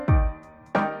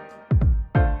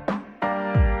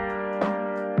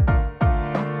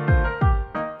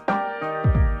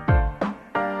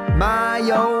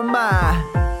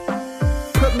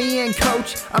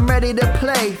couch, I'm ready to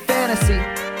play fantasy.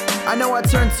 I know I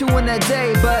turn 2 in a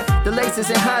day, but the lace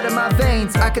isn't hot in my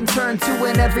veins. I can turn 2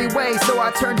 in every way, so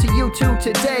I turn to YouTube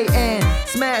today and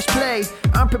smash play.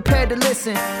 I'm prepared to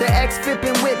listen. The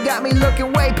X-Fippin' whip got me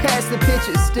looking way past the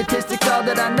pitches. Statistics all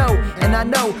that I know, and I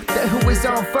know that who is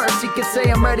on first, he can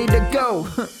say I'm ready to go.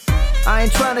 I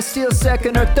ain't trying to steal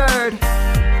second or third,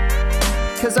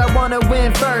 cause I wanna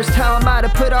win first. How am I to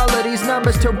put all of these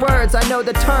numbers to words? I know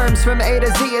the terms from A to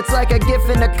Z, it's like a gift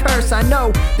and a curse. I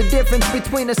know the difference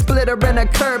between a splitter and a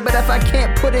curve, but if I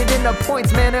can't put it into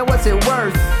points, man, then what's it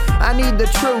worth? I need the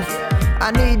truth,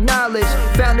 I need knowledge.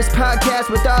 Found this podcast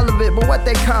with all of it, but what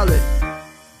they call it?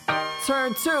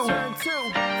 Turn 2.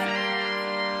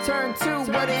 Turn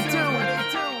 2, what it do?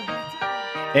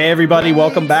 Hey everybody,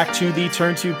 welcome back to the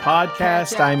Turn 2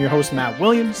 podcast. I am your host, Matt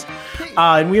Williams,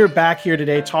 and we are back here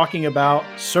today talking about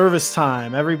service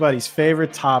time, everybody's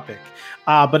favorite topic.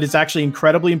 But it's actually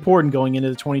incredibly important going into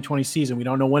the 2020 season. We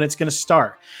don't know when it's going to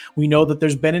start. We know that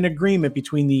there's been an agreement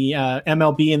between the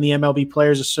MLB and the MLB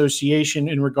Players Association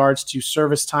in regards to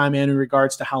service time and in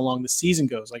regards to how long the season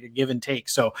goes, like a give and take.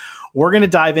 So we're going to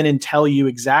dive in and tell you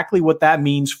exactly what that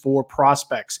means for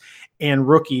prospects and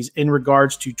rookies in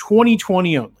regards to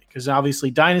 2020 only, because obviously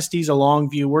Dynasty's a long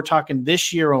view. We're talking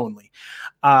this year only.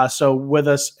 So with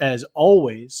us, as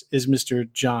always, is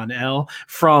Mr. John L.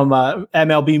 from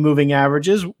MLB Moving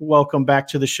Averages. Welcome back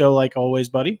to the show, like always,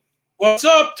 buddy. What's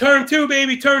up? Turn 2,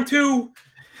 baby. Turn 2.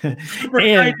 Super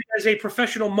excited as a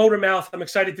professional motor mouth. I'm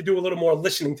excited to do a little more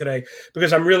listening today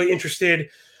because I'm really interested,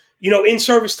 in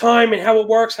service time and how it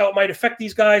works, how it might affect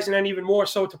these guys, and then even more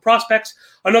so to prospects.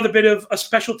 Another bit of a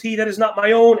specialty that is not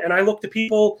my own, and I look to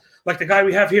people like the guy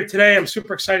we have here today. I'm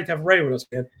super excited to have Ray with us,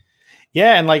 man.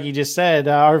 Yeah, and like you just said,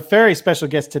 our very special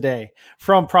guest today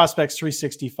from Prospects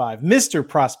 365, Mr.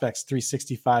 Prospects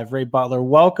 365, Ray Butler.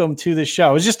 Welcome to the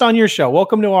show. It's just on your show.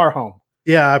 Welcome to our home.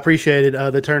 Yeah, I appreciate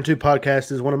it. The Turn 2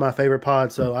 podcast is one of my favorite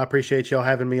pods, so I appreciate y'all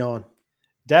having me on.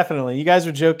 Definitely. You guys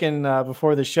were joking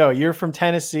before the show. You're from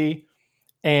Tennessee,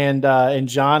 and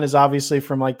John is obviously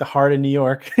from like the heart of New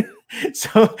York.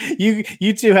 So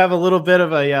you two have a little bit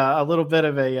of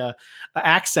a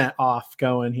accent off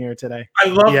going here today. I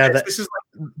love this. This is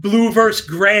like blue versus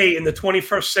gray in the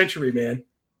 21st century, man.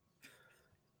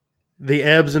 The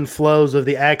ebbs and flows of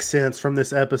the accents from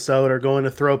this episode are going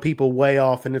to throw people way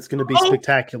off, and it's going to be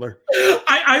spectacular.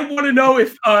 I want to know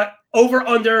if over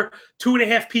under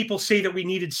 2.5 people say that we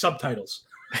needed subtitles.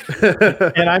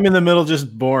 And I'm in the middle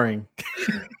just boring.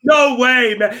 No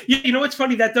way, man. You know what's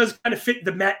funny? That does kind of fit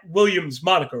the Matt Williams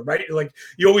moniker, right? Like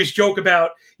you always joke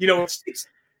about, it's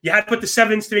you had to put the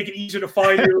 7s to make it easier to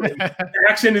find you. The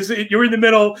accent is you're in the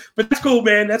middle, but that's cool,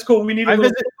 man. That's cool. We need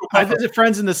I visit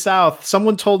friends in the South.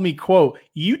 Someone told me, quote,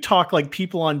 "You talk like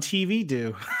people on TV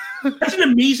do." That's an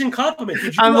amazing compliment.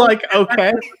 I'm like,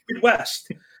 okay.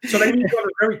 Midwest. So that means you have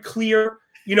a very clear,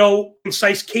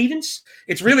 concise cadence.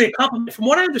 It's really a compliment. From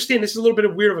what I understand, this is a little bit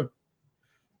of weird of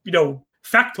a,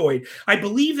 factoid. I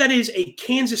believe that is a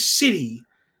Kansas City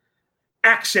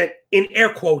accent, in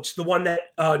air quotes, the one that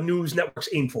news networks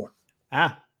aim for.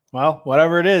 Well,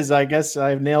 whatever it is, I guess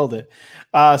I've nailed it.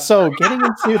 So getting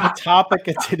into the topic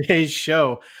of today's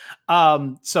show.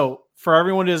 So for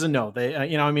everyone who doesn't know,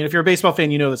 if you're a baseball fan,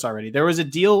 you know this already. There was a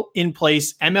deal in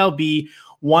place. MLB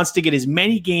wants to get as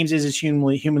many games as is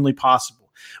humanly possible.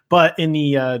 But in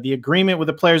the agreement with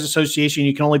the Players Association,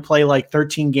 you can only play like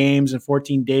 13 games in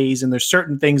 14 days, and there's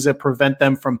certain things that prevent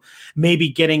them from maybe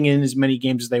getting in as many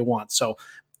games as they want. So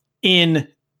in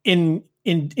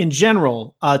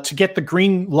general, to get the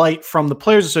green light from the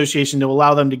Players Association to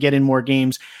allow them to get in more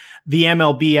games, the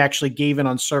MLB actually gave in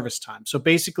on service time. So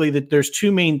basically there's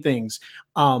two main things.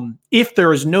 If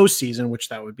there is no season, which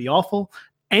that would be awful,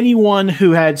 anyone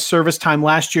who had service time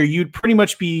last year, you'd pretty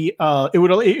much be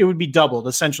it would be doubled.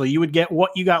 Essentially, you would get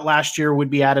what you got last year would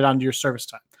be added onto your service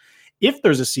time. If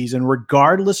there's a season,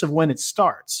 regardless of when it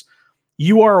starts,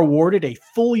 you are awarded a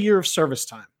full year of service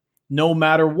time, no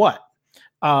matter what.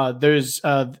 There's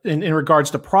in regards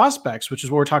to prospects, which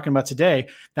is what we're talking about today.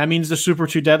 That means the Super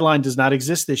 2 deadline does not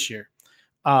exist this year.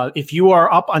 If you are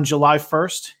up on July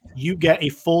 1st, you get a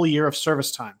full year of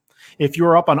service time. If you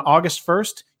are up on August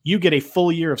 1st, you get a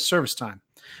full year of service time.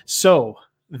 So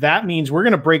that means we're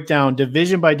going to break down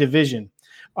division by division,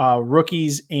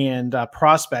 rookies and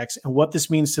prospects, and what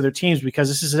this means to their teams, because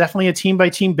this is definitely a team by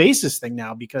team basis thing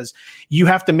now, because you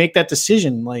have to make that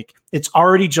decision. Like, it's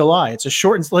already July. It's a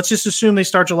shortened. Let's just assume they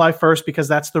start July 1st, because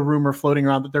that's the rumor floating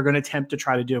around that they're going to attempt to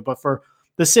try to do it. But for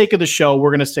the sake of the show, we're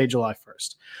going to say July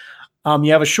 1st.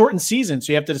 You have a shortened season,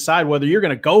 so you have to decide whether you're going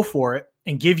to go for it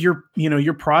and give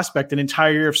your prospect an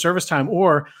entire year of service time,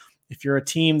 or If you're a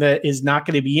team that is not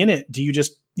going to be in it, do you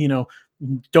just,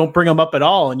 don't bring them up at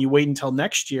all and you wait until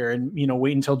next year and,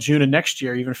 wait until June of next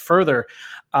year, even further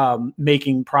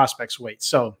making prospects wait.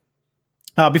 So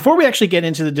before we actually get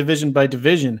into the division by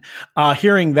division,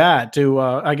 hearing that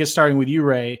I guess starting with you,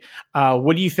 Ray,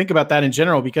 what do you think about that in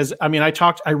general? Because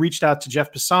I reached out to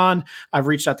Jeff Passan. I've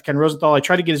reached out to Ken Rosenthal. I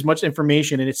try to get as much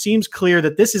information, and it seems clear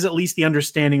that this is at least the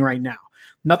understanding right now.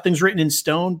 Nothing's written in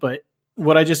stone, but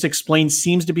what I just explained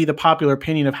seems to be the popular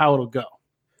opinion of how it'll go.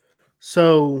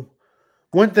 So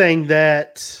one thing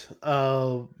that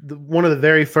one of the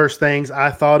very first things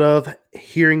I thought of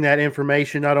hearing that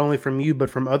information, not only from you, but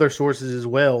from other sources as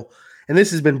well, and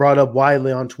this has been brought up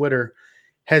widely on Twitter,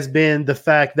 has been the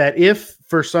fact that if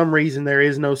for some reason there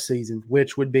is no season,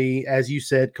 which would be, as you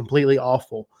said, completely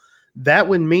awful, that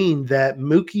would mean that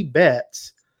Mookie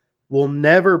Betts will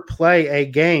never play a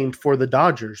game for the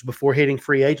Dodgers before hitting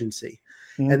free agency.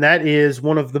 Mm-hmm. And that is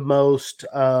one of the most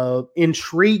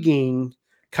intriguing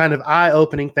kind of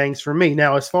eye-opening things for me.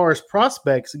 Now, as far as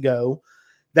prospects go,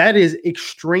 that is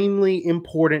extremely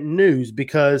important news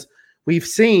because we've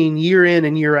seen year in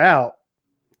and year out,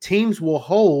 teams will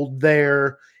hold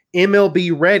their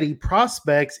MLB-ready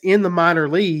prospects in the minor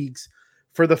leagues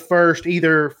for the first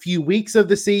either few weeks of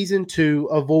the season to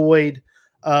avoid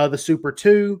the Super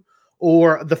 2,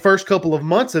 or the first couple of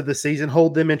months of the season,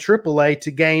 hold them in AAA to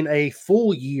gain a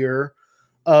full year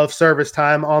of service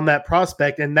time on that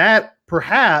prospect. And that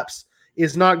perhaps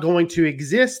is not going to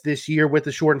exist this year with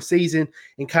the shortened season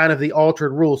and kind of the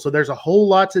altered rules. So there's a whole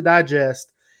lot to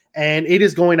digest, and it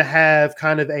is going to have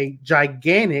kind of a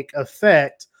gigantic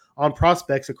effect on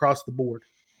prospects across the board.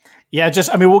 Yeah,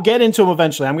 we'll get into them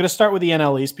eventually. I'm going to start with the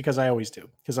NL East because I always do,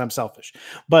 because I'm selfish.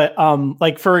 But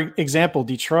like, for example,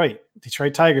 Detroit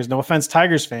Tigers, no offense,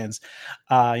 Tigers fans,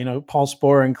 Paul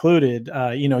Sporer included,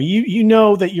 you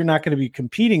know that you're not going to be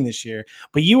competing this year,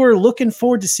 but you are looking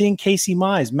forward to seeing Casey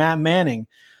Mize, Matt Manning.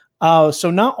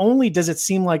 So not only does it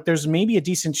seem like there's maybe a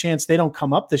decent chance they don't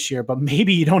come up this year, but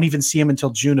maybe you don't even see them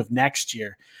until June of next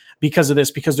year because of this,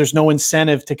 because there's no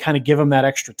incentive to kind of give them that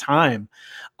extra time.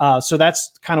 So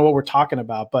that's kind of what we're talking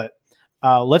about. But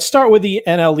let's start with the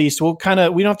NL East. We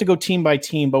don't have to go team by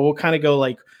team, but we'll kind of go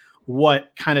like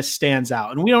what kind of stands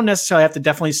out. And we don't necessarily have to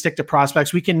definitely stick to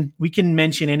prospects. We can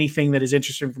mention anything that is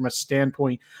interesting from a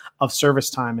standpoint of service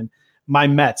time. And my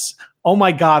Mets, oh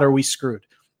my God, are we screwed?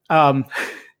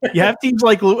 You have teams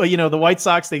like, the White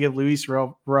Sox, they give Luis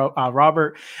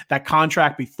Robert that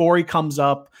contract before he comes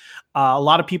up. A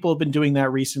lot of people have been doing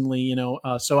that recently,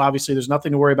 so obviously there's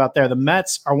nothing to worry about there. The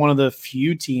Mets are one of the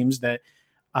few teams that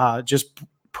just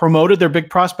promoted their big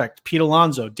prospect, Pete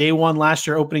Alonso, day one last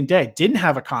year, opening day, didn't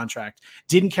have a contract,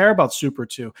 didn't care about Super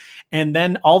 2. And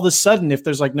then all of a sudden, if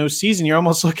there's like no season, you're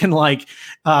almost looking like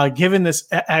giving this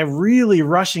really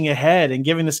rushing ahead and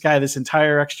giving this guy this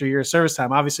entire extra year of service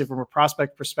time. Obviously, from a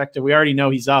prospect perspective, we already know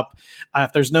he's up.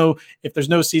 If there's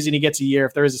no season, he gets a year.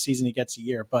 If there is a season, he gets a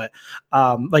year. But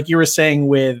like you were saying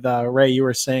with Ray, you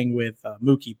were saying with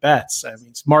Mookie Betts,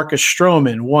 it's Marcus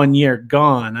Stroman, 1 year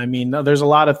gone. There's a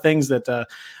lot of things that the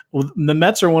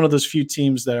Mets are one of those few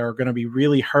teams that are going to be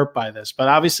really hurt by this, but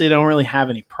obviously they don't really have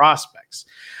any prospects.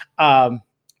 But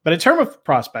in terms of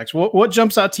prospects, what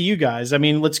jumps out to you guys?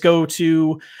 Let's go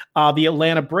to the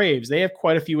Atlanta Braves. They have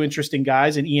quite a few interesting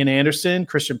guys in Ian Anderson,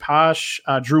 Christian Pash,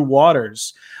 Drew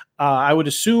Waters. I would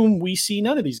assume we see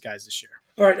none of these guys this year.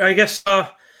 All right. I guess I'm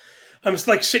just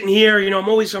like sitting here, I'm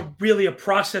always really a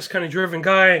process kind of driven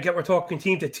guy. I get we're talking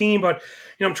team to team, but,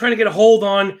 I'm trying to get a hold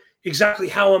on exactly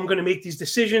how I'm going to make these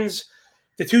decisions.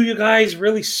 The two of you guys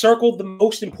really circled the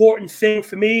most important thing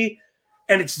for me,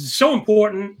 and it's so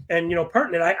important and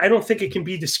pertinent. I don't think it can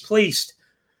be displaced.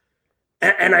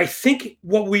 And I think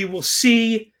what we will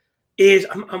see is,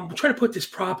 I'm trying to put this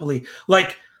properly,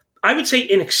 like I would say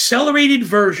an accelerated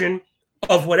version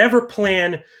of whatever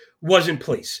plan was in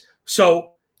place.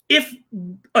 So if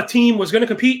a team was going to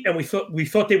compete and we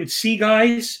thought they would see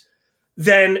guys,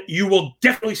 then you will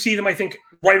definitely see them, I think,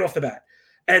 right off the bat.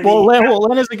 And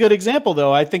Atlanta's a good example,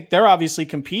 though. I think they're obviously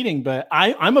competing, but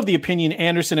I'm of the opinion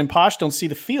Anderson and Posh don't see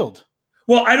the field.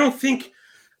 Well,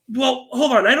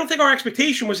 hold on. I don't think our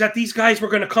expectation was that these guys were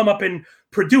going to come up and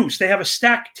produce. They have a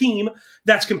stacked team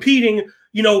that's competing,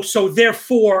 so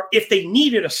therefore, if they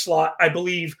needed a slot, I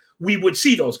believe we would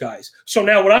see those guys. So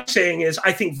now what I'm saying is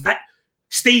I think that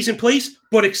stays in place,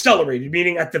 but accelerated,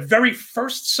 meaning at the very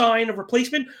first sign of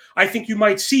replacement, I think you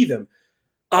might see them.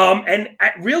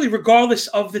 Really, regardless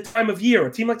of the time of year,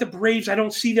 a team like the Braves, I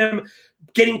don't see them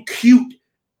getting cute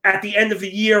at the end of the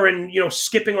year and,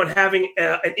 skipping on having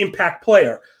an impact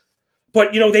player.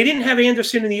 But, they didn't have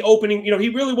Anderson in the opening. He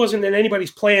really wasn't in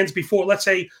anybody's plans before, let's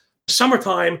say,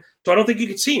 summertime, so I don't think you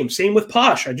could see him. Same with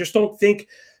Posh. I just don't think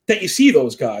that you see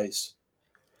those guys.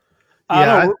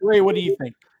 Ray, what do you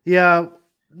think? Yeah,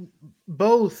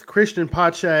 both Christian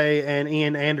Pache and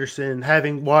Ian Anderson,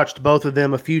 having watched both of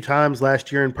them a few times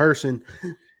last year in person,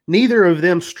 neither of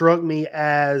them struck me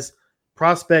as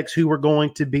prospects who were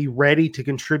going to be ready to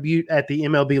contribute at the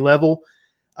MLB level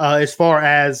as far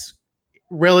as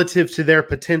relative to their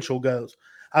potential goes.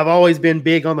 I've always been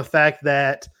big on the fact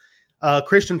that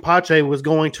Christian Pache was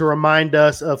going to remind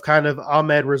us of kind of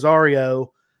Ahmed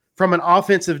Rosario from an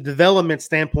offensive development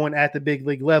standpoint at the big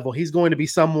league level. He's going to be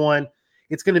someone,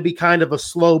 it's going to be kind of a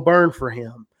slow burn for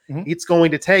him. Mm-hmm. It's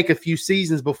going to take a few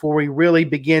seasons before we really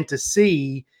begin to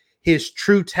see his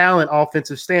true talent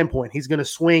offensive standpoint. He's going to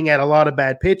swing at a lot of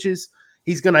bad pitches.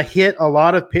 He's going to hit a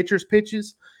lot of pitchers'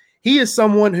 pitches. He is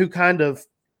someone who kind of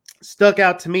stuck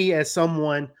out to me as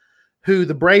someone who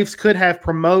the Braves could have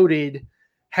promoted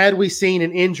had we seen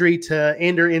an injury to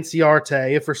Ender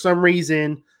Inciarte. If for some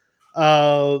reason,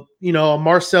 a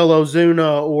Marcell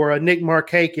Ozuna or a Nick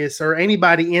Markakis or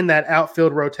anybody in that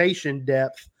outfield rotation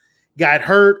depth got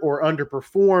hurt or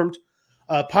underperformed,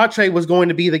 Pache was going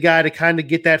to be the guy to kind of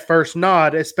get that first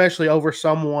nod, especially over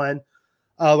someone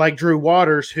like Drew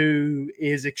Waters, who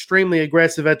is extremely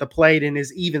aggressive at the plate and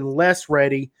is even less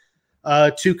ready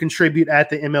to contribute at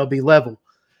the MLB level.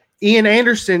 Ian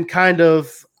Anderson, kind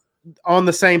of on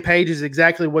the same page as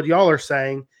exactly what y'all are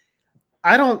saying.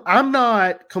 I'm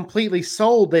not completely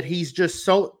sold that he's just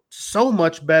so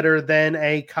much better than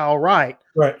a Kyle Wright,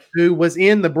 who was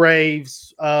in the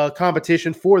Braves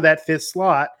competition for that fifth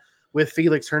slot with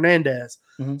Felix Hernandez.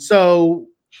 Mm-hmm. So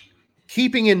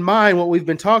keeping in mind what we've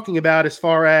been talking about as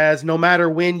far as no matter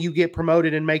when you get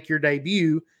promoted and make your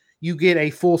debut, you get a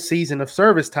full season of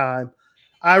service time.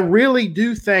 I really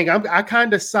do think I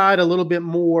kind of side a little bit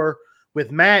more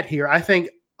with Matt here. I think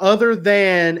other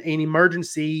than an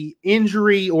emergency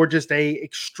injury or just a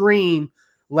extreme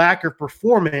lack of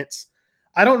performance,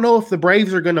 I don't know if the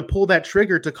Braves are going to pull that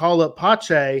trigger to call up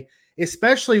Pache,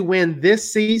 especially when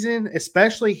this season,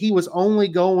 he was only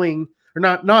going, or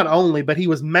not only, but he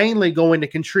was mainly going to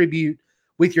contribute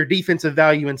with your defensive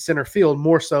value in center field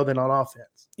more so than on offense.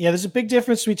 Yeah, there's a big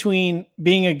difference between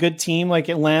being a good team like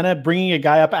Atlanta, bringing a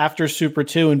guy up after Super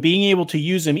 2 and being able to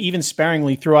use him even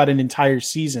sparingly throughout an entire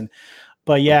season.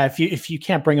 But yeah, if you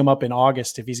can't bring him up in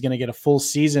August, if he's going to get a full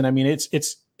season, I mean,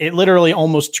 it literally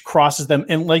almost crosses them.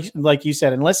 And like you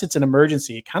said, unless it's an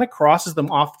emergency, it kind of crosses them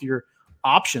off your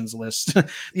options list to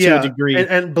a degree.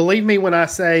 And believe me when I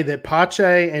say that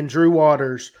Pache and Drew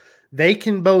Waters, they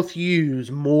can both use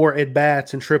more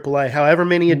at-bats in AAA. However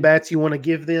many at-bats you want to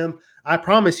give them, I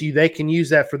promise you they can use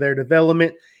that for their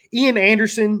development. Ian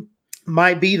Anderson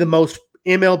might be the most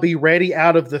MLB ready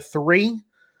out of the three,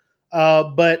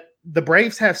 but the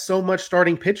Braves have so much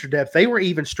starting pitcher depth. They were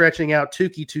even stretching out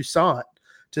Touki Toussaint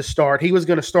to start. He was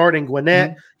going to start in Gwinnett.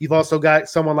 Mm-hmm. You've also got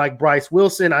someone like Bryce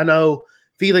Wilson. I know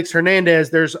Felix Hernandez,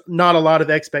 there's not a lot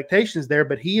of expectations there,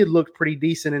 but he had looked pretty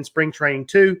decent in spring training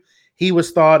too. He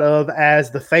was thought of as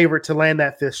the favorite to land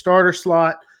that fifth starter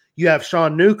slot. You have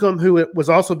Sean Newcomb, who was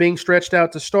also being stretched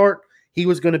out to start. He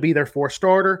was going to be their fourth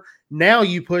starter. Now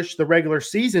you push the regular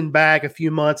season back a few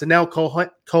months, and now Cole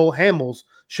Hamels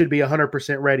should be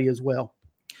 100% ready as well.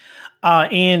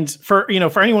 And for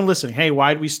anyone listening, hey,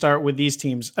 why did we start with these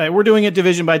teams? We're doing it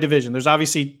division by division. There's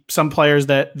obviously some players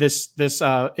that this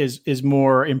is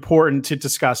more important to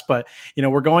discuss, but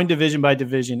we're going division by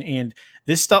division. And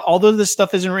this stuff, although this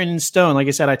stuff isn't written in stone, like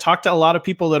I said, I talked to a lot of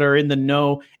people that are in the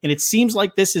know, and it seems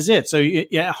like this is it. So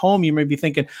at home, you may be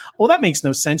thinking, well, that makes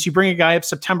no sense. You bring a guy up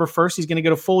September 1st, he's going to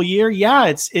get a full year.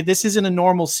 Yeah, this isn't a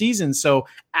normal season. So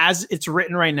as it's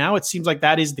written right now, it seems like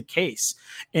that is the case.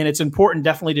 And it's important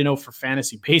definitely to know for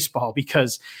fantasy baseball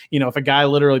because, if a guy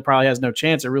literally probably has no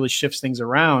chance, it really shifts things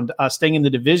around. Staying in the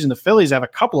division, the Phillies have a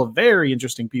couple of very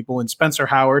interesting people in Spencer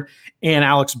Howard and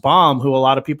Alex Baum, who a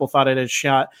lot of people thought it had a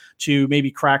shot to maybe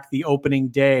crack the opening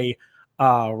day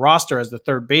roster as the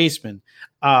third baseman.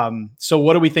 So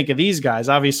what do we think of these guys?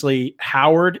 Obviously,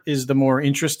 Howard is the more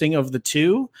interesting of the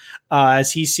two,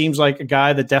 as he seems like a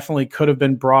guy that definitely could have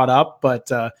been brought up.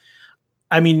 But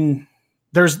I mean,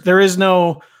 there is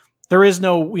no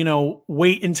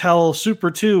wait until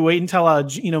Super 2, wait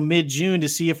until mid-June to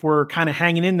see if we're kind of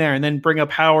hanging in there and then bring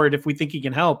up Howard if we think he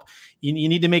can help. You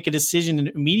need to make a decision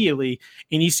immediately,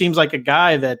 and he seems like a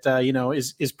guy that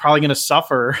is probably going to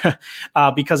suffer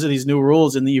because of these new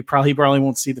rules, and you probably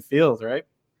won't see the field, right?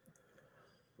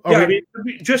 Yeah, I mean,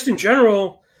 just in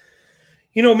general,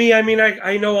 me. I mean,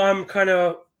 I know I'm kind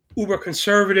of uber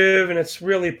conservative, and it's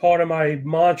really part of my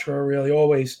mantra. Really,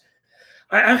 always,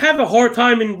 I have a hard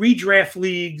time in redraft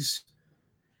leagues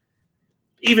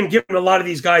even giving a lot of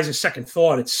these guys a second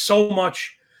thought. It's so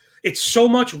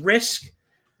much risk,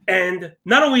 and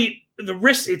not only the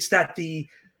risk, it's that the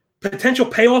potential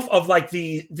payoff of like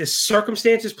the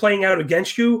circumstances playing out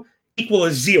against you equal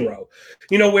a zero.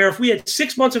 Where if we had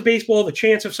 6 months of baseball, the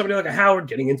chance of somebody like a Howard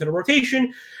getting into the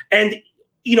rotation and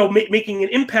making an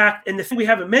impact. And the thing we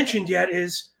haven't mentioned yet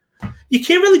is you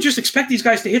can't really just expect these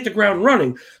guys to hit the ground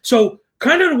running. So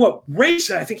kind of what Ray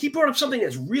said, I think he brought up something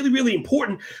that's really, really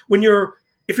important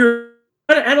if you're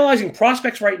analyzing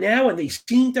prospects right now and they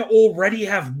seem to already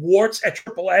have warts at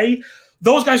AAA,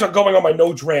 those guys are going on my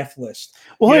no draft list.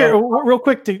 Well, here, real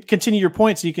quick to continue your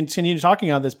point so you continue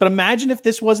talking on this. But imagine if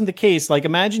this wasn't the case. Like,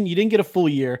 imagine you didn't get a full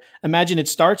year. Imagine it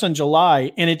starts on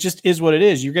July and it just is what it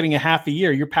is. You're getting a half a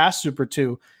year. You're past Super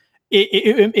 2.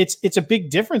 It's a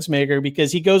big difference maker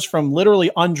because he goes from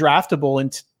literally undraftable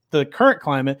into the current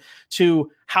climate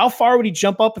to how far would he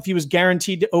jump up if he was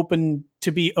guaranteed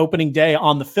to be opening day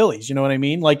on the Phillies? You know what I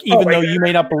mean? Like, even though you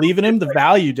may not believe in him, the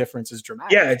value difference is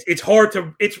dramatic. Yeah, it's hard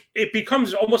to it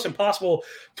becomes almost impossible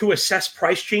to assess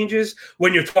price changes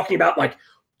when you're talking about like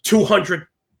 200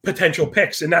 potential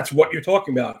picks, and that's what you're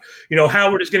talking about.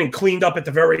 Howard is getting cleaned up at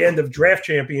the very end of draft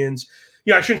champions.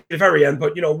 I shouldn't say the very end,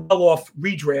 but well off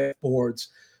redraft boards,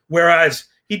 whereas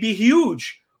he'd be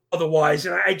huge otherwise.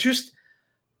 And I just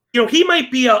he might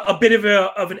be a bit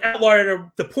of an outlier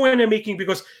to the point I'm making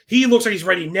because he looks like he's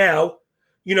ready now,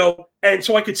 and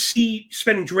so I could see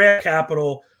spending draft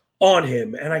capital on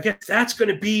him. And I guess that's going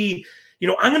to be,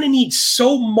 I'm going to need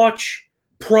so much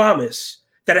promise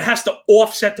that it has to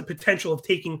offset the potential of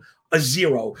taking a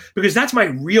zero, because that's my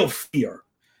real fear.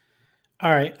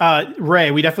 All right.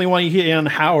 Ray, we definitely want you to hit on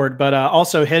Howard, but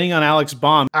also hitting on Alex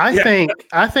Baum. I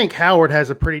think Howard has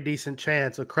a pretty decent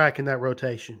chance of cracking that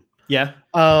rotation. Yeah.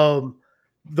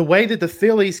 The way that the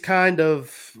Phillies kind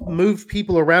of move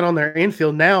people around on their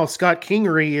infield now, Scott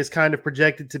Kingery is kind of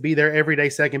projected to be their everyday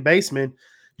second baseman.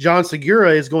 John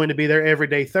Segura is going to be their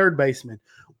everyday third baseman.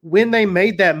 When they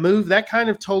made that move, that kind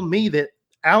of told me that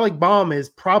Alec Baum is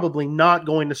probably not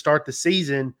going to start the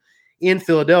season in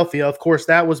Philadelphia. Of course,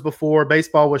 that was before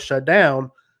baseball was shut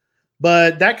down.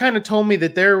 But that kind of told me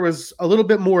that there was a little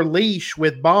bit more leash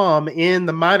with Baum in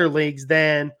the minor leagues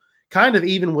than kind of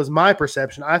even was my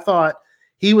perception. I thought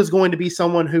he was going to be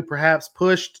someone who perhaps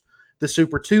pushed the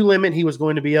Super 2 limit. He was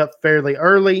going to be up fairly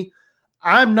early.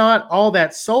 I'm not all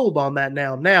that sold on that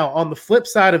now. Now, on the flip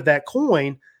side of that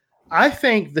coin, I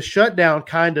think the shutdown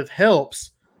kind of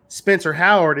helps Spencer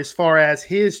Howard as far as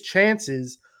his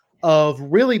chances of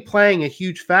really playing a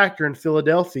huge factor in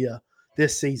Philadelphia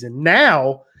this season.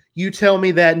 Now, you tell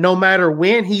me that no matter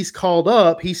when he's called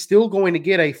up, he's still going to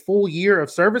get a full year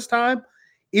of service time.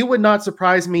 It would not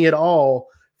surprise me at all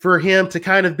for him to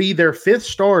kind of be their fifth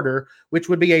starter, which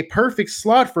would be a perfect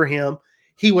slot for him.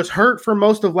 He was hurt for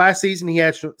most of last season. He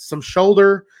had some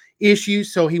shoulder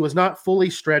issues, so he was not fully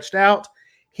stretched out.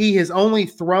 He has only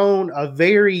thrown a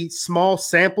very small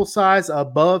sample size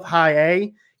above high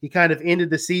A. He kind of ended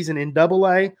the season in double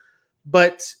A.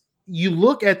 But you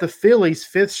look at the Phillies'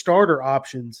 fifth starter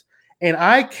options, and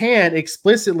I can't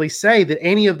explicitly say that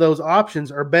any of those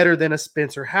options are better than a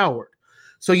Spencer Howard.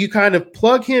 So you kind of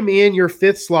plug him in your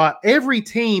fifth slot. Every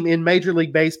team in Major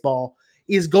League Baseball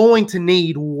is going to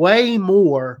need way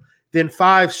more than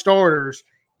 5 starters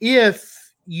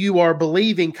if you are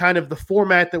believing kind of the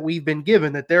format that we've been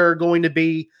given, that there are going to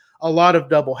be a lot of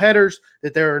double headers,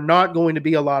 that there are not going to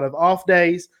be a lot of off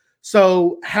days.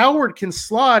 So Howard can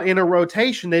slot in a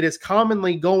rotation that is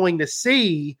commonly going to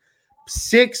see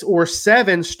 6 or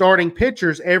 7 starting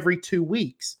pitchers every 2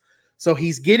 weeks. So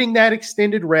he's getting that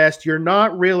extended rest. You're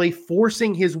not really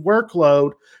forcing his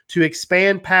workload to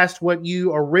expand past what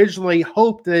you originally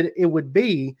hoped that it would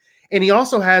be. And he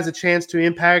also has a chance to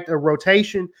impact a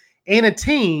rotation and a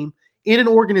team in an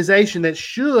organization that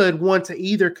should want to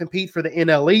either compete for the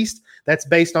NL East, that's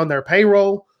based on their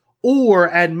payroll, or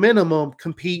at minimum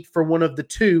compete for one of the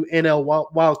 2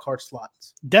 NL wildcard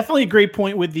slots. Definitely a great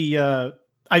point with the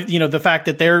the fact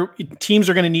that their teams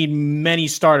are going to need many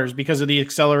starters because of the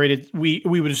accelerated, we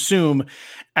would assume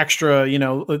extra,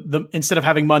 instead of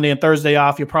having Monday and Thursday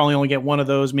off, you'll probably only get one of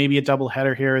those, maybe a double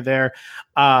header here or there.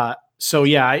 So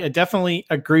yeah, I definitely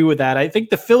agree with that. I think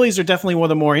the Phillies are definitely one of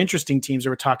the more interesting teams that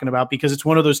we're talking about because it's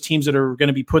one of those teams that are going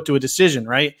to be put to a decision,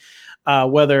 right?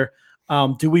 Whether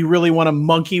Do we really want to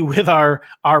monkey with our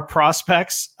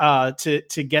prospects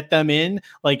to get them in?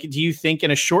 Like, do you think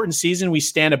in a shortened season we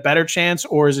stand a better chance,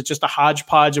 or is it just a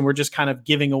hodgepodge and we're just kind of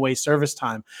giving away service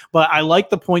time? But I like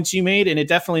the points you made, and it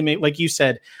definitely made, like you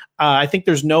said, I think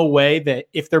there's no way that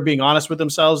if they're being honest with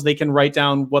themselves, they can write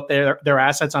down what their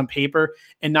assets on paper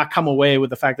and not come away with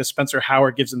the fact that Spencer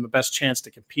Howard gives them the best chance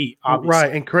to compete. Obviously.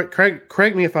 Right, and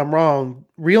correct me if I'm wrong.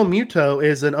 Real Muto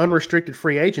is an unrestricted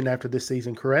free agent after this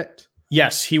season, correct?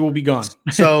 Yes, he will be gone.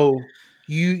 So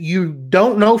you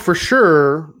don't know for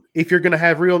sure if you're going to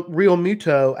have real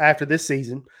Muto after this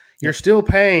season. You're still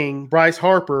paying Bryce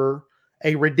Harper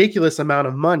a ridiculous amount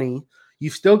of money.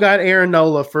 You've still got Aaron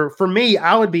Nola. For me,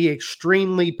 I would be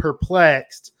extremely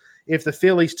perplexed if the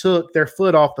Phillies took their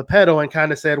foot off the pedal and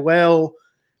kind of said, well,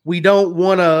 we don't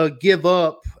want to give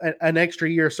up an extra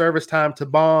year of service time to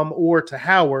Baum or to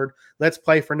Howard. Let's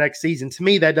play for next season. To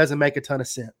me, that doesn't make a ton of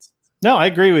sense. No, I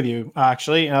agree with you,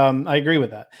 actually. I agree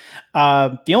with that.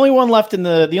 The only one left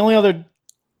the only other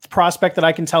prospect that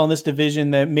I can tell in this division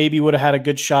that maybe would have had a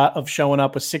good shot of showing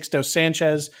up was Sixto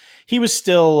Sanchez. He was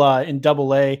still in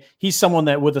Double-A. He's someone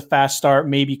that with a fast start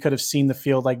maybe could have seen the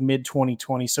field like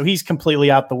mid-2020. So he's completely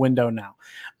out the window now.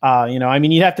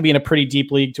 You'd have to be in a pretty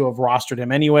deep league to have rostered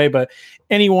him anyway, but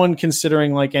anyone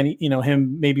considering like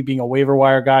him maybe being a waiver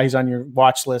wire guy, he's on your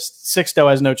watch list. Sixto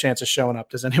has no chance of showing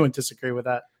up. Does anyone disagree with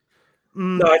that?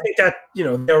 No, I think that, they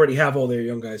already have all their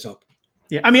young guys up.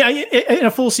 Yeah. I mean, in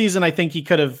a full season, I think he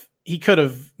could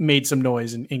have made some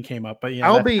noise and came up, but yeah,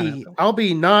 I'll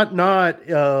be not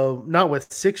with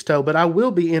Sixto, but I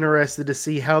will be interested to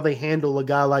see how they handle a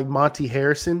guy like Monty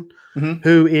Harrison,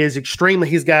 who is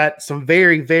he's got some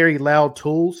very, very loud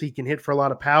tools. He can hit for a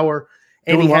lot of power,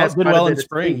 and he has did well in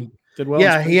spring.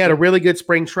 He had a really good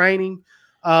spring training.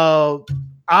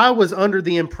 I was under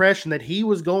the impression that he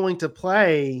was going to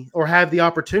play or have the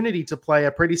opportunity to play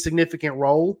a pretty significant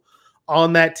role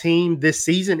on that team this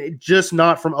season, just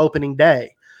not from opening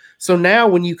day. So now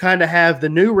when you kind of have the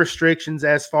new restrictions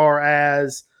as far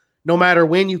as no matter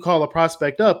when you call a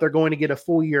prospect up, they're going to get a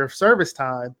full year of service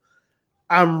time.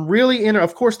 I'm really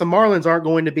of course, the Marlins aren't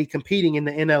going to be competing in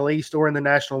the NL East or in the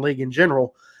National League in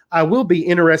general. I will be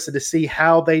interested to see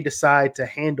how they decide to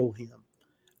handle him.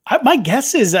 My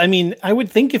guess is, I would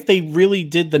think if they really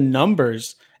did the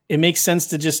numbers, it makes sense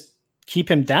to just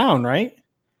keep him down, right?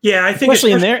 Yeah, I think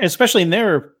especially in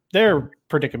their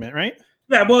predicament, right?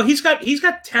 Yeah, well, he's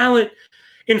got talent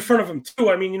in front of him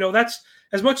too. That's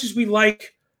as much as we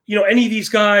like, any of these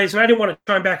guys. And I didn't want to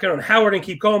chime back in on Howard and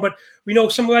keep going, but we know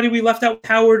somebody we left out with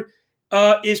Howard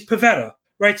is Pivetta,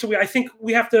 right? So I think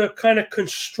we have to kind of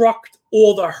construct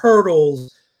all the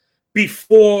hurdles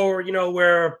before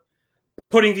we're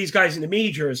putting these guys in the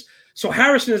majors. So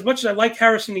Harrison, as much as I like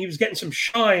Harrison, he was getting some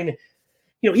shine.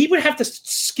 He would have to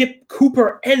skip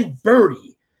Cooper and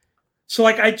Birdie. So,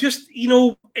 it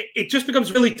just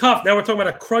becomes really tough. Now we're talking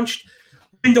about a crunched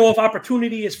window of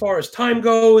opportunity as far as time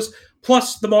goes.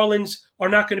 Plus, the Marlins are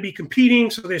not going to be competing.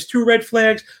 So there's 2 red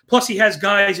flags. Plus, he has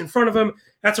guys in front of him.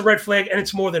 That's a red flag, and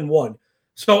it's more than one.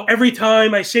 So every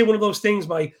time I say one of those things,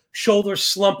 my shoulders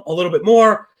slump a little bit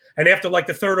more. And after like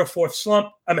the 3rd or 4th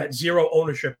slump, I'm at 0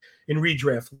 ownership in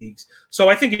redraft leagues. So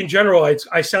I think in general,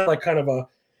 I sound like kind of a,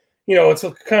 it's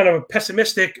a kind of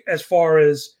pessimistic as far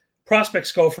as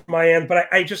prospects go from my end. But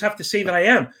I just have to say that I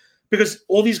am. Because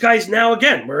all these guys now,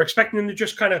 again, we're expecting him to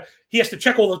just he has to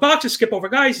check all those boxes, skip over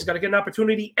guys. He's got to get an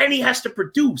opportunity, and he has to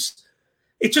produce.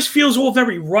 It just feels all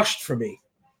very rushed for me.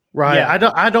 Right.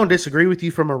 Yeah. I don't disagree with you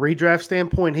from a redraft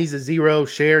standpoint. He's a 0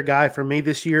 share guy for me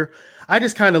this year. I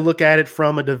just kind of look at it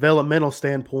from a developmental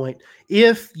standpoint.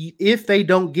 If they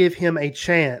don't give him a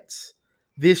chance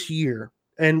this year,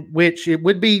 and which it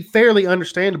would be fairly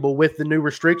understandable with the new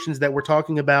restrictions that we're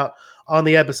talking about on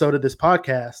the episode of this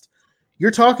podcast, you're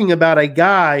talking about a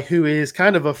guy who is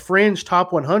kind of a fringe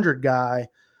top 100 guy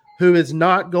who is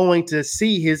not going to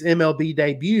see his MLB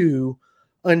debut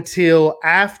until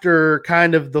after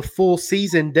kind of the full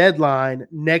season deadline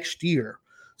next year.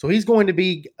 So he's going to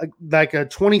be like a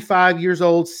 25 years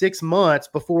old, 6 months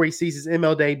before he sees his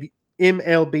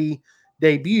MLB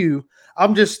debut.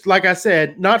 I'm just, like I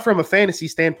said, not from a fantasy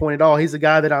standpoint at all. He's a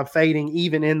guy that I'm fading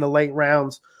even in the late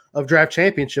rounds of draft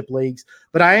championship leagues.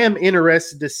 But I am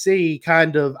interested to see I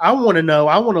want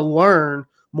to learn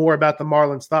more about the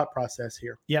Marlins thought process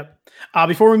here. Yep.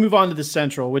 Before we move on to the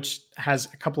Central, which has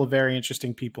a couple of very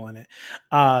interesting people in it.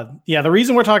 The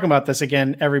reason we're talking about this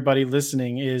again, everybody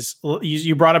listening, is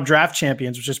you brought up draft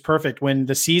champions, which is perfect. When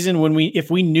the season, if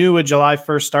we knew a July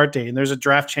 1st start date and there's a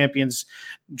draft champions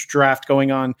draft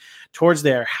going on towards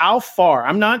there, how far,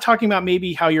 I'm not talking about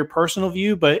maybe how your personal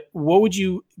view, but what would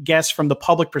you guess from the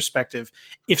public perspective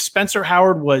if Spencer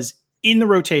Howard was in the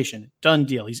rotation? Done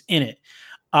deal. He's in it.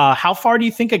 How far do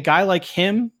you think a guy like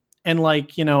him and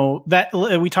that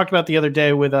we talked about the other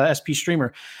day with SP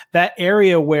Streamer, that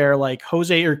area where like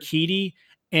Jose Urquidy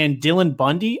and Dylan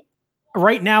Bundy,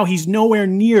 right now he's nowhere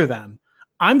near them.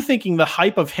 I'm thinking the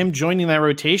hype of him joining that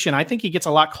rotation, I think he gets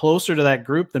a lot closer to that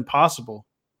group than possible.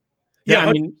 Yeah,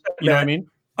 I mean, you know what I mean?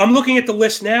 I'm looking at the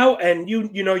list now, and you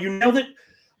nailed it.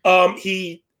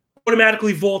 He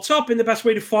automatically vaults up, and the best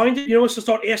way to find it, is to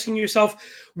start asking yourself,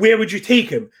 where would you take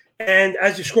him? And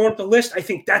as you scroll up the list, I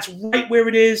think that's right where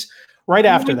it is. Right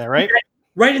after that, right?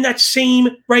 Right in that same,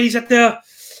 right? He's at the,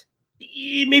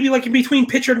 maybe like in between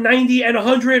pitcher 90 and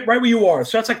 100, right where you are.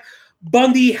 So that's like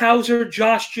Bundy, Hauser,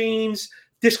 Josh James,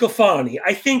 Discofani.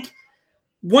 I think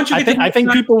once you get I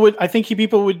think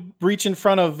people would reach in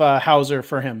front of Hauser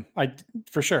for him.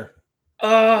 For sure.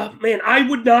 Man, I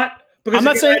would not. I'm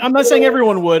not saying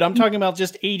everyone would. I'm talking about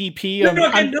just ADP.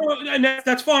 And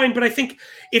that's fine. But I think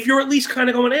if you're at least kind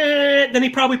of going, then he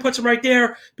probably puts him right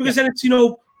there because then it's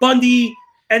Bundy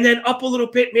and then up a little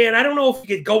bit. Man, I don't know if he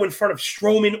could go in front of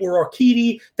Stroman or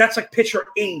Urquidy. That's like pitcher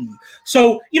 80.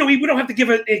 So we don't have to give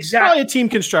an exact. Probably a team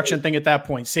construction thing at that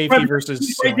point. Safety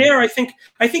versus right there. I think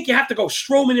you have to go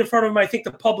Stroman in front of him. I think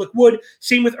the public would.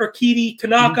 Same with Urquidy,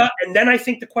 Tanaka, and then I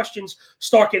think the questions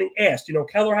start getting asked.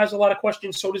 Keller has a lot of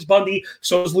questions. So does Bundy.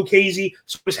 So does Lucchesi.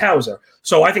 So does Hauser.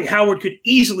 So I think Howard could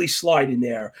easily slide in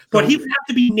there, but he would have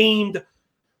to be named,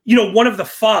 one of the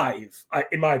five,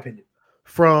 in my opinion.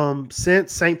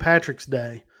 Since St. Patrick's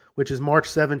Day, which is March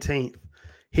 17th,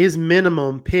 his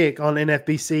minimum pick on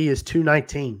NFBC is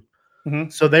 219. Mm-hmm.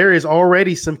 So there is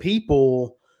already some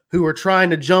people who are trying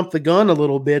to jump the gun a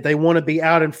little bit. They want to be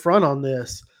out in front on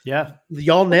this. Yeah.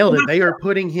 Y'all nailed it. They are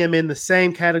putting him in the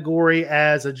same category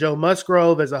as a Joe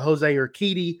Musgrove, as a Jose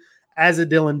Urquidy, as a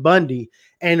Dylan Bundy.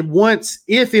 And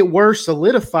if it were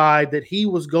solidified that he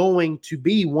was going to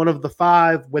be one of the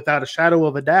five without a shadow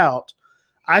of a doubt,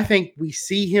 I think we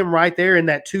see him right there in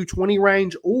that 220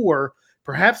 range, or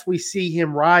perhaps we see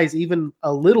him rise even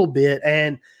a little bit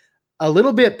and a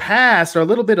little bit past or a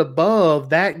little bit above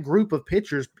that group of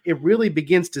pitchers. It really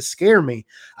begins to scare me.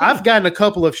 I've gotten a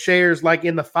couple of shares like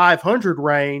in the 500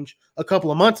 range a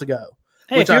couple of months ago,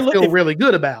 which I feel really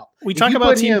good about. We talk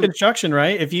about team construction,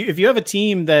 right? If you have a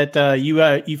team that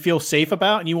you feel safe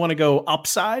about and you want to go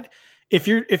upside, if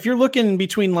you're looking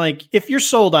between if you're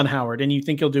sold on Howard and you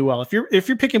think he'll do well, if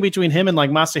you're picking between him and like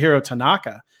Masahiro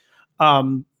Tanaka,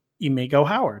 you may go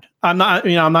Howard. I'm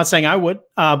not saying I would,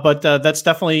 but that's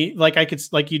definitely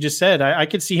like you just said, I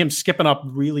could see him skipping up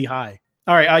really high.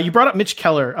 All right. You brought up Mitch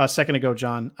Keller a second ago,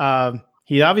 John.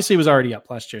 He obviously was already up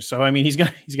last year. So, I mean, he's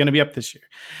gonna be up this year.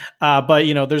 But,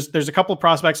 there's a couple of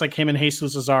prospects like him and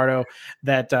Jesus Luzardo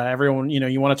that everyone,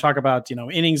 you want to talk about,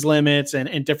 innings limits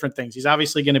and different things. He's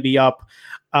obviously going to be up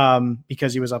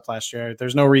because he was up last year.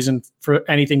 There's no reason for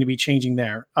anything to be changing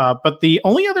there. But the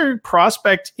only other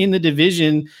prospect in the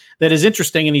division that is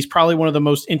interesting, and he's probably one of the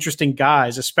most interesting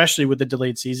guys, especially with the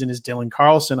delayed season, is Dylan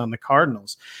Carlson on the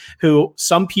Cardinals, who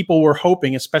some people were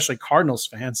hoping, especially Cardinals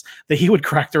fans, that he would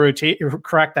crack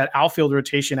that outfield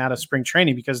rotation out of spring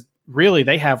training, because really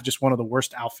they have just one of the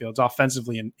worst outfields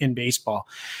offensively in baseball.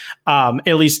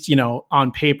 At least,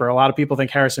 on paper. A lot of people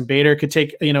think Harrison Bader could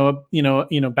take,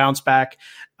 bounce back.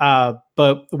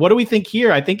 But what do we think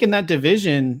here? I think in that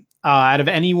division, out of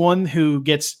anyone who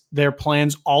gets their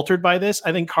plans altered by this,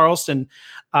 I think Carlson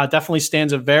definitely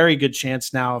stands a very good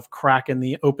chance now of cracking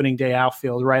the opening day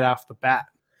outfield right off the bat.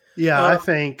 Yeah, I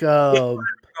think. Go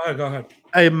ahead.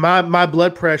 My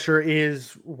blood pressure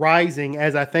is rising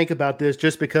as I think about this,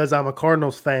 just because I'm a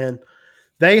Cardinals fan.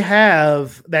 They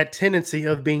have that tendency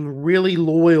of being really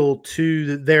loyal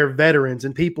to their veterans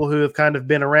and people who have kind of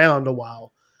been around a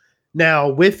while. Now,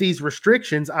 with these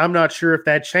restrictions, I'm not sure if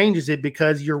that changes it,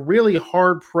 because you're really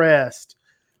hard-pressed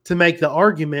to make the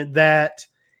argument that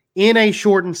in a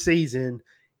shortened season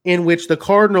in which the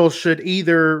Cardinals should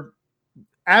either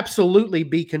absolutely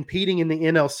be competing in the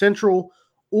NL Central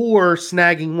or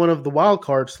snagging one of the wild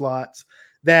card slots,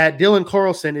 that Dylan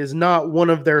Carlson is not one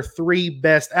of their three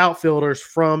best outfielders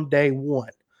from day one.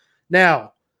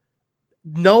 Now,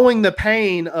 knowing the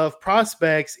pain of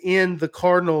prospects in the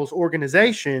Cardinals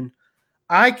organization,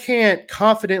 I can't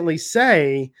confidently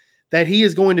say that he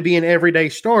is going to be an everyday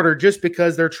starter just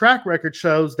because their track record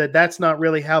shows that that's not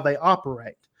really how they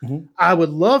operate. Mhm. I would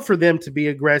love for them to be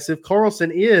aggressive.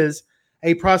 Carlson is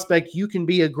a prospect you can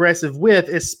be aggressive with,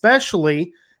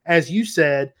 especially, as you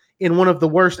said, in one of the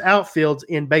worst outfields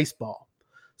in baseball.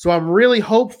 So I'm really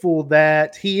hopeful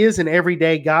that he is an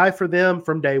everyday guy for them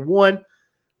from day one.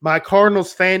 My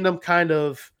Cardinals fandom kind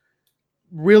of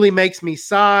really makes me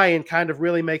sigh and kind of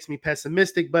really makes me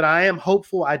pessimistic, but I am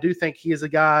hopeful. I do think he is a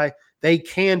guy they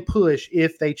can push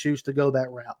if they choose to go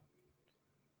that route.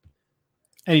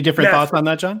 Any different thoughts on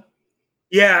that, John?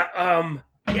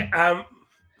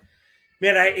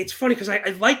 Man, it's funny because I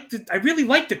really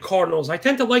like the Cardinals. I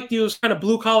tend to like those kind of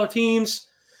blue collar teams,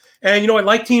 and I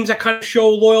like teams that kind of show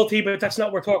loyalty. But that's not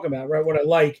what we're talking about, right? What I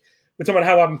like, we're talking about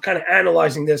how I'm kind of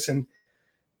analyzing this, and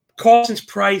Carlson's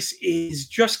price is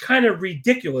just kind of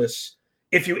ridiculous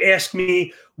if you ask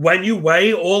me. When you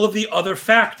weigh all of the other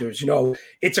factors,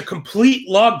 it's a complete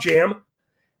logjam,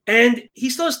 and he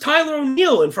still has Tyler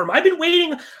O'Neill in front of him. I've been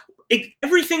waiting.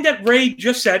 Everything that Ray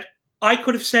just said, I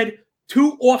could have said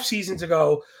 2 off seasons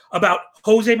ago about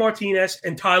Jose Martinez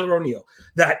and Tyler O'Neill,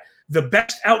 that the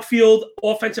best outfield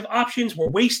offensive options were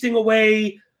wasting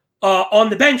away on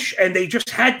the bench, and they just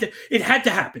it had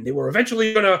to happen. They were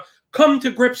eventually going to come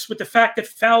to grips with the fact that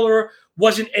Fowler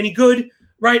wasn't any good,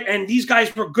 right? And these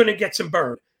guys were going to get some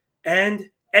burn. And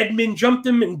Edman jumped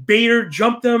them and Bader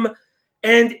jumped them.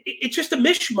 And it's just a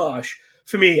mishmash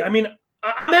for me. I mean,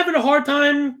 I'm having a hard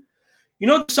time,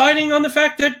 deciding on the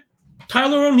fact that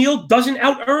Tyler O'Neill doesn't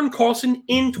out-earn Carlson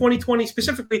in 2020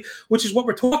 specifically, which is what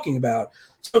we're talking about.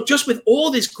 So just with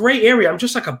all this gray area, I'm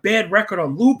just like a bad record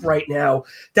on loop right now,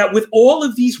 that with all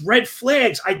of these red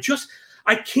flags,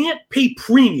 I can't pay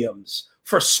premiums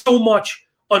for so much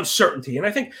uncertainty. And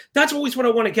I think that's always what I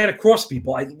want to get across to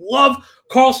people. I love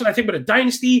Carlson. I think with a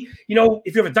dynasty,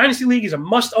 if you have a dynasty league, he's a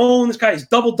must-own. This guy is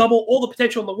double-double, all the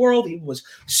potential in the world. He was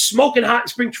smoking hot in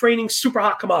spring training, super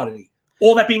hot commodity.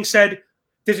 All that being said,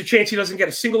 there's a chance he doesn't get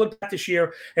a single impact this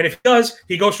year. And if he does,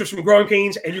 he goes through some growing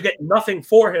pains and you get nothing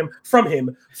from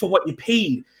him for what you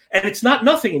paid. And it's not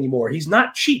nothing anymore. He's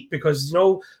not cheap because,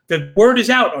 the word is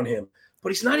out on him. But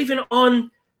he's not even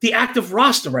on the active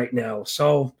roster right now.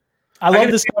 So I love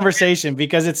this conversation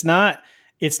because it's not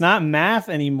math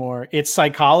anymore. It's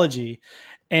psychology.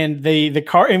 And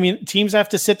teams have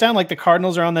to sit down. Like the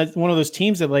Cardinals are on one of those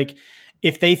teams that, like,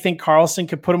 if they think Carlson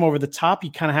could put him over the top, you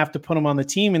kind of have to put him on the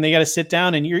team, and they got to sit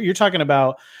down. And you're talking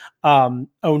about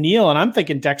O'Neill, and I'm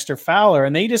thinking Dexter Fowler,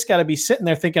 and they just got to be sitting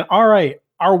there thinking, all right,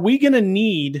 are we going to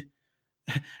need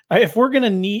if we're going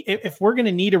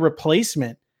to need a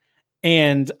replacement,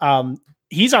 and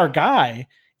he's our guy,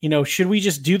 should we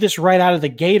just do this right out of the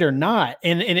gate or not?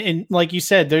 And like you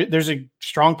said, there's a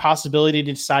strong possibility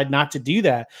to decide not to do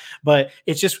that. But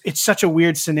it's such a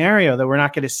weird scenario that we're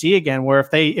not going to see again, where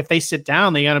if they sit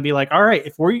down, they got to be like, all right,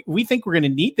 if we think we're going to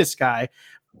need this guy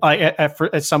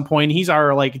at some point, he's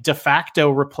our like de facto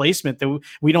replacement, that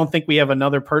we don't think we have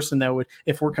another person that would,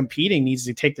 if we're competing, needs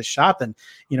to take the shot, then,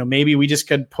 maybe we just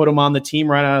could put him on the team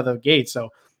right out of the gate. So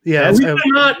yeah,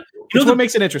 that's what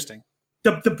makes it interesting.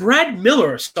 The Brad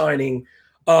Miller signing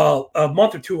a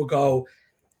month or two ago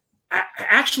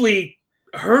actually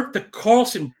hurt the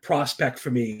Carlson prospect for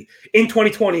me in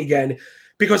 2020 again,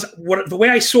 because the way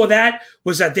I saw that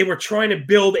was that they were trying to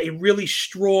build a really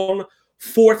strong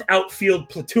fourth outfield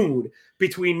platoon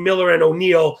between Miller and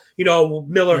O'Neill.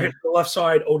 Miller hit the left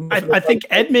side. I think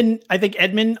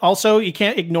Edman also, you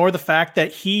can't ignore the fact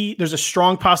that there's a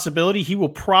strong possibility he will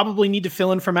probably need to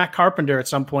fill in for Matt Carpenter at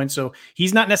some point. So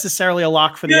he's not necessarily a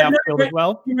lock for the outfield as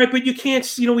well. Right, but you can't,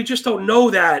 we just don't know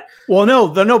that. Well,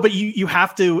 no, but you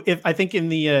have to, I think in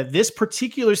the this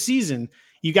particular season,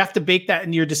 you have to bake that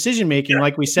into your decision making.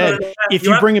 Like we said, if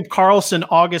you bring up Carlson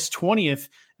August 20th,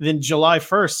 then July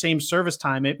 1st, same service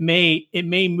time, it may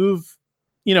move,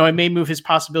 it may move his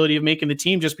possibility of making the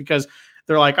team, just because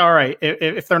they're like, all right,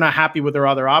 if they're not happy with their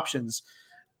other options,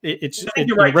 it's rip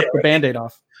the Band-Aid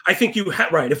off. I think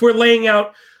right. If we're laying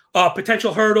out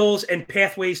potential hurdles and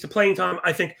pathways to playing time,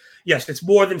 I think, yes, it's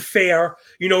more than fair,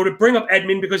 to bring up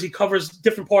Edman because he covers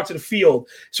different parts of the field.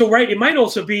 So, right, it might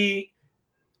also be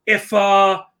if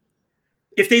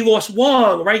they lost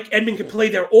Wong, right, Edman can play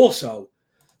there also.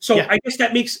 So yeah. I guess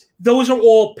those are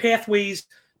all pathways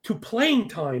to playing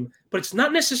time, but it's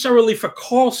not necessarily for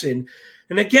Carlson.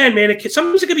 And again, man,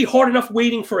 sometimes it can be hard enough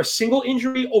waiting for a single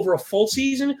injury over a full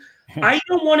season. I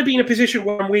don't want to be in a position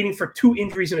where I'm waiting for 2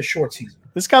 injuries in a short season.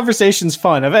 This conversation's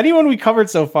fun. Of anyone we covered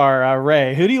so far,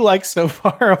 Ray, who do you like so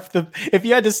far? If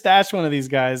you had to stash one of these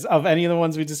guys, of any of the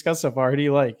ones we discussed so far, who do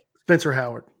you like? Spencer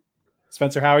Howard.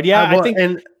 Yeah, I think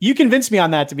and you convinced me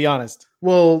on that, to be honest.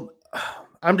 Well,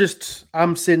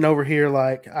 I'm sitting over here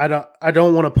like I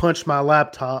don't want to punch my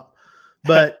laptop,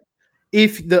 but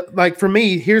for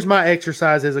me, here's my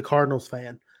exercise as a Cardinals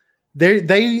fan.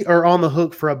 They are on the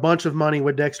hook for a bunch of money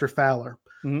with Dexter Fowler.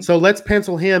 Mhm. So let's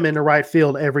pencil him into right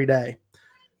field every day.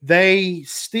 They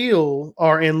still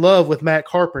are in love with Matt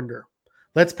Carpenter.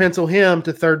 Let's pencil him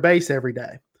to third base every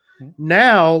day. Mhm.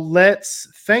 Now let's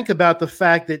think about the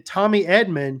fact that Tommy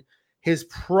Edman has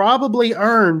probably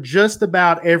earned just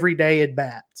about every day at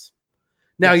bats.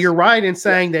 Now, Yes. you're right in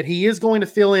saying that he is going to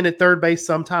fill in at third base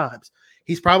sometimes.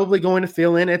 He's probably going to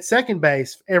fill in at second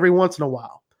base every once in a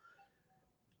while.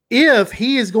 If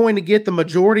he is going to get the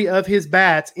majority of his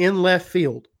bats in left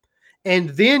field, and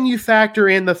then you factor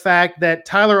in the fact that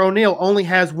Tyler O'Neill only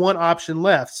has one option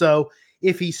left. So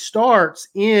if he starts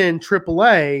in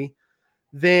AAA,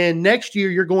 then next year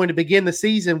you're going to begin the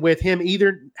season with him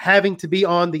either having to be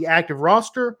on the active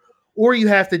roster or you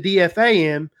have to DFA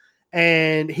him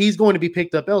and he's going to be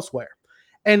picked up elsewhere.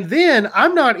 And then I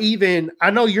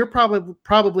know you're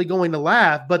probably going to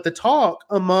laugh, but the talk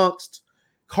amongst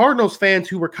Cardinals fans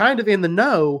who were kind of in the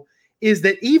know is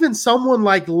that even someone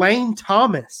like Lane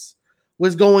Thomas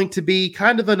was going to be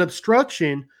kind of an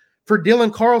obstruction for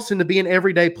Dylan Carlson to be an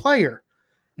everyday player.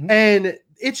 Mm-hmm. And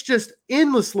it's just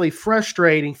endlessly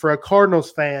frustrating for a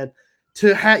Cardinals fan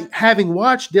to having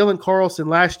watched Dylan Carlson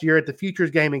last year at the Futures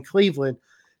game in Cleveland,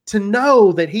 to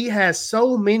know that he has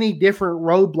so many different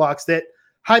roadblocks that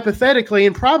hypothetically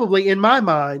and probably in my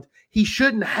mind he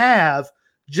shouldn't have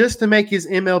just to make his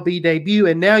MLB debut.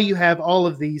 And now you have all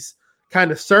of these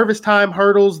kind of service time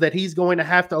hurdles that he's going to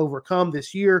have to overcome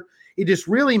this year. It just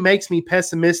really makes me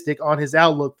pessimistic on his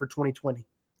outlook for 2020.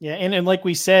 Yeah, and like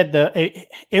we said,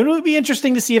 it would be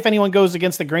interesting to see if anyone goes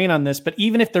against the grain on this. But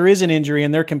even if there is an injury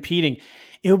and they're competing,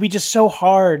 it would be just so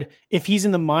hard if he's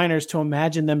in the minors to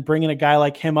imagine them bringing a guy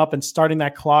like him up and starting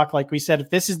that clock. Like we said,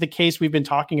 if this is the case we've been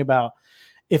talking about,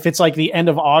 if it's like the end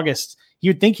of August,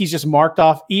 you'd think he's just marked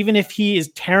off. Even if he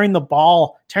is tearing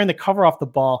the cover off the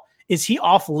ball, is he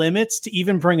off limits to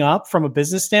even bring up from a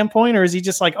business standpoint? Or is he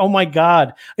just like, oh my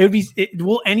God,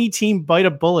 will any team bite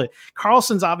a bullet?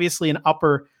 Carlson's obviously an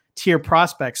upper tier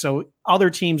prospect, so other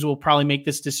teams will probably make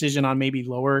this decision on maybe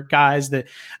lower guys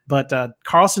but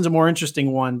Carlson's a more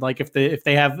interesting one. Like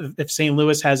if St.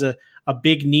 Louis has a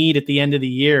big need at the end of the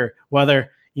year,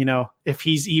 whether, if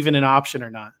he's even an option or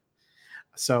not.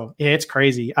 So yeah, it's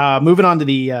crazy. Moving on to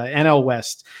the NL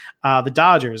West, the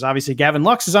Dodgers, obviously Gavin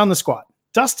Lux is on the squad.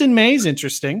 Dustin May's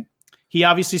interesting. He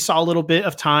obviously saw a little bit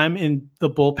of time in the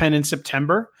bullpen in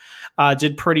September,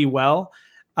 did pretty well.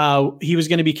 He was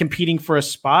going to be competing for a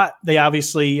spot. They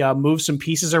obviously moved some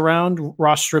pieces around.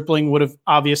 Ross Stripling would have,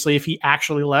 obviously, if he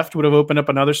actually left, would have opened up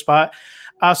another spot.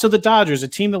 So the Dodgers, a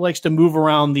team that likes to move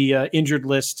around the injured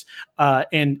list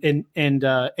and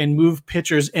move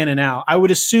pitchers in and out. I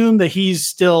would assume that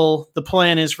the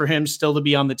plan is for him still to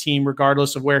be on the team,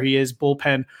 regardless of where he is,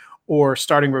 bullpen or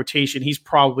starting rotation. He's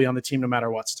probably on the team no matter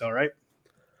what still, right?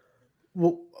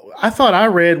 Well, I thought I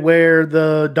read where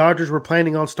the Dodgers were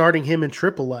planning on starting him in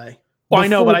AAA. Well, I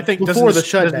know, but I think before the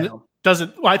shutdown.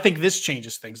 I think this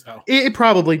changes things, though. It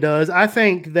probably does. I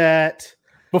think that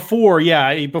before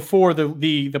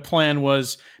the plan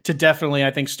was to definitely,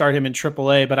 I think, start him in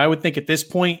AAA. But I would think at this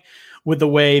point, with the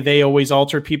way they always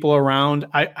alter people around,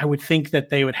 I would think that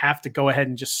they would have to go ahead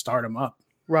and just start him up.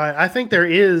 Right. I think there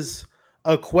is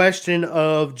a question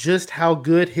of just how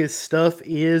good his stuff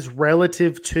is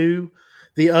relative to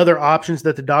the other options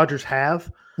that the Dodgers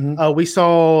have. Mm-hmm. We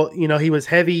saw, he was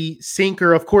heavy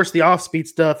sinker. Of course, the off-speed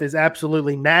stuff is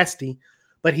absolutely nasty,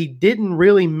 but he didn't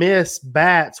really miss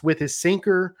bats with his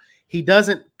sinker. He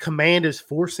doesn't command his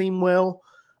four seam well.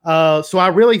 So I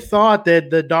really thought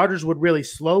that the Dodgers would really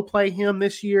slow play him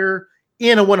this year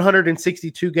in a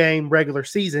 162-game regular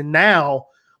season. Now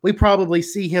we probably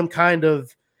see him kind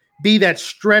of be that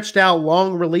stretched out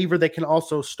long reliever that can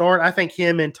also start. I think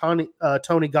him and Tony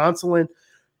Gonsolin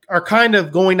are kind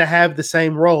of going to have the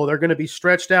same role. They're going to be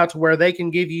stretched out to where they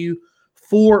can give you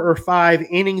 4 or 5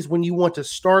 innings when you want to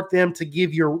start them to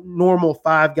give your normal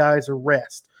 5 guys a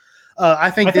rest. I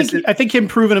think him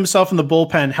proving himself in the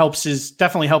bullpen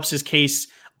definitely helps his case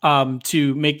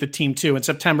to make the team too. In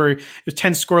September, it was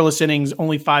 10 scoreless innings,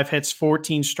 only 5 hits,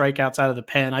 14 strikeouts out of the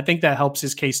pen. I think that helps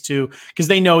his case too, because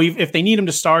they know if they need him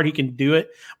to start, he can do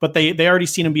it. But they already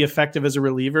seen him be effective as a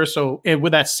reliever. So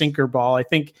with that sinker ball, I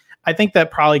think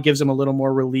that probably gives him a little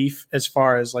more relief as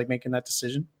far as like making that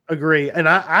decision. Agree. And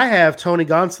I have Tony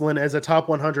Gonsolin as a top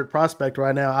 100 prospect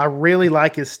right now. I really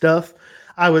like his stuff.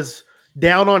 I was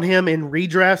down on him in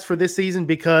redrafts for this season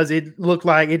because it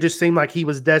just seemed like he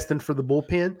was destined for the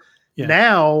bullpen. Yeah.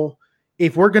 Now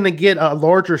if we're going to get a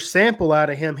larger sample out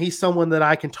of him, he's someone that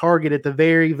I can target at the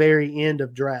very, very end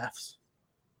of drafts.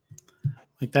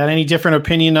 Like that. Any different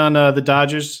opinion on the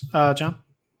Dodgers, John?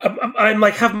 I'm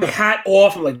like having my hat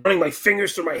off. I'm like running my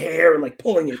fingers through my hair and like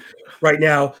pulling it right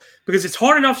now because it's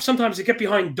hard enough sometimes to get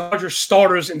behind Dodgers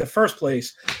starters in the first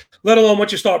place, let alone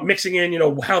once you start mixing in,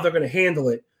 how they're going to handle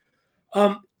it.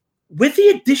 With the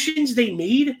additions they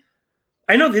made,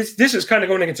 I know this is kind of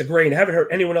going against the grain. I haven't heard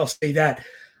anyone else say that.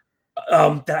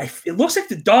 It looks like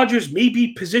the Dodgers may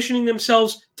be positioning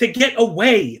themselves to get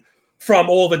away from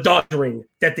all the dodgering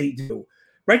that they do.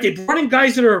 Right? They brought in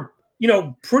guys that are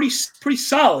pretty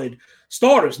solid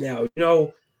starters now.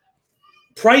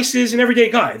 Price is an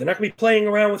everyday guy. They're not going to be playing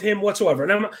around with him whatsoever.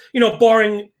 And I'm,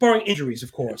 barring injuries,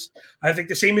 of course. I think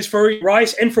the same is for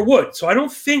Rice and for Wood. So I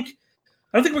don't think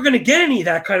we're going to get any of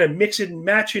that kind of mix and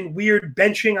matching, weird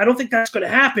benching. I don't think that's going to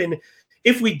happen.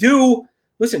 If we do,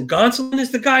 listen, Gonsolin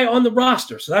is the guy on the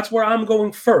roster, so that's where I'm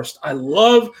going first. I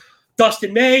love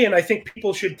Dustin May, and I think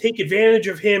people should take advantage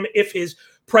of him if his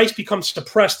price becomes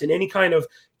suppressed in any kind of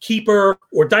keeper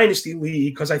or dynasty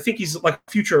league, because I think he's like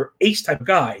a future ace type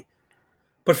guy.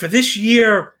 But for this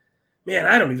year, man,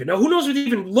 I don't even know. Who knows what they're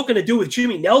even looking to do with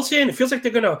Jimmy Nelson? It feels like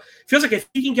if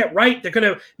he can get right, they're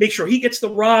going to make sure he gets the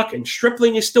rock, and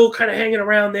Stripling is still kind of hanging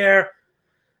around there.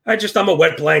 I'm a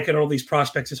wet blanket on all these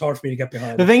prospects. It's hard for me to get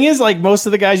behind. The thing is, like, most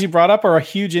of the guys you brought up are a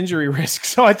huge injury risk.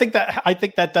 So I think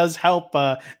that does help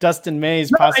Dustin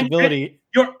May's possibility. And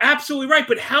you're absolutely right.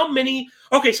 But how many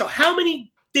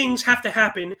things have to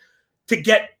happen to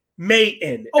get May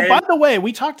in? Oh, by the way,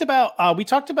 we talked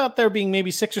about there being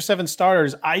maybe 6 or 7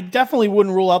 starters. I definitely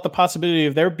wouldn't rule out the possibility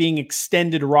of there being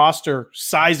extended roster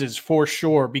sizes for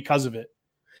sure because of it.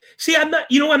 See, I'm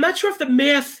not sure if the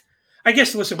math. I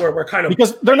guess listen, we're kind of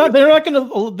because they're not going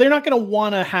to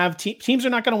want to have teams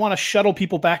are not going to want to shuttle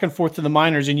people back and forth to the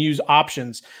minors and use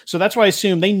options. So that's why I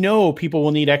assume they know people will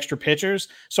need extra pitchers.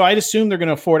 So I'd assume they're going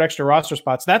to afford extra roster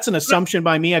spots. That's an assumption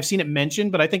by me. I've seen it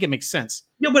mentioned, but I think it makes sense.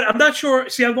 Yeah, but I'm not sure.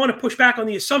 See, I want to push back on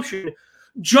the assumption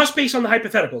just based on the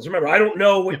hypotheticals. Remember, I don't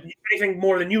know anything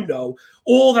more than you know.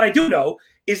 All that I do know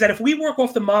is that if we work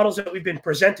off the models that we've been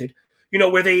presented,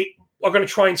 where they are going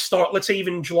to try and start, let's say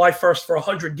even July 1st for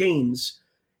 100 games.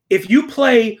 If you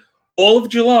play all of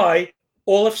July,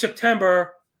 all of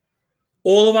September,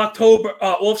 all of October,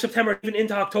 all of September, even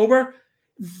into October,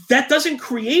 that doesn't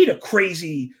create a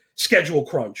crazy schedule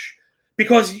crunch.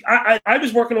 Because I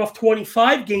was working off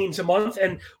 25 games a month,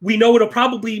 and we know it'll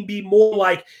probably be more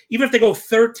like, even if they go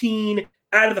 13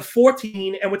 out of the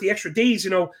 14, and with the extra days,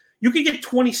 you could get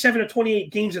 27 or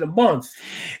 28 games in a month.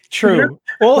 True.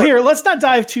 Well, here, let's not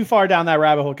dive too far down that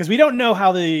rabbit hole because we don't know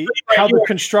how the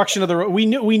construction of the we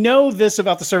know this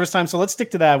about the service time, so let's stick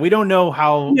to that. We don't know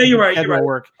how you're right. Will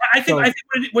work. I think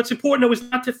what's important though is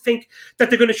not to think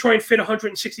that they're going to try and fit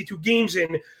 162 games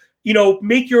in.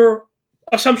 Make your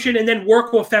assumption and then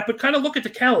work off that, but kind of look at the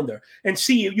calendar and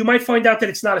see. You might find out that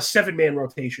it's not a 7-man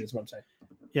rotation. Is what I'm saying.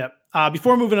 Yep.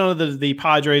 Before moving on to the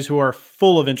Padres, who are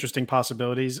full of interesting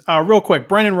possibilities, real quick,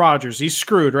 Brendan Rodgers, he's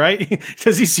screwed, right?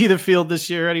 Does he see the field this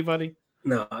year, anybody?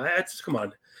 No, come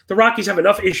on. The Rockies have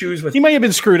enough issues with. He might have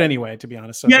been screwed anyway, to be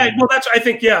honest. Yeah, well, I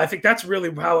think that's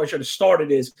really how I should have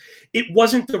started. Is it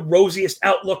wasn't the rosiest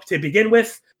outlook to begin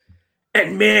with,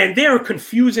 and man, they're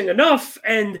confusing enough.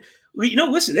 And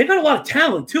listen, they've got a lot of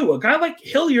talent too. A guy like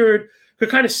Hilliard could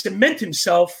kind of cement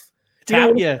himself.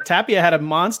 Tapia had a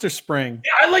monster spring.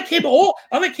 Yeah, I like him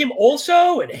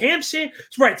also, and Hampson.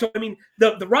 Right. So I mean,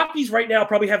 the Rockies right now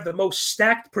probably have the most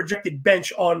stacked projected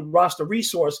bench on roster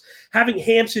resource. Having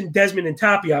Hampson, Desmond, and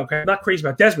Tapia. Okay, I'm not crazy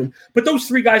about Desmond, but those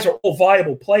 3 guys are all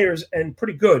viable players and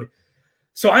pretty good.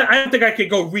 So I don't think I could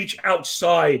go reach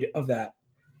outside of that.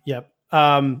 Yep.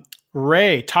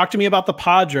 Ray, talk to me about the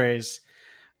Padres.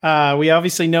 We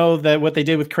obviously know that what they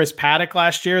did with Chris Paddock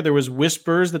last year, there was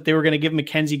whispers that they were going to give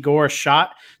Mackenzie Gore a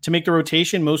shot to make the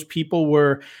rotation. Most people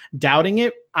were doubting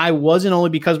it. I wasn't, only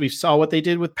because we saw what they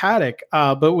did with Paddock.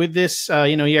 But with this,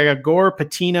 you got Gore,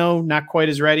 Patino, not quite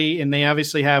as ready, and they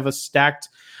obviously have a stacked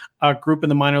group in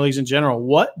the minor leagues in general.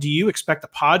 What do you expect the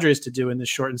Padres to do in this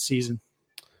shortened season?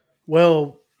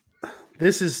 Well,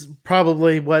 this is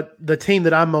probably what the team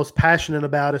that I'm most passionate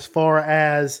about as far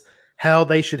as how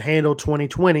they should handle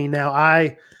 2020. Now,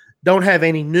 I don't have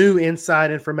any new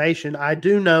inside information. I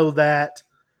do know that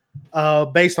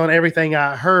based on everything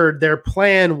I heard, their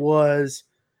plan was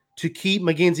to keep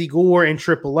Mackenzie Gore in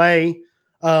AAA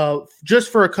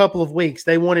just for a couple of weeks.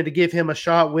 They wanted to give him a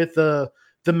shot with the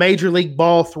major league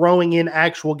ball, throwing in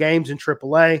actual games in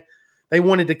AAA. They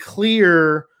wanted to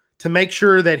clear to make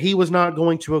sure that he was not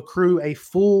going to accrue a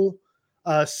full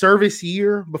service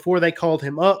year before they called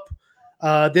him up.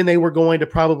 Then they were going to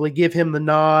probably give him the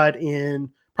nod in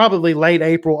probably late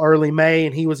April, early May,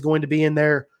 and he was going to be in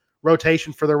their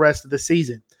rotation for the rest of the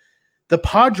season. The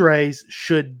Padres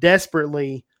should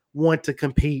desperately want to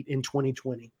compete in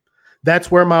 2020.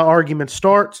 That's where my argument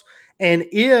starts. And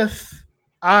if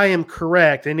I am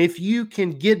correct, and if you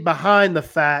can get behind the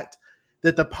fact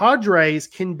that the Padres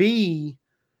can be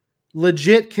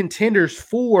legit contenders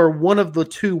for one of the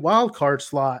 2 wildcard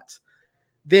slots,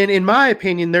 then in my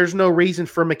opinion, there's no reason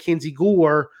for Mackenzie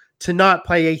Gore to not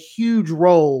play a huge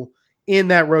role in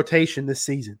that rotation this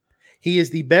season. He is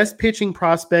the best pitching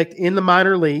prospect in the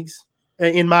minor leagues,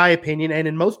 in my opinion, and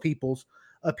in most people's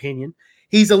opinion.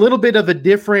 He's a little bit of a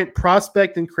different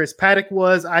prospect than Chris Paddack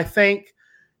was. I think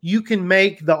you can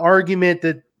make the argument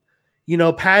that,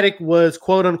 Paddack was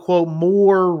quote unquote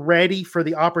more ready for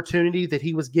the opportunity that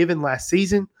he was given last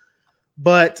season.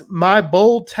 But my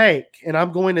bold take, and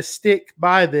I'm going to stick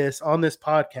by this on this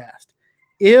podcast,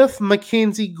 if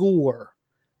Mackenzie Gore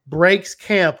breaks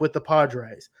camp with the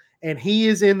Padres and he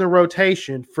is in the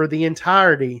rotation for the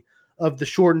entirety of the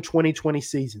shortened 2020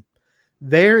 season,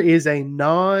 there is a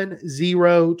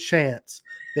non-zero chance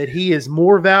that he is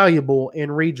more valuable in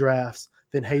redrafts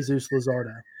than Jesus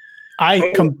Luzardo.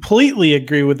 I completely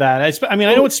agree with that. I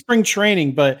know it's spring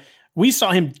training, but we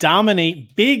saw him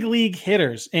dominate big league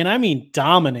hitters, and I mean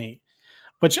dominate,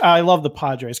 which I love the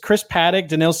Padres. Chris Paddack,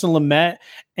 Dinelson Lamet,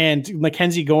 and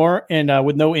Mackenzie Gore, and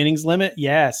with no innings limit,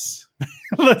 yes.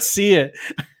 Let's see it.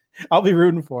 I'll be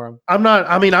rooting for him. I'm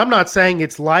not saying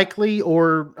it's likely,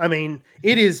 or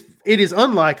it is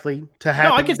unlikely to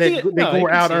happen that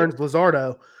Gore out-earns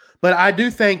Luzardo. But I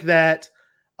do think that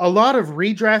a lot of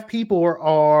redraft people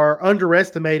are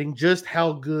underestimating just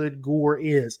how good Gore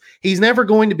is. He's never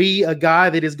going to be a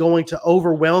guy that is going to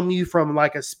overwhelm you from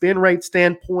like a spin rate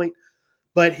standpoint,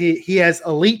 but he has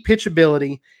elite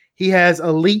pitchability. He has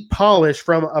elite polish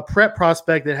from a prep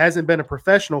prospect that hasn't been a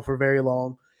professional for very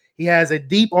long. He has a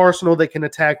deep arsenal that can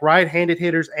attack right-handed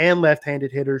hitters and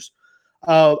left-handed hitters.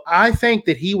 I think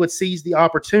that he would seize the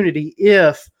opportunity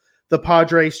if the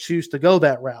Padres choose to go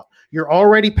that route. You're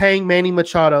already paying Manny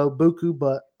Machado buku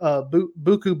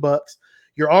bucks.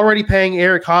 You're already paying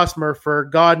Eric Hosmer for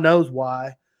God knows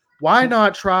why. Why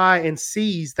not try and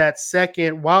seize that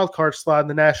second wildcard slot in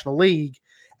the National League?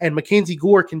 And Mackenzie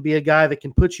Gore can be a guy that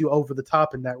can put you over the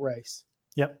top in that race.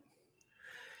 Yep.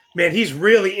 Man, he's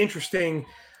really interesting.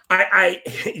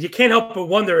 You can't help but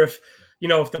wonder if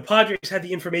the Padres had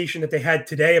the information that they had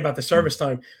today about the service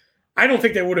time, I don't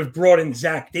think they would have brought in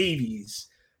Zach Davies,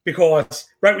 because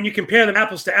right when you compare them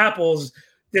apples to apples,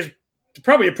 there's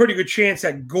probably a pretty good chance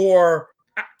that Gore,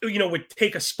 would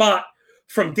take a spot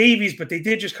from Davies, but they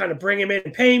did just kind of bring him in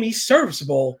and pay him. He's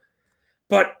serviceable,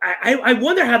 but I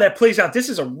wonder how that plays out. This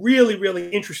is a really, really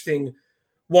interesting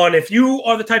one. If you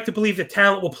are the type to believe that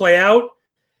talent will play out,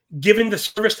 given the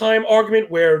service time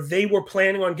argument where they were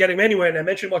planning on getting him anyway, and I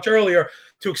mentioned much earlier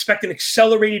to expect an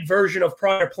accelerated version of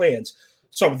prior plans.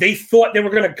 So they thought they were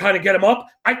going to kind of get him up.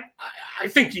 I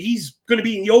think he's going to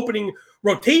be in the opening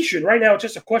rotation. Right now, it's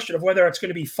just a question of whether it's going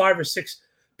to be 5 or 6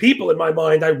 people in my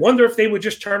mind. I wonder if they would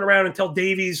just turn around and tell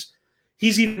Davies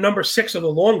he's either number 6 or the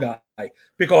long guy,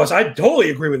 because I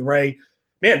totally agree with Ray.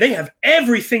 Man, they have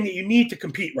everything that you need to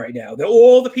compete right now.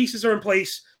 All the pieces are in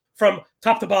place from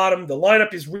top to bottom. The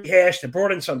lineup is rehashed. They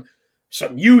brought in some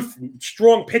youth and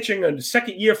strong pitching. And the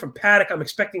second year from Paddack, I'm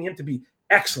expecting him to be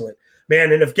excellent,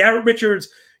 man. And if Garrett Richards,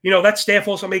 that staff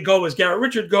also may go as Garrett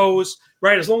Richards goes,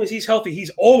 right? As long as he's healthy,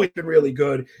 he's always been really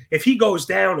good. If he goes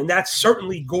down, and that's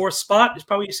certainly Gore's spot, is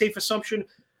probably a safe assumption,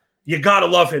 you got to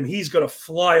love him. He's going to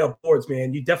fly up boards,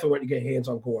 man. You definitely want to get hands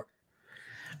on Gore.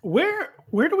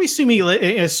 Where do we see me,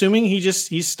 assuming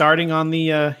he's starting on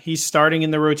the he's starting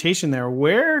in the rotation there?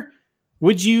 Where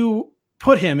would you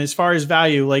put him as far as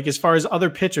value, like as far as other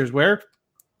pitchers? Where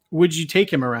would you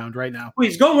take him around right now? Well,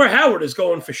 he's going where Howard is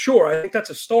going for sure. I think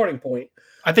that's a starting point.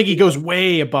 I think he goes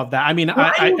way above that. I mean,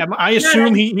 I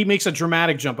assume he makes a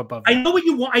dramatic jump above that. I know what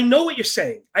you want. I know what you're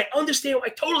saying. I understand. I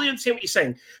totally understand what you're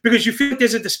saying, because you feel like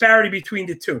there's a disparity between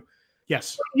the two.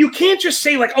 Yes. You can't just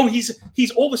say like, oh, he's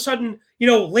all of a sudden,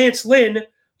 Lance Lynn,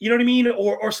 you know what I mean?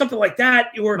 Or something like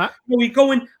that. Or we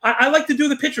go in. I like to do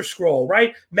the pitcher scroll,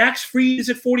 right? Max Fried is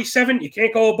at 47. You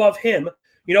can't go above him.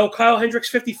 Kyle Hendricks,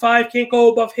 55. Can't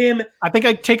go above him. I think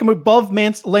I'd take him above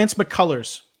Lance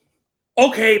McCullers.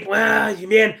 Okay, well,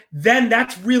 man, then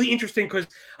that's really interesting, because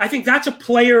I think that's a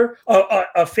player,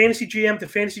 a fantasy GM to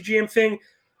fantasy GM thing,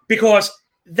 because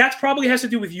that probably has to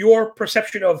do with your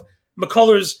perception of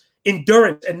McCullers'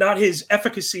 endurance and not his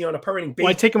efficacy on a per inning basis.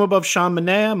 Well, I take him above Sean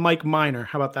Manaea, Mike Minor.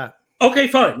 How about that? Okay,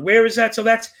 fine. Where is that? So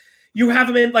that's, you have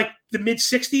him in like the mid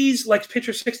 60s, like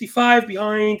pitcher 65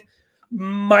 behind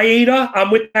Maeda.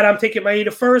 I'm with that. I'm taking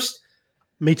Maeda first.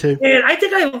 Me too. And I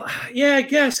think I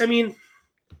guess. I mean,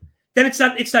 then it's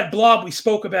that blob we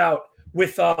spoke about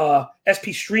with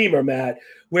SP Streamer, Matt,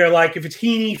 where like if it's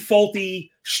Heaney, Folty,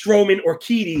 Stroman, or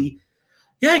Keedy,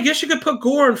 yeah, I guess you could put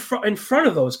Gore in front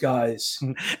of those guys.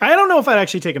 I don't know if I'd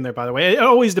actually take him there, by the way. It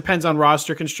always depends on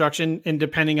roster construction and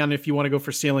depending on if you want to go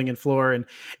for ceiling and floor, and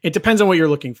it depends on what you're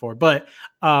looking for. But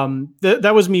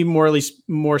that was me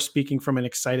more speaking from an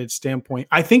excited standpoint.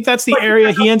 I think that's the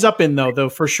area he ends up in, though,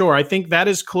 for sure. I think that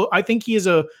is I think he is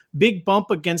a big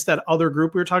bump against that other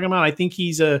group we were talking about. I think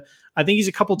he's a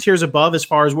couple tiers above as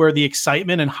far as where the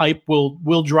excitement and hype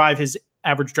will drive his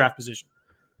average draft position.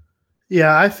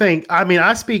 Yeah, I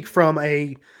speak from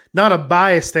not a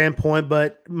biased standpoint,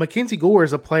 but Mackenzie Gore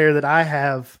is a player that I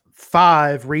have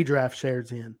 5 redraft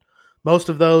shares in. Most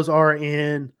of those are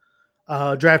in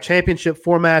draft championship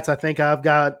formats. I think I've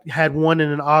had one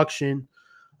in an auction,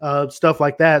 stuff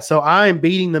like that. So I am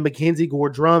beating the Mackenzie Gore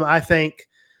drum. I think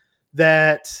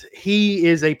that he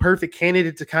is a perfect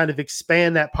candidate to kind of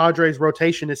expand that Padres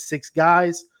rotation as 6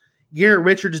 guys. Garrett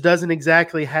Richards doesn't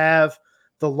exactly have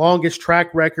the longest track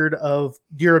record of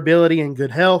durability and good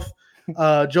health.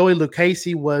 Joey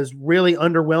Lucchesi was really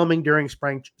underwhelming during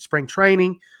spring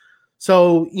training.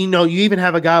 So, you even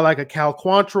have a guy like a Cal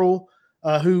Quantrill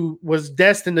who was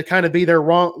destined to kind of be their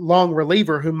long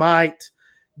reliever who might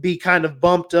be kind of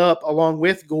bumped up along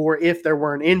with Gore if there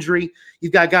were an injury.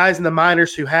 You've got guys in the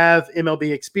minors who have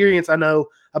MLB experience. I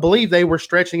believe they were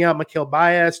stretching out Miguel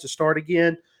Baez to start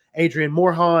again, Adrian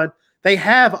Morejon. They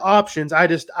have options. I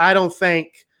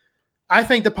think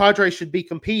the Padres should be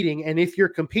competing. And if you're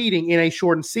competing in a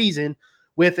shortened season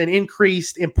with an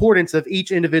increased importance of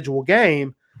each individual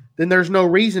game, then there's no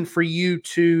reason for you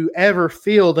to ever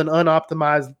field an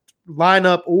unoptimized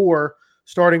lineup or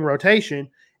starting rotation.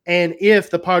 And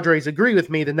if the Padres agree with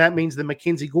me, then that means that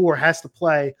Mackenzie Gore has to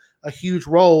play a huge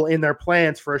role in their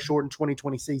plans for a shortened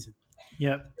 2020 season.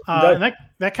 Yeah. And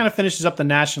that kind of finishes up the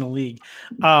National League.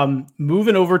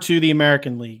 Moving over to the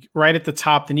American League, right at the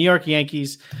top, the New York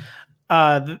Yankees.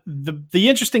 The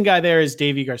interesting guy there is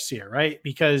Deivi Garcia, right?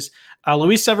 Because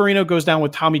Luis Severino goes down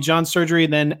with Tommy John surgery.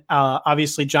 And then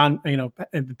obviously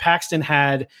Paxton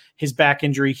had his back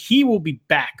injury. He will be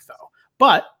back though,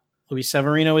 but Luis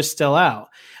Severino is still out.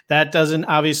 That doesn't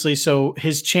obviously, so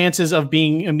his chances of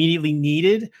being immediately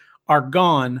needed are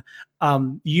gone.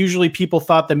 Usually people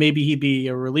thought that maybe he'd be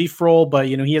a relief role, but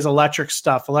he has electric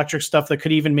stuff that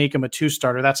could even make him a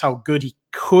 2-starter. That's how good he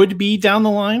could be down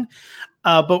the line.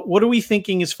 But what are we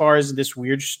thinking as far as this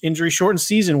weird injury shortened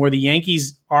season where the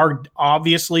Yankees are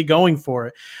obviously going for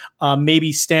it?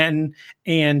 Maybe Stanton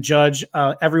and Judge,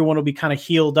 everyone will be kind of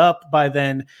healed up by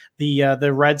then.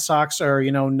 The Red Sox are,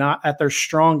 not at their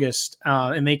strongest,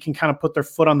 and they can kind of put their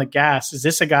foot on the gas. Is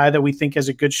this a guy that we think has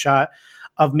a good shot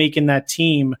of making that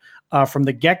team from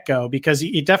the get-go? Because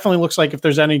it definitely looks like if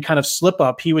there's any kind of slip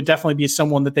up, he would definitely be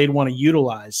someone that they'd want to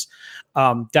utilize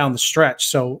down the stretch.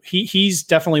 So he's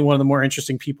definitely one of the more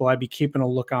interesting people I'd be keeping a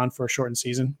look on for a shortened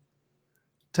season.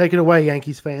 Take it away,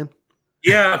 Yankees fan.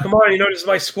 Yeah, come on. This is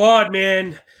my squad,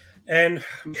 man. And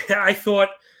I thought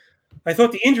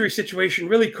the injury situation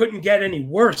really couldn't get any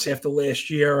worse after last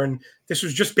year. And this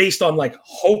was just based on like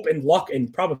hope and luck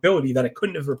and probability that it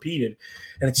couldn't have repeated.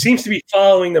 And it seems to be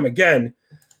following them again.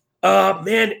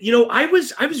 Man, I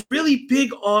was really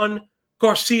big on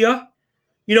Garcia,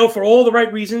 for all the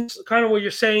right reasons, kind of what you're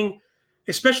saying,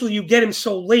 especially you get him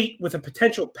so late with a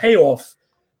potential payoff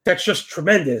that's just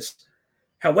tremendous.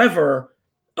 However,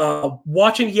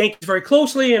 watching the Yankees very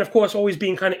closely and, of course, always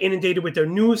being kind of inundated with their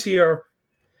news here,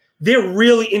 they're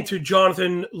really into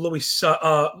Jonathan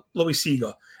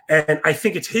Loaisiga. And I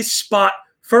think it's his spot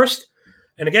first.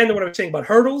 And again, what I was saying about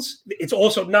Hurdles, it's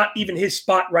also not even his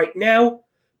spot right now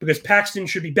because Paxton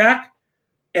should be back.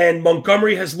 And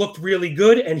Montgomery has looked really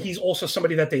good, and he's also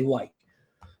somebody that they like.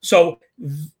 So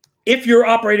if you're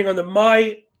operating under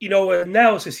my,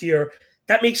 analysis here,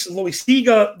 that makes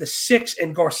Loaisiga the 6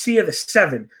 and Garcia the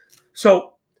 7.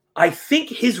 So I think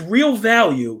his real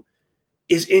value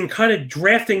is in kind of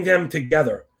drafting them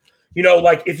together.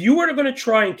 Like if you were going to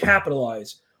try and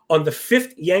capitalize on the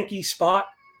 5th Yankee spot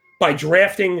by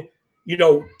drafting,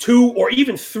 2 or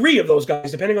even 3 of those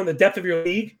guys, depending on the depth of your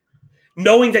league,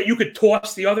 knowing that you could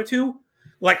toss the other 2,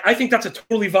 like I think that's a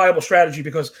totally viable strategy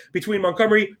because between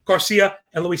Montgomery, Garcia,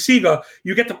 and Loaisiga,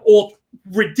 you get them all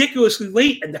ridiculously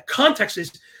late, and the context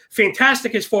is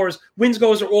fantastic as far as wins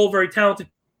goes. They're all very talented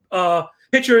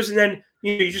pitchers, and then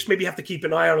you just maybe have to keep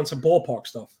an eye out on some ballpark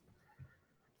stuff.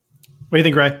 What do you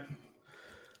think, Ray?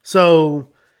 So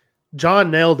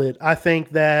John nailed it. I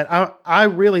think that I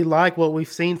really like what we've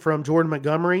seen from Jordan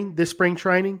Montgomery this spring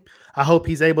training. I hope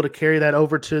he's able to carry that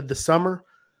over to the summer.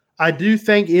 I do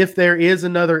think if there is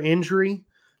another injury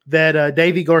that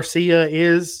Davy Garcia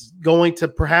is going to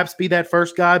perhaps be that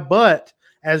first guy. But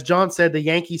as John said, the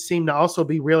Yankees seem to also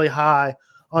be really high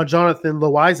on Jonathan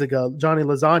Loaisiga, Johnny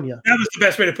Lasagna. That was the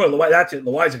best way to put it. That's it,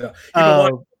 Loaisiga.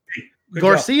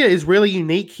 Garcia is really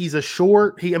unique. He's a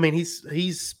short.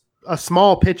 He's a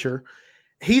small pitcher.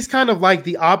 He's kind of like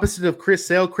the opposite of Chris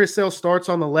Sale. Chris Sale starts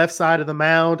on the left side of the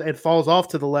mound and falls off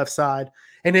to the left side,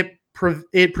 and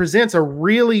it presents a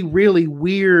really, really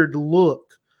weird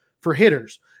look for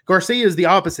hitters. Garcia is the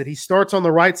opposite. He starts on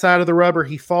the right side of the rubber.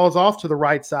 He falls off to the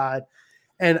right side,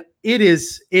 and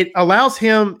it allows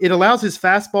his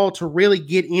fastball to really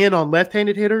get in on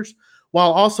left-handed hitters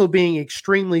while also being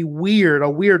extremely weird, a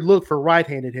weird look for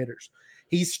right-handed hitters.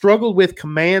 He's struggled with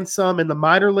command some in the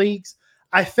minor leagues.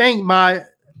 I think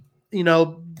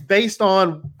based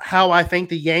on how I think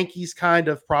the Yankees kind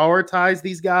of prioritize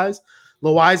these guys,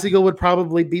 Loaisiga would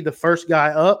probably be the first guy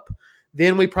up.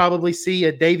 Then we probably see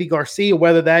a Davy Garcia,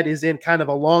 whether that is in kind of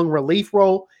a long relief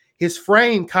role. His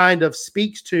frame kind of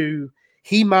speaks to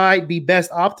he might be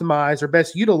best optimized or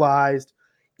best utilized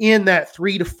in that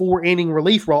 3 to 4 inning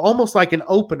relief role, almost like an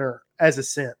opener as a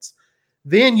sense.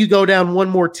 Then you go down one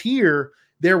more tier.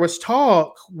 There was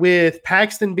talk with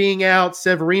Paxton being out,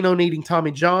 Severino needing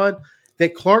Tommy John,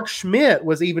 that Clark Schmidt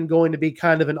was even going to be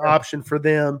kind of an option for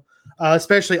them,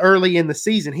 especially early in the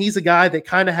season. He's a guy that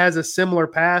kind of has a similar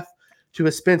path to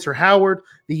a Spencer Howard.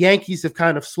 The Yankees have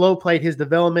kind of slow played his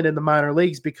development in the minor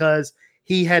leagues because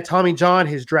he had Tommy John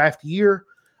his draft year.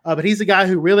 But he's a guy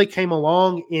who really came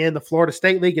along in the Florida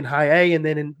State League in High A and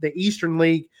then in the Eastern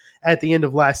League at the end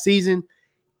of last season.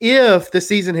 If the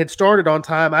season had started on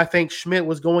time, I think Schmidt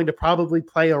was going to probably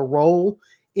play a role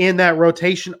in that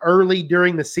rotation early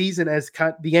during the season as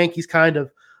the Yankees kind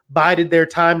of bided their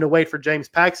time to wait for James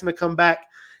Paxton to come back.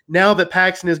 Now that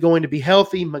Paxton is going to be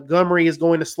healthy, Montgomery is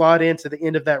going to slot into the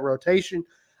end of that rotation.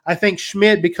 I think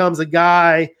Schmidt becomes a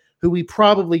guy who we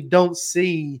probably don't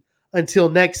see until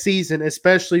next season,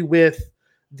 especially with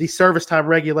the service time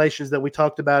regulations that we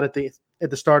talked about at the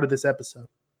start of this episode.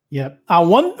 Yeah.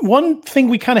 One thing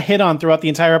we kind of hit on throughout the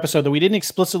entire episode that we didn't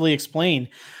explicitly explain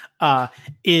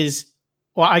is,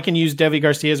 well, I can use Davy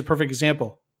Garcia as a perfect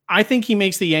example. I think he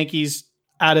makes the Yankees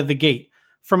out of the gate.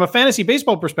 From a fantasy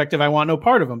baseball perspective, I want no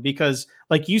part of him because,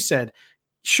 like you said,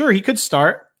 sure, he could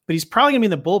start, but he's probably going to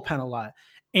be in the bullpen a lot.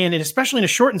 And especially in a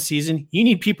shortened season, you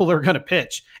need people that are going to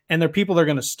pitch, and they're people that are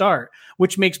going to start,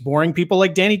 which makes boring people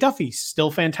like Danny Duffy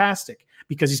still fantastic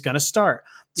because he's going to start.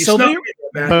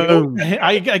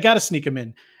 I got to sneak him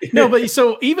in. No, but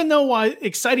so even though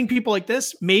exciting people like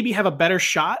this maybe have a better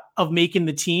shot of making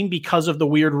the team because of the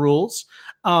weird rules,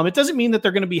 it doesn't mean that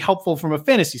they're going to be helpful from a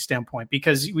fantasy standpoint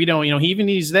because we don't, even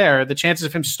he's there, the chances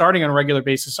of him starting on a regular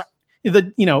basis,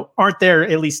 aren't there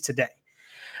at least today.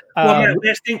 Well,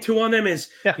 last thing too on them is,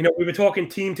 we've been talking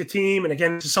team to team. And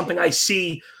again, this is something I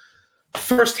see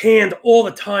firsthand all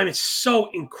the time. It's so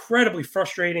incredibly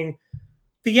frustrating.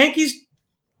 The Yankees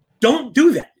don't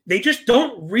do that. They just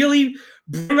don't really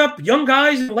bring up young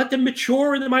guys and let them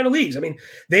mature in the minor leagues. I mean,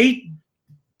 they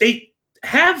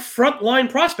have frontline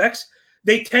prospects.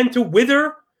 They tend to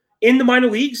wither in the minor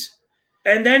leagues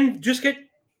and then just get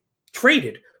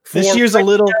traded. This year's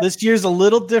a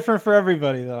little different for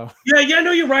everybody, though. Yeah, I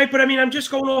know you're right, but I mean, I'm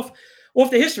just going off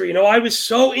the history. I was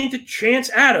so into Chance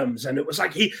Adams, and it was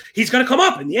like he's going to come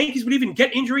up, and the Yankees would even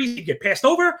get injuries. He'd get passed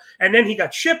over, and then he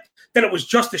got shipped. Then it was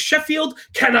Justice Sheffield.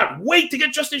 Cannot wait to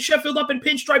get Justice Sheffield up in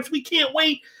pinstripes. We can't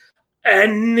wait.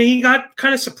 And he got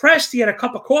kind of suppressed. He had a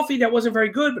cup of coffee that wasn't very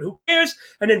good, but who cares?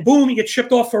 And then boom, he gets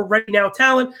shipped off for ready now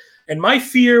talent. And my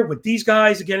fear with these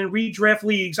guys, again, in redraft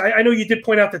leagues, I know you did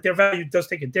point out that their value does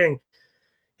take a ding,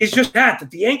 is just that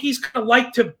the Yankees kind of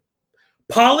like to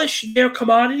polish their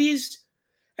commodities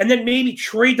and then maybe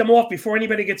trade them off before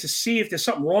anybody gets to see if there's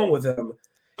something wrong with them.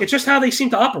 It's just how they seem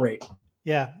to operate.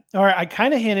 Yeah. All right. I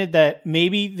kind of hinted that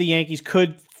maybe the Yankees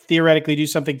could theoretically do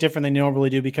something different than they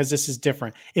normally do because this is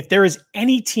different. If there is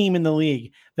any team in the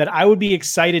league that I would be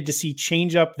excited to see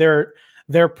change up their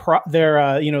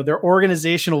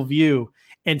organizational view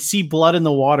and see blood in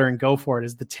the water and go for it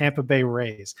is the Tampa Bay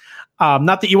Rays.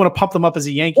 Not that you want to pump them up as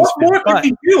a Yankees fan. What more could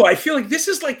they do? I feel like this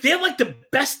is they're like the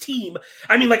best team.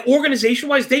 I mean, like organization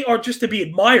wise, they are just to be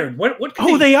admired. What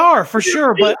they are for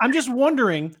sure. But I'm just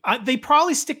wondering, they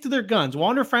probably stick to their guns.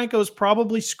 Wander Franco is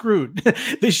probably screwed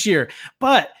this year.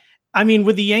 But I mean,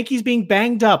 with the Yankees being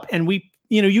banged up and we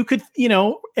you could,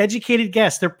 educated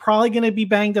guess, they're probably going to be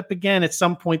banged up again at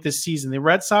some point this season. The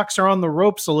Red Sox are on the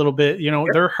ropes a little bit.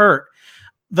 They're hurt.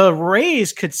 The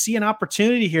Rays could see an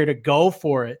opportunity here to go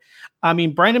for it. I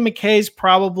mean, Brendan McKay's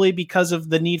probably, because of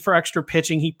the need for extra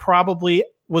pitching, he probably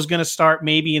was going to start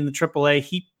maybe in the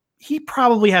AAA. He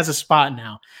probably has a spot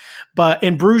now. But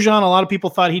in Brujan, a lot of people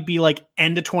thought he'd be like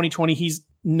end of 2020. He's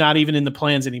not even in the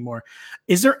plans anymore.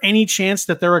 Is there any chance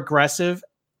that they're aggressive?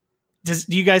 Do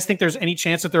you guys think there's any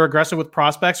chance that they're aggressive with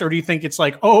prospects, or do you think it's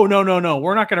like, oh, no,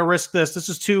 we're not going to risk this. This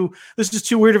is too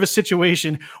weird of a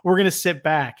situation. We're going to sit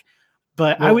back.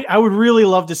 But well, I would really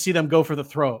love to see them go for the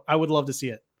throw. I would love to see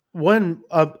it.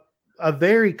 A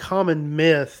very common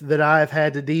myth that I've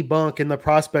had to debunk in the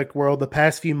prospect world the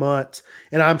past few months,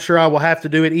 and I'm sure I will have to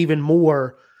do it even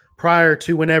more prior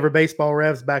to whenever baseball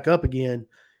revs back up again.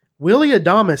 Willy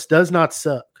Adames does not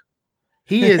suck.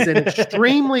 He is an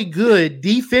extremely good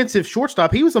defensive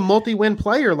shortstop. He was a multi-win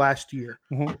player last year.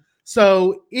 Mm-hmm.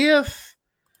 So if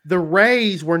the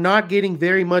Rays were not getting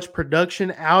very much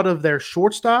production out of their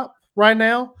shortstop right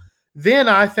now, then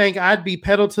I think I'd be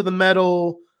pedal to the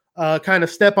metal, kind of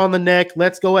step on the neck.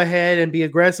 Let's go ahead and be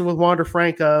aggressive with Wander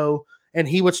Franco, and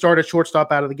he would start at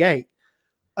shortstop out of the gate.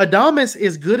 Adames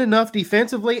is good enough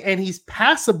defensively, and he's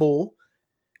passable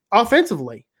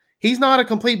offensively. He's not a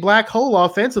complete black hole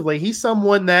offensively. He's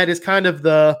someone that is kind of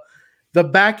the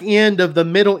back end of the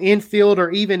middle infield, or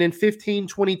even in 15,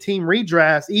 20 team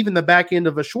redrafts, even the back end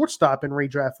of a shortstop in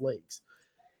redraft leagues.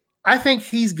 I think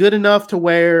he's good enough to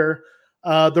where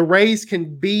the Rays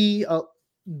can be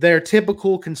their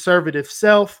typical conservative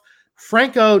self.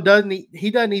 Franco doesn't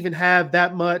even have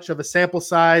that much of a sample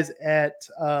size at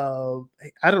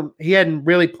he hadn't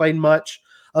really played much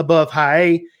above high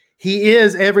A. He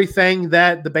is everything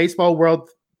that the baseball world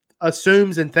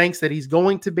assumes and thinks that he's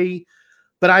going to be.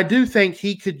 But I do think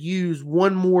he could use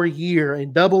one more year in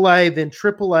AA, then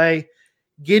AAA,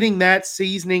 getting that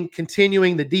seasoning,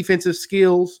 continuing the defensive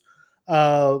skills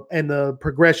and the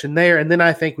progression there. And then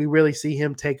I think we really see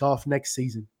him take off next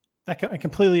season. I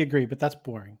completely agree, but that's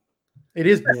boring. It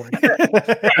is boring.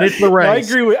 It's the Rays.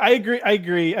 No, I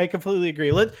agree. I completely agree.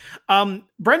 Brendan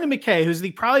McKay, who's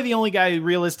probably the only guy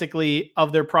realistically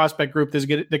of their prospect group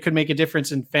that could make a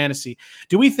difference in fantasy.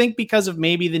 Do we think because of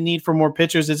maybe the need for more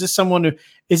pitchers, does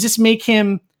this make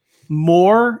him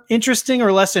more interesting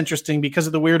or less interesting because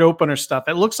of the weird opener stuff?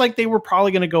 It looks like they were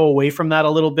probably going to go away from that a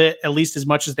little bit, at least as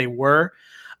much as they were.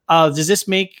 Does this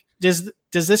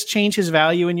change his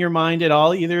value in your mind at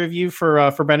all, either of you, for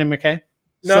Brendan McKay?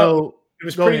 No. So, it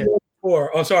was pretty low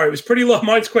before. Oh, sorry. It was pretty low.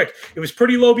 Mine's quick. It was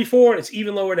pretty low before, and it's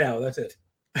even lower now. That's it.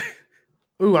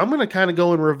 Ooh, I'm going to kind of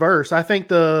go in reverse. I think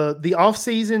the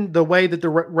offseason, the way that the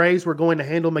Rays were going to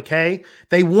handle McKay,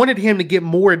 they wanted him to get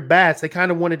more at-bats. They kind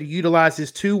of wanted to utilize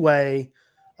his two-way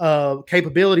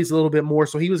capabilities a little bit more.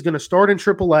 So he was going to start in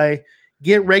AAA,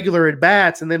 get regular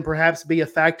at-bats, and then perhaps be a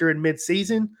factor in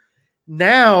midseason.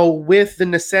 Now, with the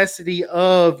necessity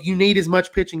of you need as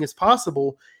much pitching as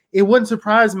possible, it wouldn't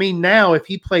surprise me now if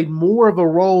he played more of a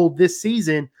role this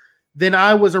season than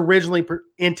I was originally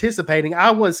anticipating. I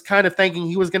was kind of thinking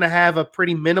he was going to have a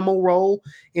pretty minimal role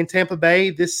in Tampa Bay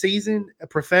this season,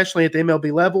 professionally at the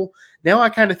MLB level. Now I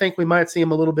kind of think we might see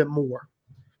him a little bit more.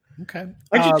 Okay.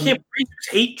 I just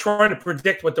hate trying to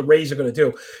predict what the Rays are going to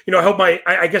do. I hope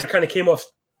I guess I kind of came off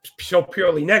so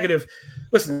purely negative.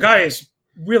 Listen, the guy is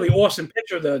really awesome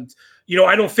pitcher.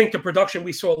 I don't think the production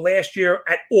we saw last year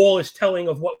at all is telling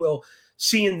of what we'll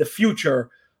see in the future.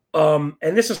 And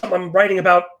this is something I'm writing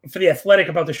about for The Athletic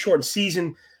about the short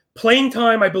season. Playing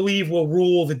time, I believe, will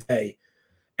rule the day.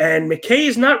 And McKay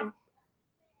is not,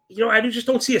 I just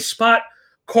don't see a spot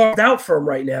carved out for him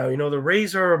right now. The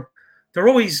Rays they're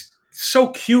always so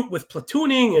cute with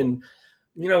platooning and,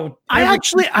 I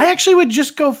actually would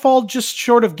just fall just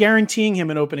short of guaranteeing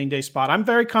him an opening day spot. I'm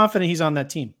very confident he's on that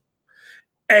team.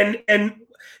 And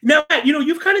now,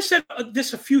 you've kind of said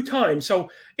this a few times, so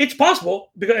it's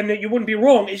possible, and you wouldn't be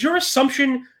wrong. Is your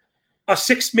assumption a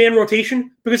 6-man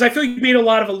rotation? Because I feel you made a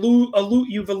lot of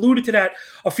you've alluded to that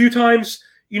a few times.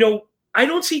 I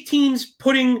don't see teams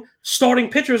putting starting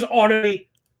pitchers on a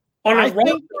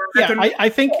roster. I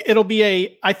think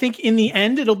I think in the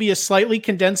end it'll be a slightly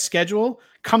condensed schedule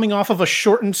coming off of a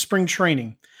shortened spring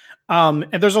training. And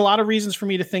there's a lot of reasons for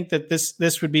me to think that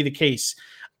this would be the case.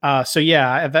 That's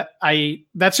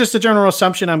just a general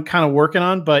assumption I'm kind of working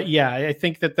on, but yeah, I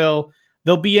think that there'll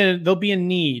be a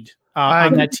need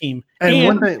on that team.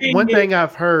 And one thing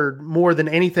I've heard more than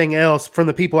anything else from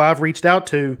the people I've reached out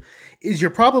to is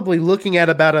you're probably looking at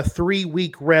about a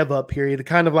 3-week rev up period,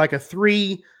 kind of like a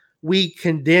 3 week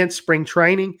condensed spring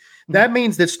training, that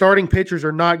means that starting pitchers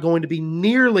are not going to be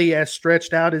nearly as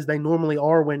stretched out as they normally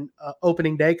are when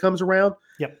opening day comes around.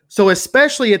 Yep. So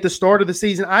especially at the start of the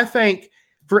season, I think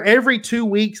for every 2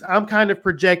 weeks, I'm kind of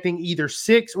projecting either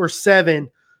 6 or 7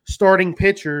 starting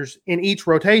pitchers in each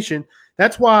rotation.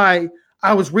 That's why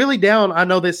I was really down. I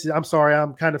know I'm sorry,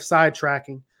 I'm kind of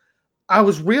sidetracking. I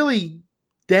was really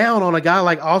down on a guy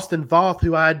like Austin Voth,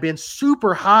 who I had been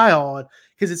super high on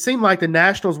because it seemed like the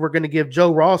Nationals were going to give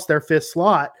Joe Ross their 5th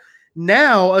slot.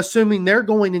 Now, assuming they're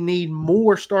going to need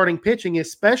more starting pitching,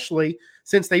 especially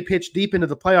since they pitched deep into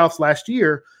the playoffs last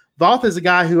year, Voth is a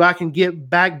guy who I can get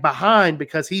back behind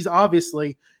because he's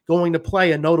obviously going to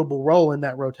play a notable role in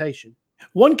that rotation.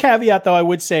 One caveat, though, I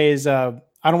would say is I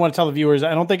don't want to tell the viewers,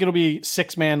 I don't think it'll be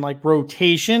 6-man like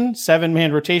rotation,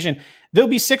 7-man rotation. There'll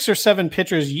be 6 or 7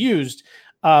 pitchers used.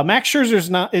 Max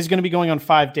Scherzer is going to be going on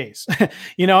 5 days.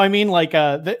 You know what I mean? Like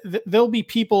there'll be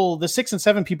people, the 6 and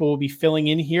 7 people will be filling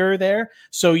in here or there.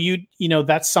 So you know,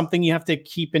 that's something you have to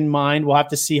keep in mind. We'll have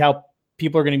to see how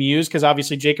people are going to be used because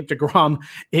obviously Jacob deGrom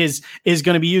is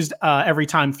going to be used every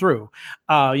time through.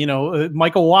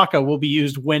 Michael Wacha will be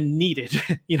used when needed.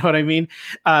 You know what I mean?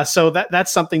 So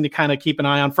that's something to kind of keep an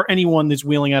eye on for anyone that's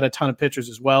wheeling out a ton of pitchers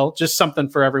as well. Just something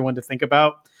for everyone to think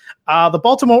about. The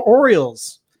Baltimore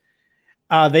Orioles.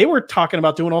 They were talking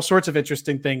about doing all sorts of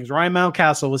interesting things. Ryan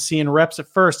Mountcastle was seeing reps at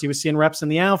first. He was seeing reps in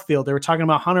the outfield. They were talking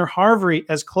about Hunter Harvey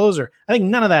as closer. I think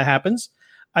none of that happens.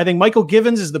 I think Michael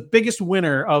Givens is the biggest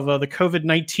winner of the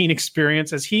COVID-19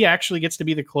 experience as he actually gets to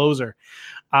be the closer.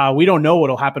 We don't know what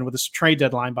will happen with this trade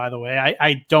deadline, by the way.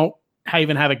 I don't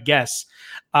even have a guess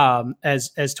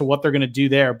as to what they're going to do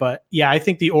there. But, yeah, I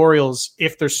think the Orioles,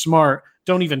 if they're smart,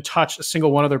 don't even touch a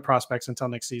single one of their prospects until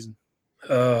next season.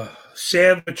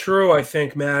 Sad but true, I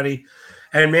think, Maddie.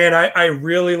 And, man, I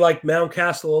really like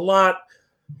Mountcastle a lot.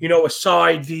 You know,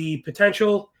 aside the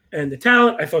potential and the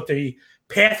talent, I thought the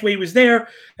pathway was there.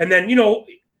 And then, you know,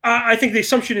 I think the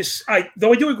assumption is,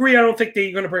 though I do agree, I don't think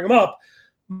they're going to bring him up.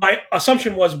 My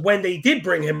assumption was when they did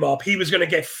bring him up, he was going to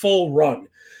get full run.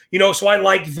 You know, so I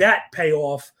like that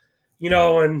payoff, you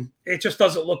know, and it just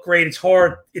doesn't look great. It's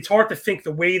hard to think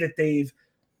the way that they've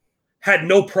had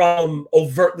no problem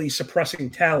overtly suppressing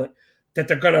talent that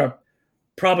they're going to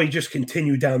probably just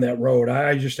continue down that road.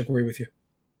 I just agree with you.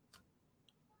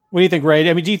 What do you think, Ray?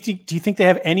 I mean, do you think they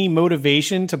have any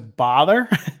motivation to bother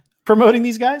promoting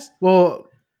these guys? Well,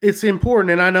 it's important,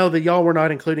 and I know that y'all were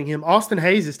not including him. Austin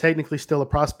Hayes is technically still a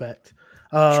prospect.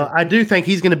 Sure. I do think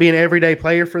he's going to be an everyday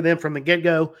player for them from the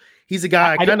get-go. He's a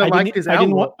guy I kind of liked his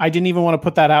outlook. I didn't even want to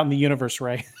put that out in the universe,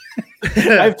 Ray. I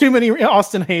have too many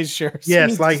Austin Hayes shirts.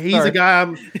 Yes, like he's a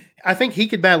guy. I think he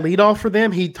could bat leadoff for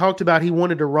them. He talked about he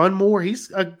wanted to run more.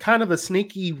 He's a kind of a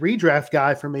sneaky redraft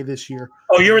guy for me this year.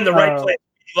 Oh, you're in the right place.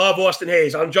 Love Austin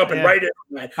Hayes. I'm jumping right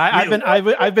in.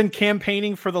 I've been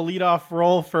campaigning for the leadoff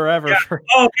role forever.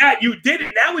 Yeah. You did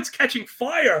it. Now it's catching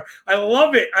fire. I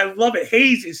love it.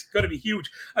 Hayes is going to be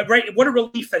huge. Right. What a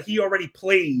relief that he already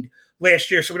played last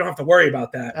year, so we don't have to worry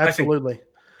about that. Absolutely.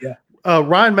 Yeah.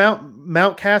 Ryan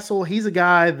Mountcastle, he's a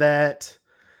guy that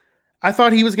I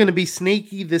thought he was going to be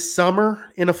sneaky this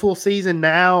summer in a full season.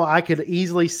 Now I could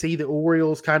easily see the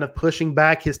Orioles kind of pushing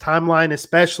back his timeline,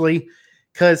 especially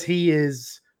because he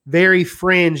is very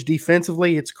fringe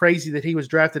defensively. It's crazy that he was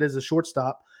drafted as a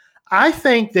shortstop. I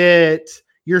think that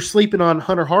you're sleeping on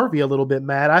Hunter Harvey a little bit,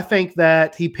 Matt. I think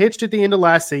that he pitched at the end of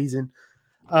last season.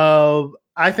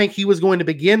 I think he was going to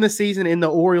begin the season in the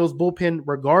Orioles bullpen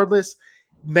regardless.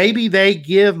 Maybe they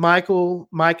give Michael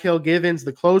Givens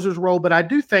the closer's role, but I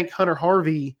do think Hunter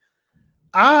Harvey,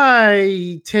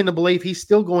 I tend to believe he's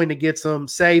still going to get some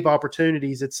save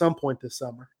opportunities at some point this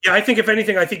summer. Yeah, I think if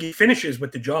anything, I think he finishes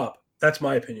with the job. That's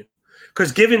my opinion.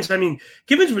 Because Givens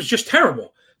was just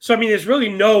terrible. So, there's really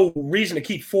no reason to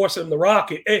keep forcing him the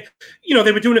rock. They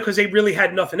were doing it because they really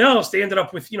had nothing else. They ended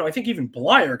up with, I think even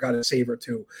Blyer got a save or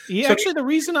two. Yeah, actually, the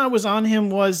reason I was on him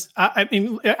was,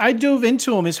 I dove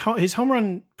into him. His home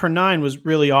run per 9 was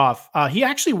really off. He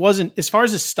actually wasn't, as far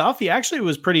as his stuff, he actually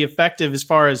was pretty effective as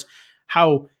far as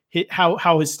how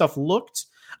his stuff looked.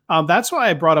 That's why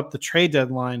I brought up the trade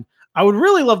deadline. I would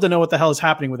really love to know what the hell is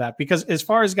happening with that, because as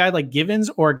far as a guy like Givens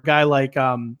or a guy like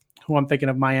who I'm thinking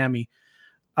of, Miami,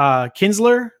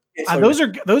 Kinsler, those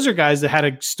are guys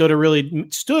that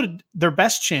stood their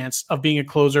best chance of being a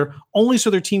closer only so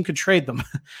their team could trade them,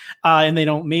 and they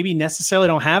don't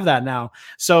have that now.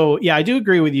 So yeah, I do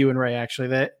agree with you and Ray actually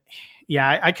that.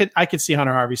 Yeah, I could see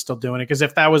Hunter Harvey still doing it, because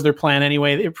if that was their plan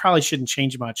anyway, it probably shouldn't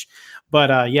change much.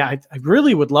 But I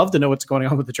really would love to know what's going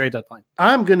on with the trade deadline.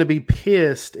 I'm going to be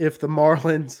pissed if the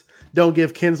Marlins don't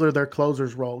give Kinsler their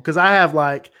closer's role, because I have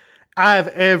I have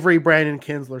every Brandon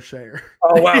Kinsler share.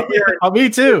 Oh wow, Me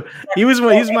too. He was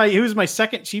my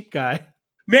second cheap guy.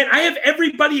 man, I have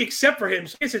everybody except for him.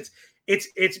 So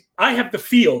it's I have the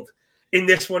field in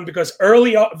this one because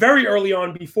very early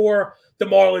on, before the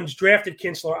Marlins drafted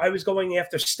Kinsler, I was going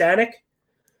after Stanek,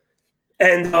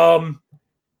 and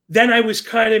then I was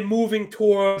kind of moving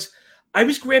towards. I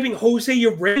was grabbing Jose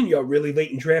Urena really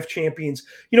late in draft champions.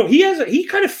 He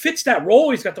kind of fits that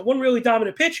role. He's got the one really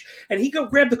dominant pitch, and he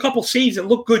grabbed a couple saves and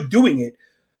looked good doing it.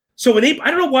 So I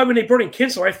don't know why when they brought in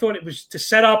Kinsler, I thought it was to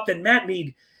set up. Then Matt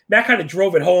kind of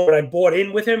drove it home, and I bought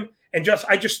in with him, and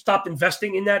I just stopped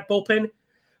investing in that bullpen.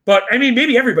 But I mean,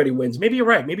 maybe everybody wins. Maybe you're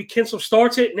right. Maybe Kinsler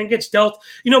starts it and then gets dealt.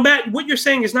 Matt, what you're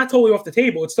saying is not totally off the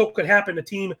table. It still could happen. A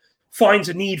team finds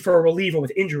a need for a reliever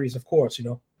with injuries, of course.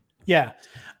 Yeah.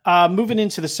 Moving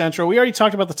into the Central, we already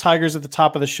talked about the Tigers at the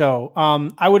top of the show.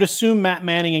 I would assume Matt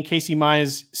Manning and Casey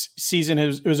Mize season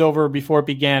was over before it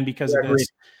began because of this.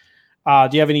 Do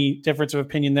you have any difference of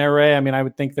opinion there, Ray? I mean, I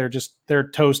would think they're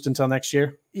toast until next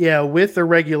year. Yeah, with the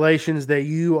regulations that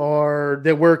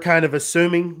we're kind of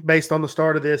assuming based on the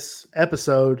start of this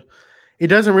episode, it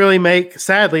doesn't really make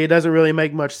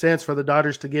much sense for the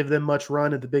Dodgers to give them much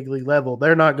run at the big league level.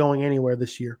 They're not going anywhere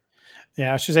this year.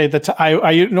 Yeah, I should say that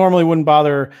I normally wouldn't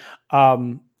bother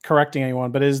correcting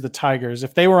anyone, but it is the Tigers.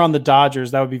 If they were on the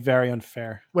Dodgers, that would be very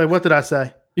unfair. Wait, what did I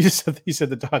say? You said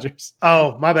the Dodgers.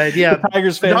 Oh, my bad. Yeah, the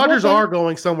Tigers fans. The Dodgers are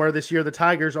going somewhere this year. The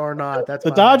Tigers are not. That's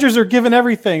the Dodgers are giving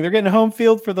everything. They're getting home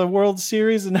field for the World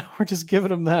Series, and now we're just giving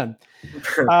them them.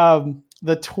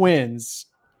 The Twins.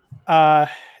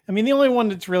 I mean, the only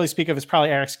one to really speak of is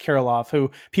probably Alex Kirilloff,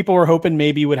 who people were hoping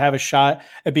maybe would have a shot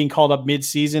at being called up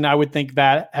mid-season. I would think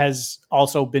that has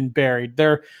also been buried.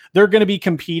 They're going to be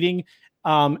competing,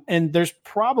 and there's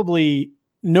probably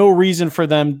no reason for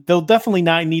them. They'll definitely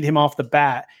not need him off the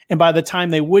bat, and by the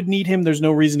time they would need him, there's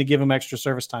no reason to give him extra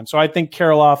service time. So I think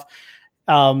Kirilloff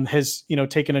has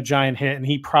taken a giant hit, and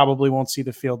he probably won't see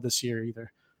the field this year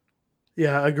either.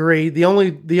 Yeah, agree. The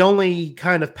only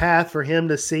kind of path for him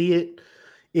to see it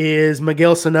is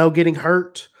Miguel Sano getting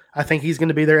hurt. I think he's going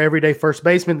to be their everyday first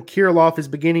baseman. Kirilloff is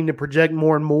beginning to project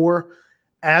more and more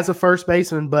as a first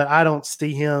baseman, but I don't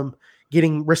see him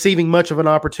receiving much of an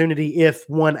opportunity, if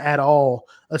one at all,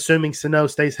 assuming Sano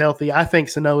stays healthy. I think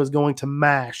Sano is going to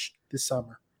mash this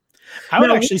summer. I would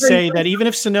actually say that even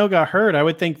if Sano got hurt, I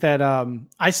would think that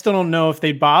I still don't know if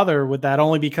they'd bother with that,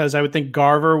 only because I would think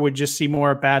Garver would just see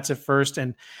more at bats at first,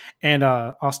 and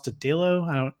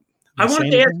Astudillo. I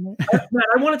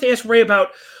wanted to ask Ray about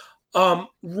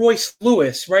Royce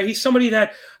Lewis, right? He's somebody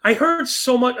that I heard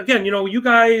so much. Again, you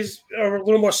guys are a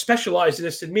little more specialized in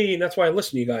this than me, and that's why I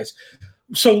listen to you guys.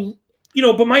 So,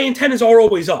 but my antennas are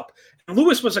always up. And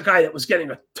Lewis was a guy that was getting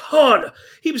a ton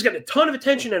of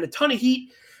attention and a ton of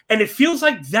heat. And it feels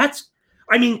like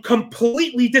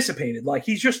completely dissipated. Like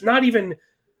he's just not even.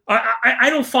 I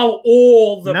don't follow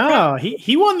all the. No,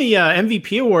 he won the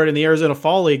MVP award in the Arizona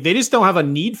Fall League. They just don't have a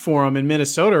need for him in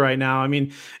Minnesota right now. I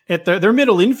mean, their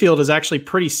middle infield is actually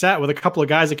pretty set with a couple of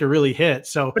guys that can really hit.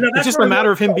 So it's just a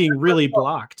matter of him being really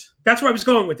blocked. That's where I was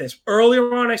going with this.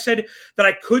 Earlier on, I said that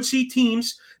I could see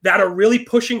teams that are really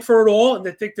pushing for it all and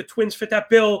that think the Twins fit that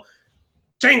bill,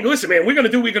 saying, listen, man, we're going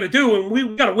to do what we're going to do, and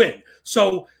we got to win.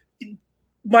 So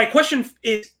my question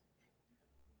is,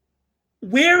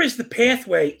 where is the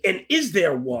pathway, and is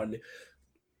there one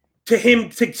to him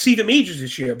to see the majors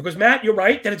this year? Because, Matt, you're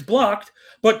right that it's blocked,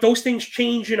 but those things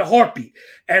change in a heartbeat.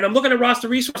 And I'm looking at roster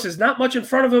resources, not much in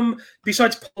front of him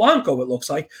besides Polanco, it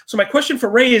looks like. So my question for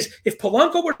Ray is, if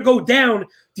Polanco were to go down,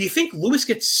 do you think Lewis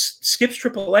skips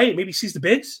AAA and maybe sees the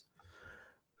bigs?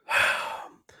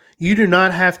 You do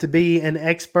not have to be an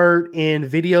expert in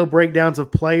video breakdowns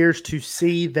of players to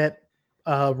see that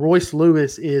Royce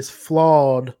Lewis is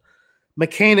flawed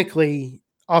mechanically,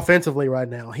 offensively right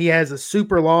now. He has a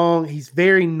super long, he's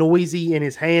very noisy in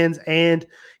his hands and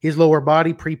his lower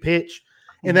body pre-pitch,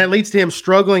 and that leads to him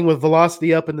struggling with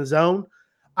velocity up in the zone.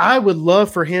 I would love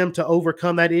for him to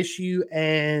overcome that issue,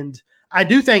 and I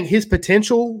do think his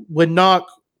potential would knock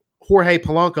Jorge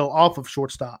Polanco off of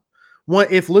shortstop.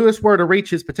 If Lewis were to reach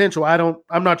his potential,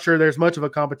 I'm not sure there's much of a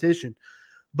competition,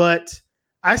 but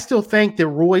I still think that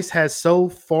Royce has so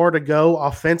far to go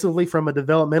offensively from a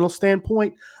developmental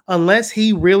standpoint, unless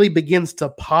he really begins to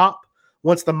pop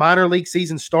once the minor league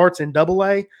season starts in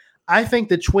AA. I think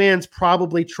the Twins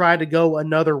probably try to go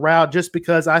another route just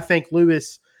because I think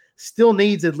Lewis still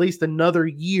needs at least another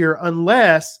year,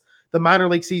 unless the minor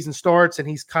league season starts and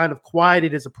he's kind of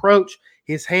quieted his approach.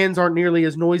 His hands aren't nearly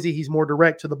as noisy. He's more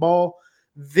direct to the ball.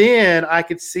 Then I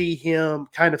could see him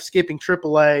kind of skipping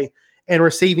AAA and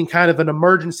receiving kind of an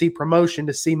emergency promotion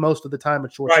to see most of the time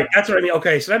at shortstop. Right, that's what I mean.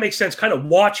 Okay, so that makes sense. Kind of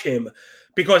watch him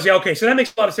because, yeah, okay, so that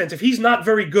makes a lot of sense. If he's not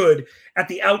very good at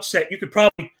the outset, you could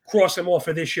probably cross him off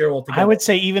for this year altogether. I would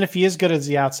say even if he is good at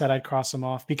the outset, I'd cross him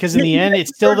off because in the end,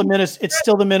 it's still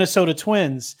the Minnesota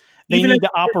Twins. They need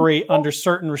to operate under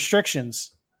certain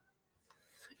restrictions.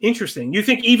 Interesting. You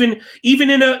think even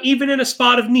in a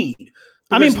spot of need?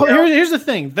 I mean, here's the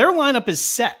thing: their lineup is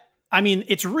set. I mean,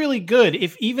 it's really good.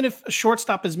 Even if a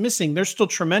shortstop is missing, they're still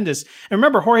tremendous. And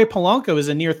remember, Jorge Polanco is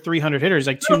a near 300 hitter. He's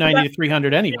like 290 to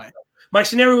 300 anyway. My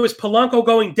scenario is Polanco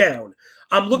going down.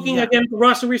 I'm looking again at the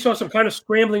roster resource. I'm kind of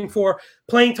scrambling for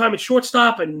playing time at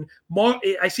shortstop, and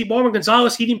I see Marwin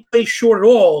Gonzalez. He didn't play short at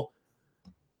all.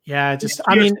 Yeah,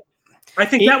 I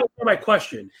think that was my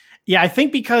question. Yeah, I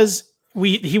think because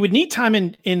he would need time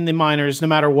in the minors no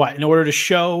matter what in order to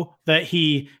show that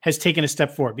he has taken a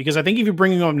step forward. Because I think if you're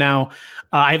bringing him up now,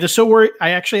 I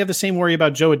actually have the same worry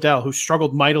about Joe Adell, who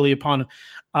struggled mightily upon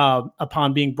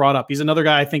being brought up. He's another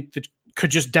guy I think that could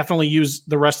just definitely use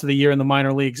the rest of the year in the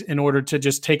minor leagues in order to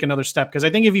just take another step. Because I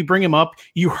think if you bring him up,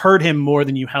 you hurt him more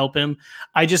than you help him.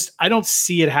 I don't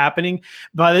see it happening.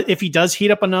 But if he does heat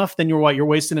up enough, then you're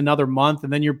wasting another month,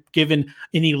 and then you're giving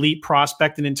an elite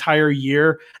prospect an entire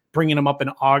year, bringing him up in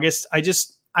August. I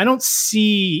just don't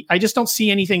see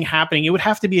anything happening. It would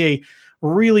have to be a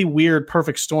really weird,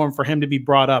 perfect storm for him to be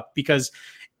brought up, because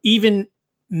even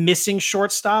missing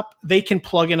shortstop, they can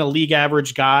plug in a league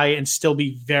average guy and still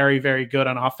be very, very good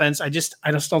on offense. I just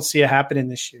don't see it happening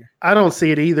this year. I don't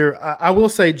see it either. I will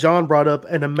say John brought up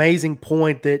an amazing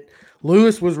point that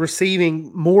Lewis was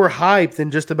receiving more hype than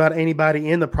just about anybody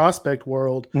in the prospect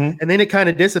world. Mm-hmm. And then it kind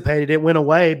of dissipated. It went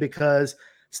away because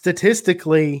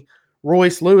statistically,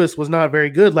 Royce Lewis was not very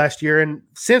good last year. And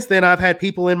since then, I've had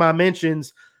people in my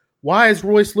mentions, why is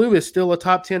Royce Lewis still a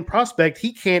top 10 prospect?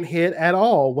 He can't hit at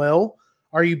all. Well,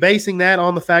 are you basing that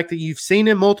on the fact that you've seen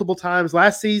him multiple times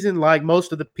last season, like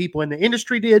most of the people in the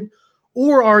industry did?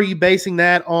 Or are you basing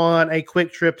that on a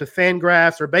quick trip to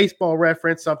Fangraphs or Baseball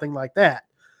Reference, something like that?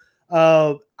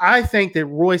 I think that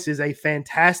Royce is a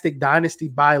fantastic dynasty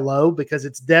buy low, because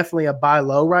it's definitely a buy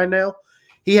low right now.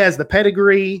 He has the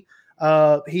pedigree,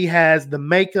 he has the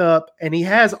makeup, and he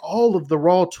has all of the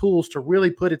raw tools to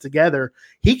really put it together.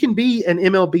 He can be an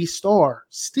MLB star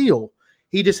still.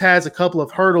 He just has a couple of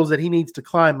hurdles that he needs to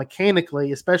climb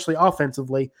mechanically, especially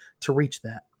offensively, to reach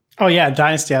that. Oh, yeah,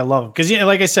 Dynasty, I love him. Because,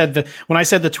 like I said, when I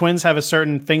said the Twins have a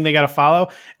certain thing they got to follow,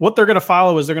 what they're going to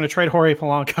follow is they're going to trade Jorge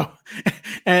Polanco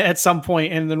at some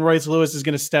point, and then Royce Lewis is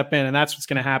going to step in, and that's what's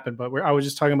going to happen. But I was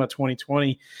just talking about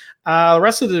 2020. The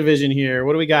rest of the division here,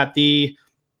 what do we got? The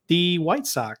White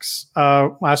Sox.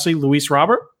 Lastly, Luis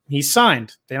Robert, he's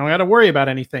signed. They don't got to worry about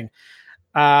anything.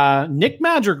 Nick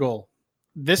Madrigal.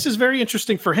 This is very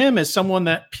interesting for him as someone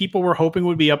that people were hoping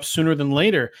would be up sooner than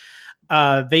later.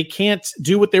 They can't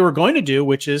do what they were going to do,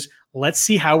 which is let's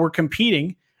see how we're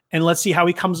competing and let's see how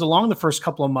he comes along the first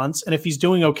couple of months. And if he's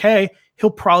doing okay, he'll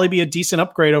probably be a decent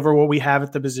upgrade over what we have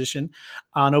at the position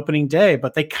on opening day.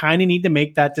 But they kind of need to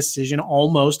make that decision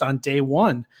almost on day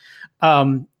one.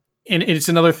 And it's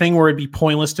another thing where it'd be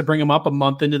pointless to bring him up a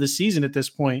month into the season at this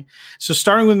point. So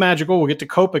starting with Madrigal, we'll get to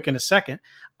Kopech in a second.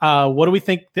 What do we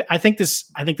think? I think this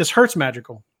hurts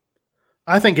Madrigal.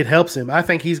 I think it helps him. I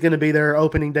think he's going to be their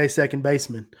opening day second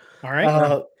baseman. All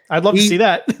right. I'd love to see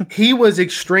that. He was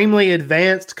extremely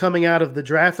advanced coming out of the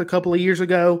draft a couple of years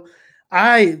ago.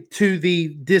 To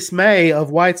the dismay of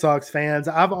White Sox fans,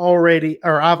 I've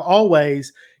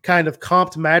always kind of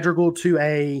comped Madrigal to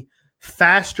a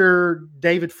faster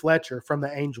David Fletcher from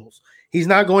the Angels. He's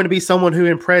not going to be someone who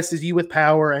impresses you with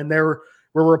power, and there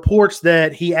were reports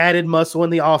that he added muscle in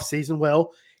the offseason.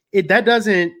 Well, that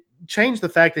doesn't change the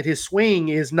fact that his swing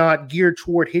is not geared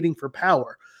toward hitting for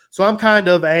power. So I'm kind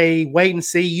of a wait and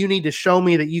see. You need to show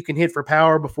me that you can hit for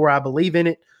power before I believe in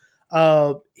it.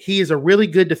 He is a really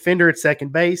good defender at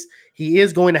second base. He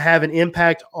is going to have an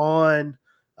impact on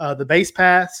the base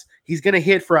paths. He's going to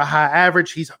hit for a high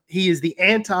average. He is the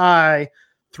anti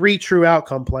 3 true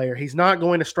outcome player. He's not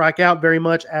going to strike out very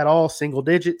much at all, single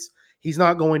digits. He's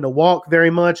not going to walk very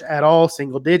much at all,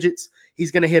 single digits.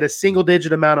 He's going to hit a single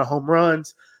digit amount of home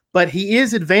runs, but he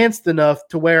is advanced enough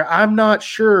to where I'm not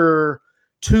sure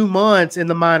 2 months in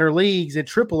the minor leagues in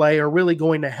AAA are really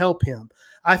going to help him.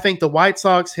 I think the White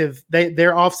Sox their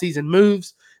offseason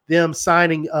moves, them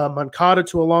signing Moncada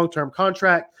to a long-term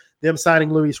contract, them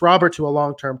signing Luis Robert to a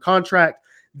long-term contract.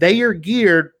 They are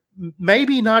geared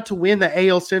maybe not to win the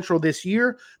AL Central this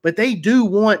year, but they do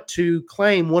want to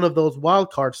claim one of those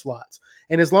wild card slots.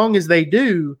 And as long as they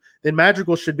do, then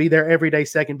Madrigal should be their everyday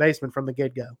second baseman from the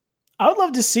get-go. I would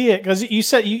love to see it because you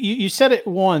said you said it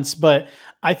once, but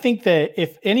I think that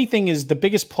if anything is the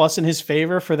biggest plus in his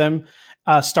favor for them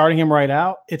starting him right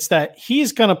out, it's that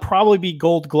he's going to probably be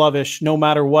Gold Glove-ish no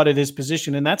matter what at his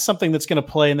position, and that's something that's going to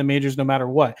play in the majors no matter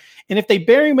what. And if they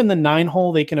bury him in the 9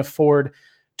 hole, they can afford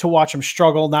to watch him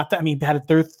struggle. Not that had a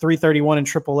 331 in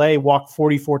AAA, walked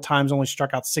 44 times, only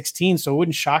struck out 16, so it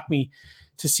wouldn't shock me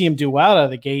to see him do well out of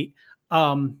the gate.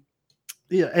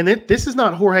 Yeah, and this is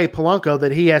not Jorge Polanco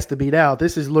that he has to beat out.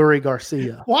 This is Lurie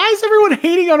Garcia. Why is everyone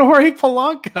hating on Jorge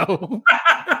Polanco?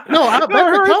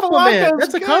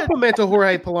 That's a compliment to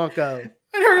Jorge Polanco.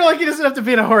 I heard like he doesn't have to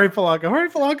beat a Jorge Polanco. Jorge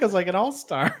Polanco's like an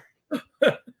all-star.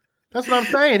 That's what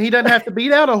I'm saying. He doesn't have to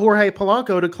beat out a Jorge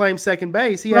Polanco to claim second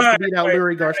base. He has to beat out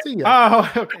Lurie Garcia. Oh,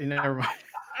 okay, never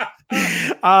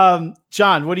mind.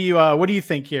 John, what do you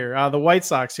think here? The White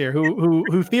Sox here,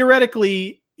 who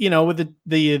theoretically, with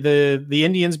the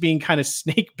Indians being kind of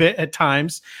snake bit at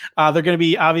times, they're going to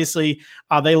be obviously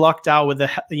they lucked out with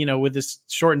with this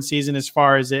shortened season as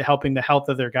far as it helping the health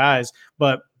of their guys.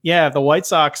 But yeah, the White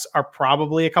Sox are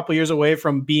probably a couple years away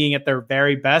from being at their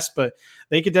very best, but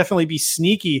they could definitely be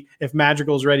sneaky if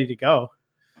Madrigal's ready to go.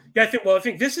 Yeah, I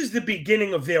think this is the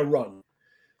beginning of their run.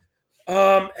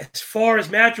 As far as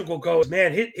Madrigal goes,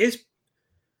 man,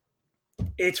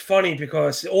 it's funny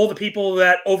because all the people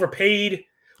that overpaid,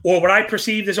 or what I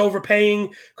perceived as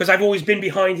overpaying, because I've always been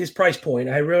behind his price point.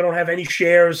 I really don't have any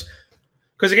shares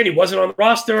because, again, he wasn't on the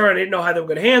roster and I didn't know how they were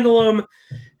going to handle him.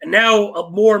 And now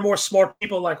more and more smart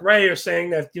people like Ray are saying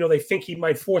that, they think he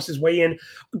might force his way in.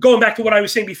 Going back to what I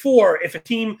was saying before, if a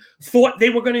team thought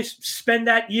they were going to spend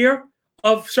that year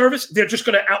of service, they're just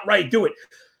going to outright do it.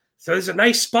 So there's a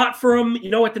nice spot for him,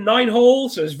 at the 9 hole.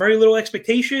 So there's very little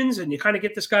expectations, and you kind of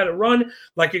get this guy to run.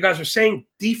 Like you guys were saying,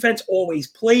 defense always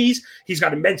plays. He's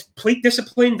got immense plate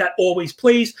discipline that always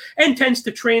plays and tends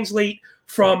to translate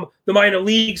from the minor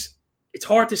leagues. It's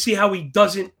hard to see how he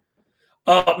doesn't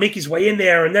make his way in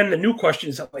there. And then the new question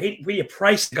is, where do you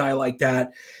price a guy like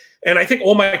that? And I think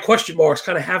all my question marks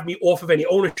kind of have me off of any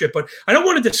ownership. But I don't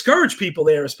want to discourage people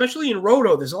there, especially in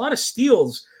Roto. There's a lot of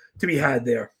steals to be had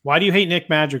there. Why do you hate Nick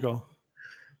Madrigal?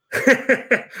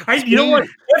 You know what?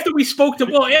 After we spoke to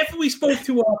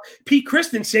Pete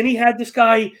Christensen, he had this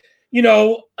guy, winning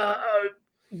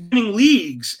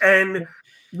leagues, and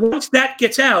once that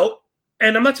gets out,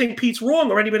 and I'm not saying Pete's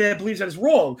wrong or anybody that believes that is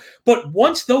wrong, but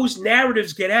once those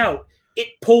narratives get out, it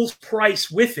pulls price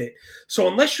with it. So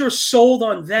unless you're sold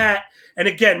on that. And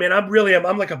again, man, I'm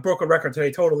like a broken record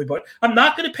today, totally. But I'm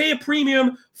not going to pay a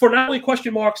premium for not only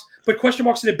question marks, but question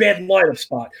marks in a bad lineup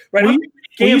spot, right? Well,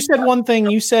 you said one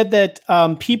thing. You said that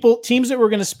teams that were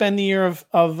going to spend the year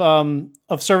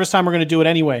of service time are going to do it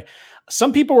anyway.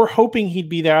 Some people were hoping he'd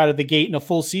be there out of the gate in a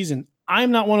full season.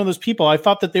 I'm not one of those people. I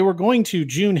thought that they were going to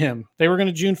June him. They were going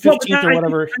to June 15th or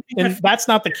whatever, and that's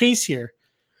not the case here.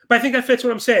 But I think that fits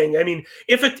what I'm saying. I mean,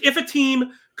 if a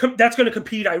team that's going to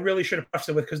compete, I really should have prefaced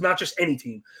it with, because not just any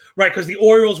team, right? Because the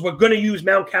Orioles were going to use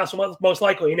Mountcastle most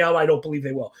likely. Now I don't believe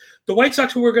they will. The White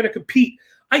Sox, who were going to compete,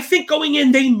 I think going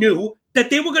in, they knew that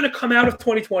they were going to come out of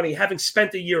 2020 having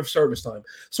spent a year of service time.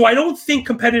 So I don't think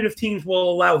competitive teams will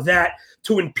allow that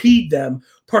to impede them,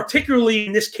 particularly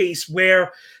in this case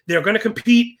where they're going to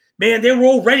compete. Man, they're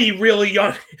already really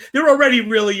young. They're already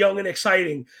really young and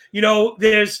exciting.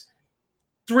 There's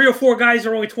 3 or 4 guys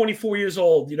are only 24 years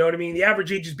old. You know what I mean? The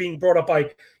average age is being brought up by,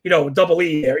 double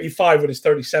E there, E5 with his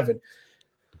 37.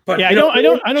 But yeah, I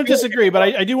don't disagree, but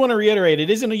I do want to reiterate, it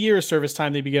isn't a year of service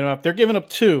time they'd be giving up. They're giving up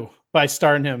 2 by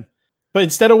starting him. But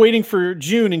instead of waiting for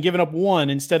June and giving up 1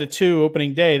 instead of 2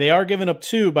 opening day, they are giving up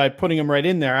 2 by putting him right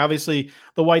in there. Obviously,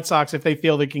 the White Sox, if they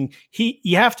feel they can,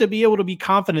 you have to be able to be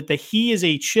confident that he is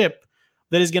a chip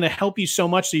that is going to help you so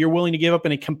much that you're willing to give up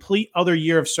in a complete other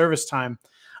year of service time.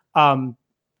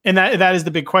 And that is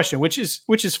the big question, which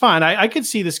is fine. I could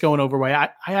see this going over way. I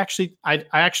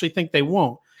actually think they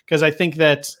won't, because I think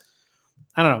that,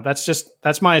 I don't know.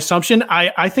 That's my assumption.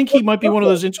 I think he might be one of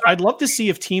those. I'd love to see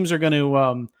if teams are going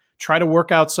to try to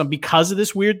work out some, because of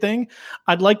this weird thing.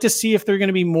 I'd like to see if there are going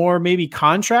to be more maybe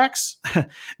contracts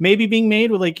maybe being made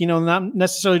with not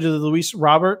necessarily to the Luis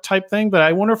Robert type thing, but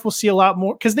I wonder if we'll see a lot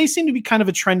more, because they seem to be kind of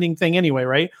a trending thing anyway,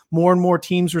 right? More and more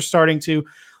teams were starting to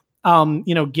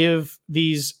give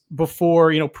these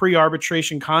before,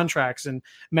 pre-arbitration contracts, and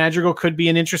Madrigal could be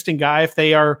an interesting guy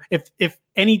if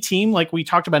any team, like we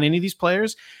talked about any of these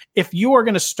players, if you are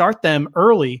going to start them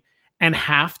early and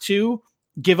have to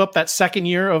give up that second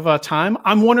year of time,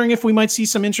 I'm wondering if we might see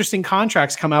some interesting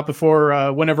contracts come out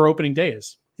before whenever opening day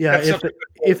is. Yeah,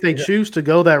 if they choose to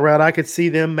go that route, I could see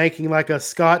them making like a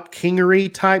Scott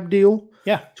Kingery type deal,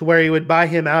 Yeah. To where he would buy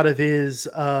him out of his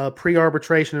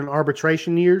pre-arbitration and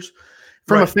arbitration years.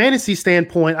 From a fantasy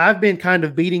standpoint, I've been kind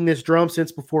of beating this drum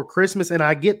since before Christmas, and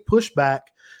I get pushback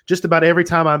just about every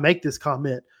time I make this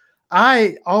comment.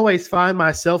 I always find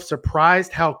myself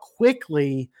surprised how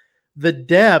quickly the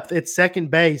depth at second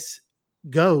base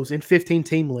goes in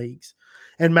 15-team leagues.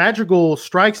 And Madrigal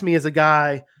strikes me as a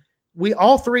guy,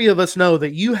 all three of us know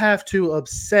that you have to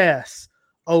obsess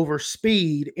over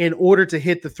speed in order to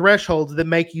hit the thresholds that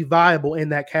make you viable in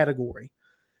that category.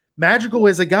 Madrigal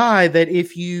is a guy that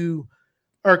if you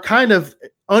are kind of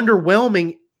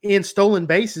underwhelming in stolen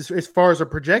bases as far as a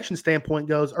projection standpoint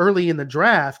goes early in the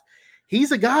draft,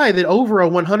 he's a guy that over a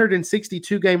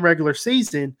 162 game regular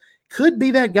season could be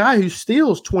that guy who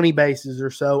steals 20 bases or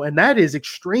so. And that is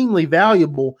extremely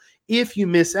valuable if you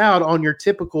miss out on your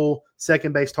typical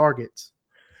second base targets.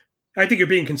 I think you're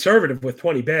being conservative with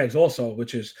 20 bags also,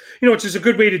 which is a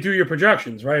good way to do your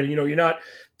projections, right? You're not,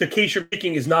 the case you're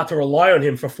making is not to rely on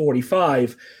him for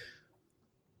 45,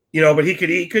 but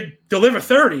he could deliver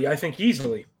 30, I think,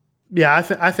 easily. Yeah,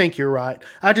 I think you're right.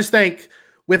 I just think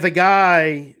with a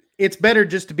guy, it's better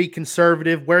just to be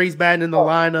conservative where he's batting in the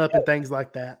lineup and things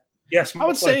like that. Yes, I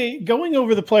would say going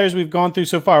over the players we've gone through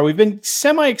so far, we've been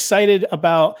semi-excited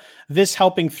about this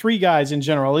helping three guys in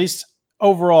general, at least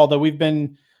overall, that we've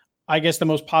been, I guess, the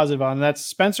most positive on. And that's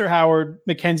Spencer Howard,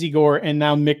 Mackenzie Gore, and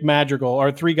now Mick Madrigal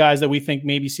are three guys that we think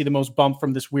maybe see the most bump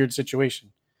from this weird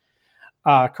situation.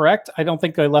 Correct? I don't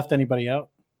think I left anybody out.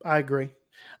 I agree.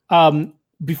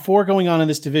 Before going on in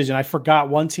this division, I forgot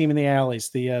one team in the AL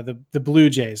East, the Blue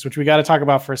Jays, which we got to talk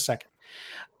about for a second.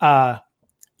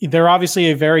 They're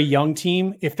obviously a very young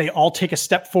team. If they all take a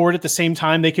step forward at the same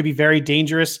time, they could be very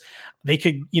dangerous. They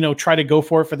could, try to go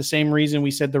for it for the same reason we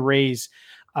said the Rays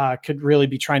could really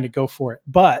be trying to go for it.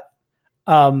 But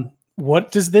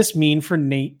what does this mean for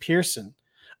Nate Pearson?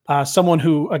 Someone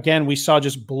who, again, we saw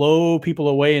just blow people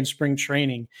away in spring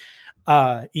training.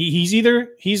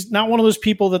 He's not one of those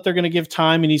people that they're going to give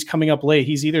time and he's coming up late.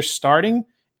 He's either starting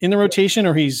in the rotation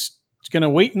or he's going to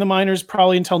wait in the minors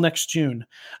probably until next June.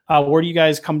 Where do you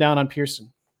guys come down on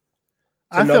Pearson?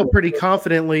 I feel pretty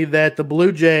confidently that the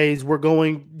Blue Jays were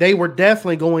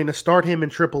definitely going to start him in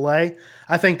AAA.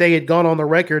 I think they had gone on the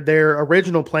record. Their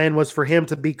original plan was for him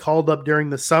to be called up during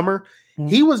the summer. Mm-hmm.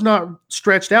 He was not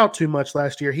stretched out too much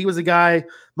last year. He was a guy,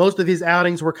 most of his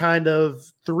outings were kind of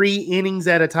 3 innings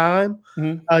at a time,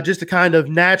 just to kind of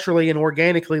naturally and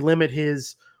organically limit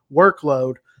his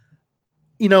workload.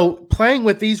 Playing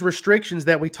with these restrictions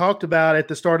that we talked about at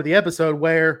the start of the episode,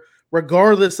 where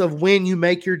regardless of when you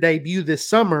make your debut this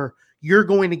summer, you're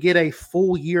going to get a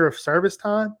full year of service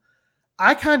time.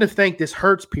 I kind of think this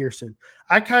hurts Pearson.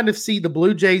 I kind of see the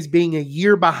Blue Jays being a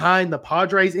year behind the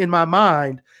Padres in my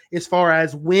mind as far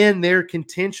as when their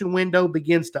contention window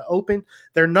begins to open.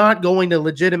 They're not going to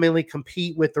legitimately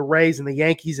compete with the Rays and the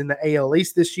Yankees in the AL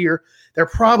East this year. They're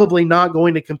probably not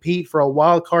going to compete for a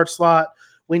wild card slot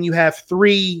when you have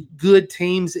 3 good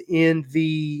teams in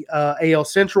the AL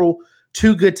Central,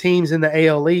 2 good teams in the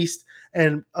AL East,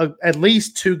 and at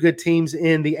least 2 good teams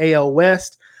in the AL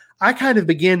West. I kind of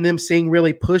begin them seeing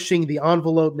really pushing the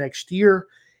envelope next year.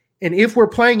 And if we're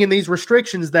playing in these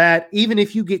restrictions that even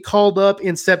if you get called up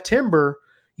in September,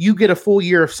 you get a full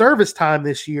year of service time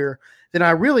this year, then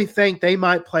I really think they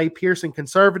might play Pearson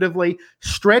conservatively,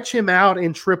 stretch him out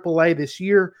in AAA this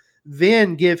year,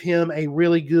 then give him a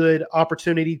really good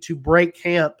opportunity to break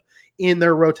camp in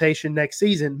their rotation next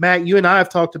season. Matt, you and I have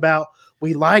talked about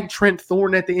we like Trent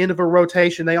Thorne at the end of a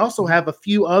rotation. They also have a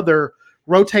few other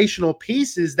rotational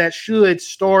pieces that should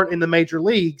start in the major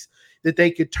leagues that they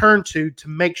could turn to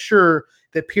make sure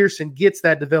that Pearson gets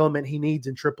that development he needs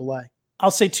in AAA.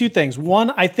 I'll say 2 things.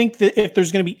 One, I think that if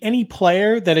there's going to be any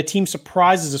player that a team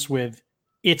surprises us with,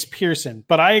 it's Pearson.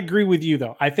 But I agree with you,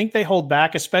 though. I think they hold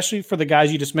back, especially for the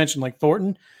guys you just mentioned, like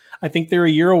Thornton. I think they're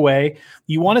a year away.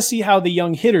 You want to see how the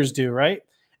young hitters do, right?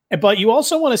 But you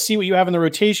also want to see what you have in the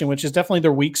rotation, which is definitely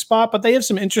their weak spot, but they have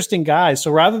some interesting guys. So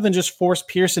rather than just force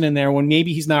Pearson in there when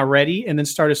maybe he's not ready and then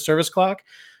start a service clock,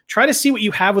 try to see what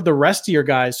you have with the rest of your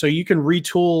guys so you can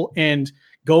retool and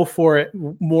go for it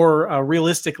more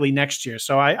realistically next year.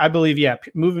 So I believe,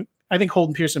 I think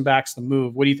holding Pearson back's the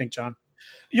move. What do you think, John?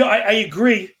 I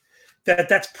agree that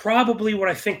that's probably what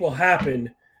I think will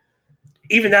happen.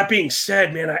 Even that being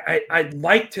said, man, I'd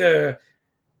like to –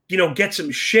 get some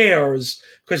shares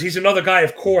because he's another guy,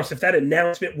 of course, if that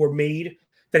announcement were made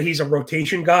that he's a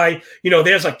rotation guy,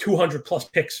 there's like 200 plus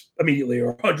picks immediately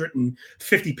or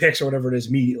 150 picks or whatever it is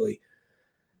immediately.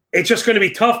 It's just going to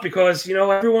be tough because,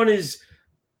 everyone is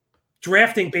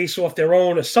drafting based off their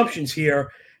own assumptions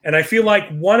here. And I feel like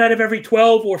 1 out of every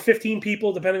 12 or 15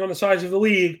 people, depending on the size of the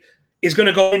league, is going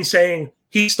to go in saying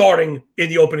he's starting in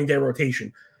the opening day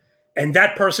rotation. And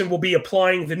that person will be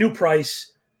applying the new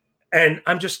price, and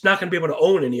I'm just not going to be able to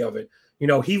own any of it.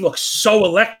 He looks so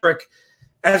electric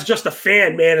as just a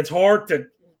fan, man. It's hard to,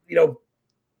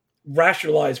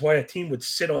 rationalize why a team would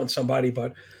sit on somebody.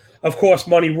 But, of course,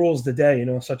 money rules the day,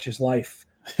 such is life.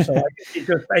 So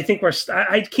I think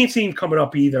I can't see him coming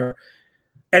up either.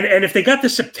 And if they got to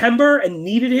September and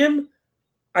needed him,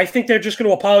 I think they're just going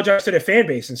to apologize to their fan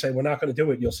base and say, we're not going to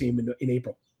do it. You'll see him in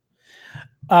April.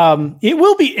 It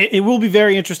will be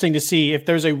very interesting to see if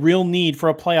there's a real need for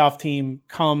a playoff team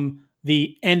come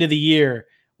the end of the year,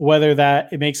 whether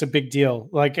it makes a big deal.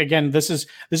 Like, again, this is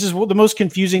the most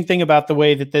confusing thing about the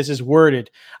way that this is worded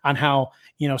on how,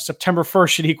 September 1st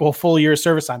should equal a full year of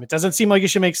service time. It doesn't seem like it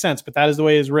should make sense, but that is the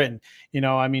way it's written.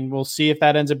 We'll see if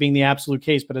that ends up being the absolute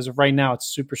case, but as of right now, it's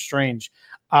super strange.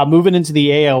 Moving into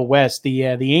the AL West, the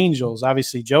Angels,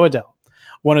 obviously Jo Adell,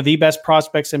 one of the best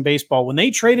prospects in baseball. When they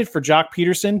traded for Jock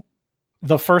Peterson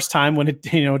the first time, when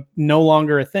it, no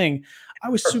longer a thing, I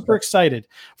was super excited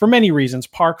for many reasons.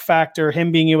 Park factor,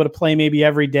 him being able to play maybe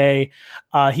every day.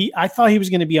 I thought he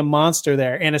was going to be a monster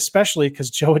there, and especially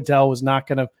because Jo Adell was not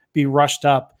going to be rushed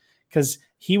up, because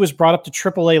he was brought up to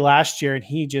AAA last year, and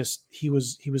he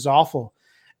was awful.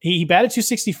 He batted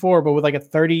 .264, but with like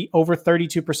over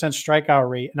 32% strikeout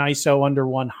rate, an ISO under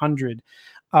 100.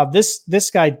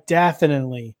 This guy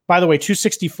definitely, by the way,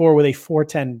 .264 with a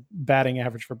 .410 batting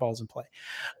average for balls in play.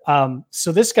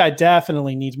 So this guy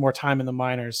definitely needs more time in the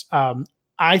minors.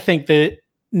 I think that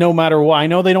no matter what, I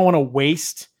know they don't want to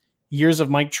waste years of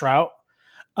Mike Trout,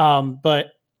 but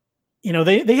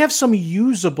they have some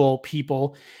usable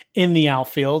people in the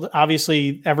outfield.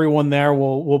 Obviously, everyone there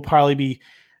will probably be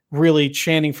really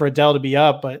chanting for Adell to be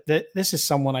up, but this is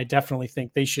someone I definitely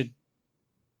think they should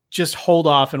just hold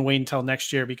off and wait until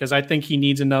next year, because I think he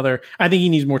needs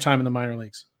more time in the minor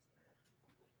leagues.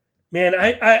 Man,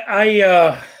 I'm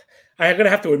going to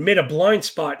have to admit a blind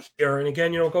spot here. And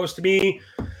again, it goes to me,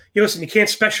 listen, you can't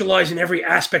specialize in every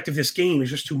aspect of this game.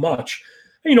 It's just too much.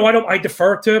 I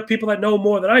defer to people that know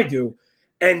more than I do.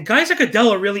 And guys like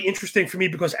Adell are really interesting for me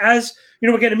because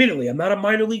again, admittedly, I'm not a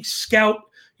minor league scout.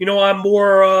 I'm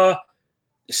more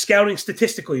scouting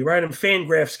statistically, right? I'm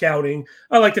FanGraph scouting.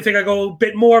 I like to think I go a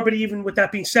bit more, but even with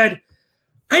that being said,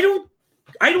 I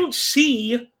don't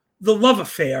see the love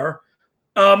affair.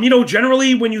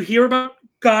 Generally when you hear about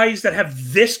guys that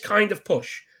have this kind of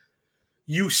push,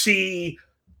 you see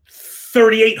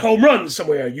 38 home runs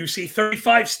somewhere, you see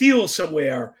 35 steals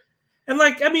somewhere. And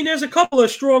there's a couple of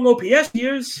strong OPS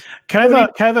years. Can I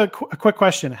have a quick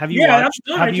question? Have you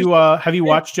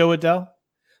watched Jo Adell?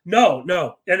 No.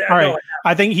 All right.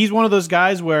 I think he's one of those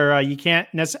guys where you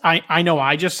can't necessarily. I know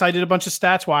I just cited a bunch of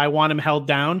stats why I want him held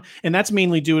down, and that's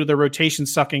mainly due to the rotation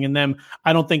sucking in them.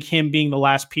 I don't think him being the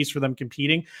last piece for them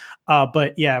competing.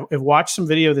 But yeah, watch some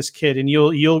video of this kid, and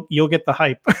you'll get the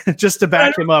hype just to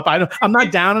back him up. I'm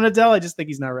not down on Adell. I just think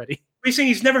he's not ready. We're saying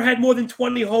he's never had more than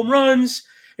 20 home runs,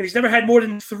 and he's never had more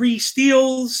than 3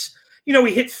 steals. He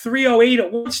hit 308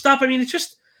 at one stop. It's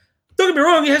just. Don't get me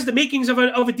wrong, he has the makings of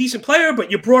a decent player,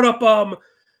 but you brought up,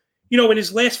 in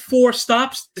his last 4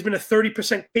 stops, there's been a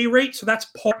 30% K rate, so that's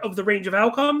part of the range of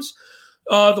outcomes.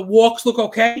 The walks look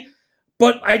okay,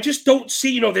 but I just don't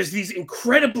see, there's these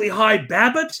incredibly high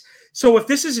BABIPs. So if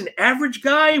this is an average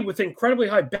guy with incredibly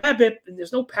high BABIP and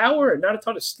there's no power and not a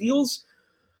ton of steals,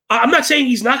 I'm not saying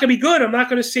he's not going to be good. I'm not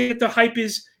going to say that the hype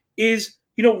is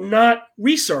not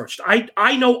researched.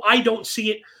 I know I don't see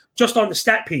it just on the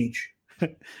stat page.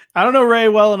 I don't know Ray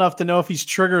well enough to know if he's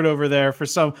triggered over there for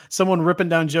someone ripping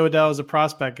down Jo Adell as a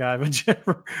prospect guy.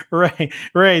 But Ray,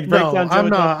 break down Jo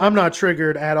Adell. I'm not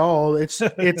triggered at all. It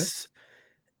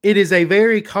is a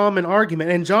very common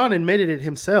argument, and John admitted it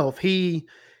himself. He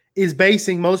is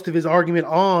basing most of his argument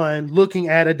on looking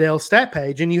at Adell's stat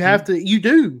page, and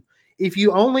if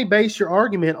you only base your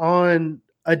argument on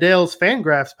Adell's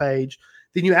FanGraphs page,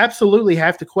 then you absolutely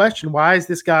have to question, why is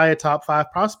this guy a top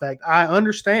 5 prospect? I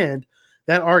understand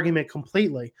that argument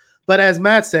completely. But as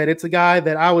Matt said, it's a guy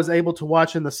that I was able to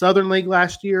watch in the Southern League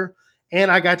last year, and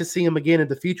I got to see him again at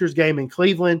the Futures game in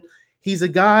Cleveland. He's a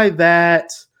guy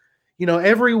that,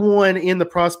 everyone in the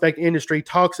prospect industry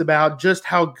talks about just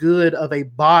how good of a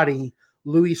body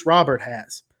Luis Robert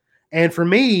has. And for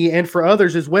me, and for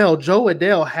others as well, Jo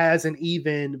Adell has an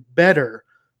even better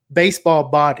baseball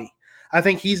body. I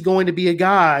think he's going to be a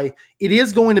guy. It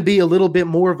is going to be a little bit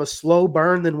more of a slow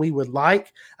burn than we would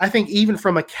like. I think even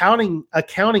from accounting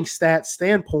stats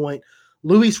standpoint,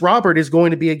 Luis Robert is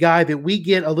going to be a guy that we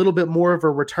get a little bit more of a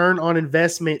return on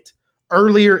investment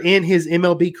earlier in his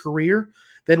MLB career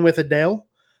than with Adell.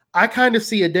 I kind of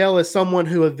see Adell as someone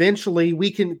who eventually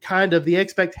the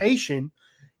expectation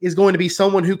is going to be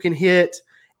someone who can hit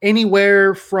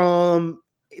anywhere from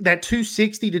that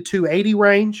 260 to 280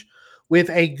 range with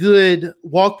a good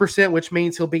walk percent, which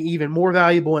means he'll be even more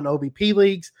valuable in OBP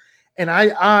leagues. And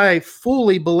I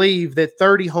fully believe that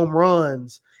 30 home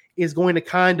runs is going to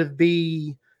kind of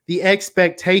be the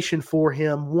expectation for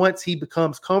him once he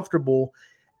becomes comfortable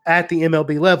at the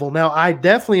MLB level. Now, I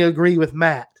definitely agree with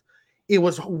Matt. It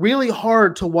was really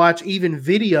hard to watch even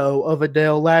video of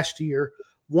Adell last year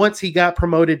once he got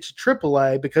promoted to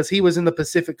AAA because he was in the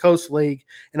Pacific Coast League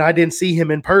and I didn't see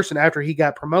him in person after he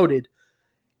got promoted.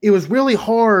 It was really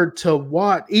hard to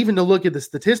watch, even to look at the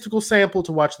statistical sample,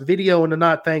 to watch the video and to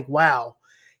not think, wow,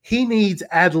 he needs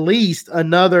at least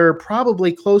another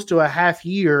probably close to a half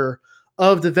year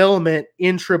of development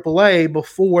in AAA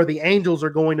before the Angels are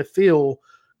going to feel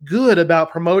good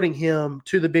about promoting him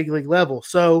to the big league level.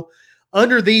 So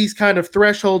under these kind of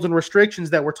thresholds and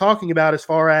restrictions that we're talking about, as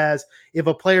far as if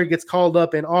a player gets called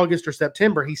up in August or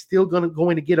September, he's still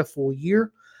going to get a full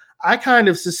year. I kind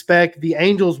of suspect the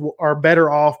Angels are better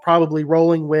off probably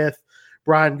rolling with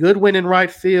Brian Goodwin in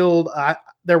right field.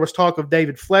 There was talk of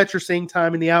David Fletcher seeing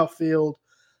time in the outfield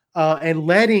and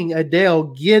letting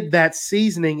Adell get that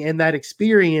seasoning and that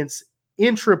experience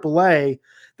in AAA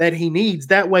that he needs.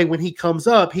 That way, when he comes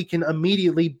up, he can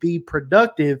immediately be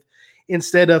productive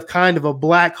instead of kind of a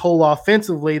black hole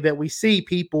offensively that we see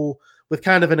people with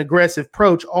kind of an aggressive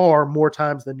approach are more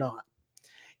times than not.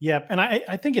 Yeah, and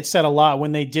I think it said a lot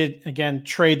when they did, again,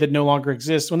 trade that no longer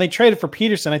exists. When they traded for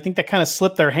Peterson, I think that kind of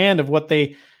slipped their hand of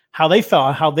how they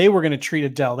felt, how they were going to treat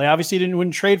Adell. They obviously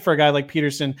wouldn't trade for a guy like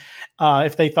Peterson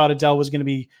if they thought Adell was going to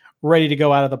be ready to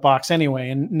go out of the box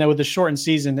anyway. And with the shortened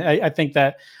season, I think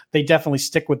that they definitely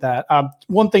stick with that.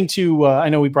 One thing too, I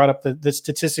know we brought up the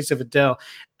statistics of Adell.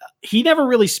 He never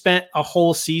really spent a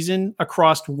whole season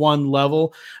across one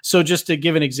level. So just to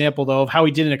give an example, though, of how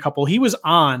he did in a couple, he was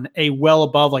on a well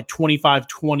above like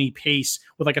 25-20 pace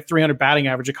with like a 300 batting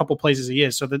average, a couple places he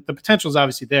is. So the potential is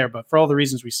obviously there. But for all the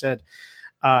reasons we said,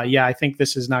 I think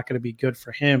this is not going to be good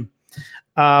for him.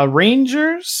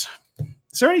 Rangers,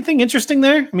 is there anything interesting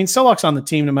there? I mean, Solak's on the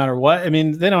team no matter what. I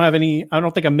mean, they don't have any – I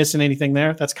don't think I'm missing anything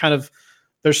there. That's kind of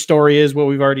their story is what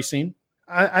we've already seen.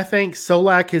 I think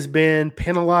Solak has been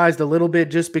penalized a little bit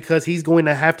just because he's going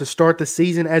to have to start the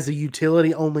season as a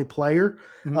utility-only player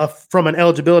from an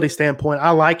eligibility standpoint.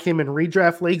 I like him in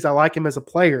redraft leagues. I like him as a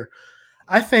player.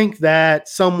 I think that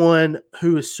someone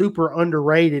who is super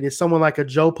underrated is someone like a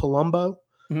Joe Palumbo,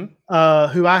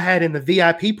 who I had in the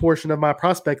VIP portion of my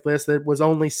prospect list that was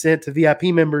only sent to VIP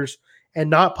members and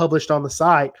not published on the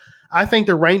site. I think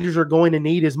the Rangers are going to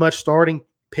need as much starting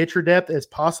pitcher depth as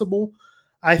possible.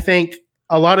 I think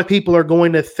a lot of people are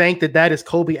going to think that is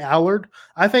Colby Allard.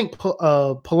 I think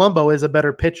Palumbo is a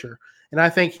better pitcher, and I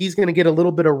think he's going to get a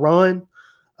little bit of run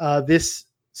this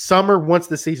summer once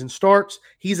the season starts.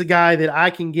 He's a guy that I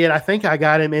can get. I think I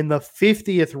got him in the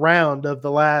 50th round of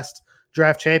the last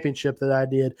draft championship that I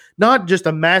did. Not just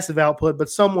a massive output, but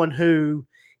someone who,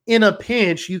 in a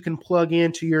pinch, you can plug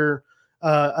into your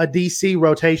a DC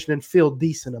rotation and feel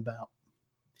decent about.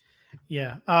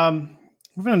 Yeah.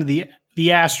 Moving on to the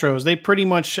Astros, they pretty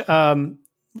much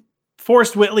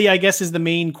Forrest Whitley, I guess, is the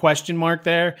main question mark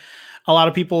there. A lot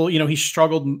of people,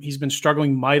 he's been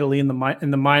struggling mightily in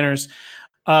the minors.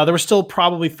 There were still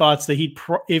probably thoughts that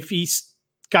if he's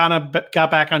got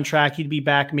back on track, he'd be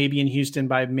back maybe in Houston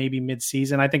by maybe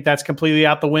midseason. I think that's completely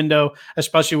out the window,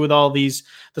 especially with all the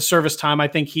service time. I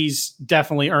think he's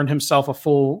definitely earned himself a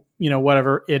full,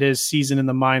 whatever it is, season in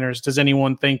the minors. Does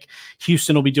anyone think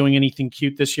Houston will be doing anything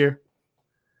cute this year?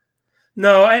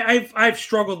 No, I've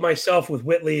struggled myself with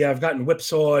Whitley. I've gotten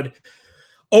whipsawed,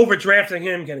 overdrafting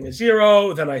him, getting a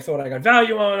 0. Then I thought I got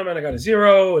value on him, and I got a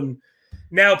 0. And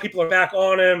now people are back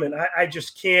on him, and I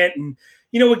just can't. And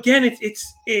again,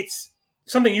 it's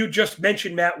something you just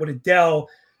mentioned, Matt, with Adell,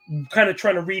 kind of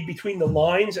trying to read between the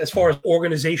lines as far as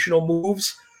organizational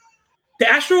moves. The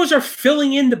Astros are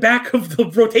filling in the back of the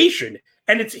rotation,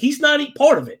 and he's not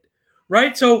part of it,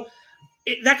 right? So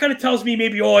that kind of tells me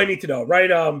maybe all I need to know, right?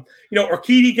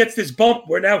 Urquidy gets this bump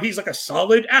where now he's like a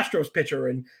solid Astros pitcher,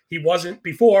 and he wasn't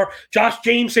before. Josh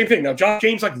James, same thing. Now Josh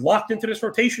James locked into this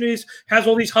rotation, has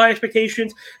all these high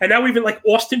expectations, and now even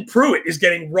Austin Pruitt is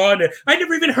getting run. I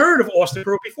never even heard of Austin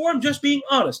Pruitt before. I'm just being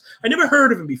honest. I never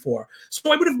heard of him before,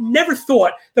 so I would have never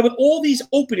thought that with all these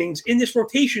openings in this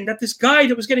rotation, that this guy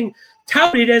that was getting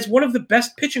touted as one of the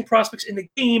best pitching prospects in the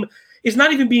game is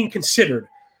not even being considered.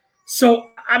 So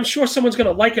I'm sure someone's going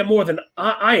to like him more than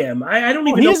I am. I don't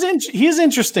even know. He is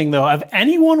interesting, though. Of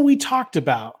anyone we talked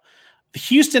about, the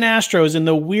Houston Astros in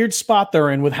the weird spot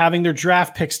they're in with having their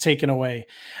draft picks taken away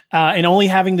and only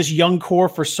having this young core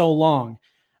for so long.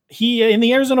 He, in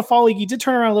the Arizona Fall League, he did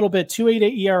turn around a little bit,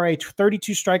 2.88 ERA,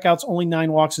 32 strikeouts, only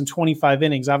 9 walks in 25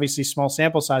 innings, obviously small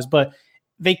sample size, but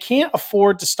they can't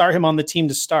afford to start him on the team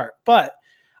to start. But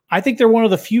I think they're one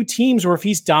of the few teams where if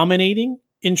he's dominating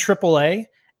in AAA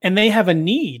and they have a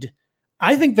need,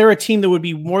 I think they're a team that would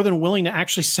be more than willing to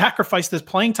actually sacrifice this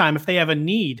playing time if they have a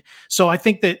need. So I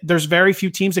think that there's very few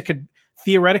teams that could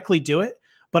theoretically do it.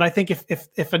 But I think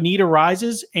if a need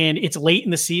arises and it's late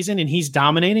in the season and he's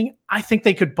dominating, I think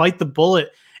they could bite the bullet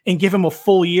and give him a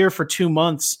full year for 2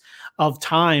 months of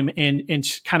time and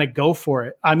kind of go for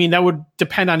it. I mean, that would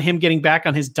depend on him getting back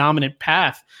on his dominant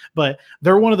path. But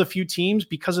they're one of the few teams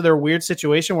because of their weird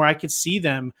situation where I could see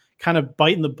them kind of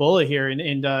biting the bullet here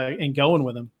and going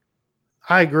with him.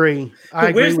 I agree. I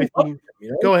agree with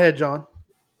you. Go ahead, John.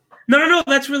 No.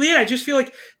 That's really it. I just feel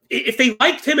like if they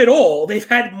liked him at all, they've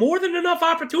had more than enough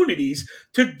opportunities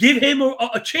to give him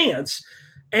a chance,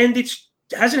 and it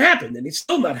hasn't happened, and it's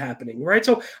still not happening, right?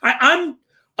 So I'm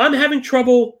having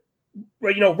trouble,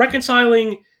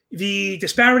 reconciling the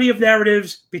disparity of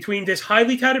narratives between this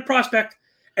highly touted prospect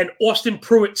and Austin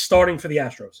Pruitt starting for the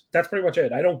Astros. That's pretty much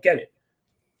it. I don't get it.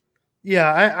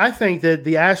 Yeah, I think that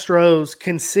the Astros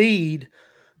concede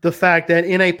the fact that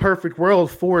in a perfect world,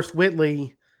 Forrest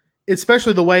Whitley,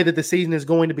 especially the way that the season is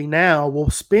going to be now, will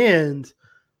spend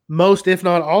most, if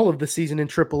not all, of the season in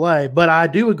AAA. But I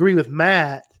do agree with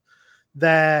Matt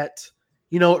that,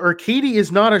 Urquidy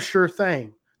is not a sure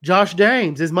thing. Josh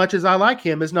James, as much as I like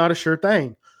him, is not a sure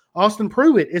thing. Austin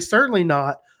Pruitt is certainly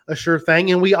not a sure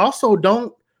thing. And we also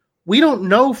don't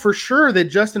know for sure that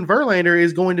Justin Verlander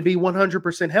is going to be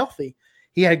 100% healthy.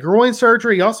 He had groin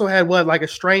surgery. He also had a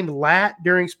strained lat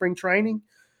during spring training.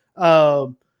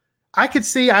 I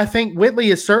think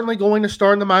Whitley is certainly going to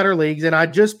start in the minor leagues, and I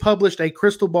just published a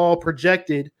crystal ball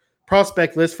projected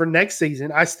prospect list for next season.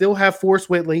 I still have Forrest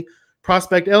Whitley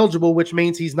prospect eligible, which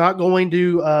means he's not going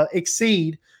to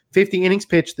exceed 50 innings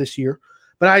pitched this year.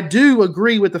 But I do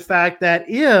agree with the fact that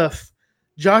if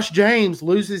Josh James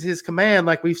loses his command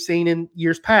like we've seen in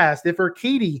years past, if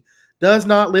Urquidy does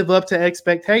not live up to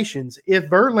expectations, if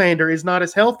Verlander is not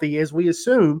as healthy as we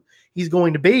assume he's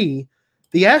going to be,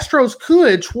 the Astros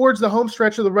could, towards the home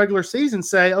stretch of the regular season,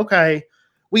 say, okay,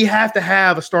 we have to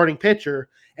have a starting pitcher.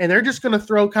 And they're just going to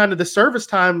throw kind of the service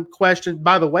time question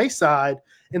by the wayside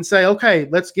and say, okay,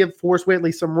 let's give Forrest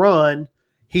Whitley some run.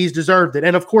 He's deserved it.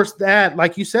 And, of course, that,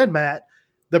 like you said, Matt,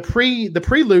 the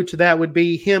prelude to that would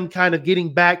be him kind of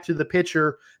getting back to the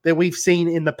pitcher that we've seen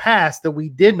in the past that we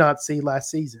did not see last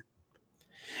season.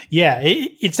 Yeah,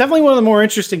 it's definitely one of the more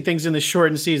interesting things in the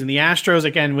shortened season. The Astros,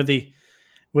 again,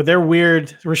 with their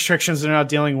weird restrictions they're not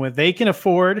dealing with, they can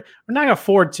afford, or not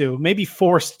afford to, maybe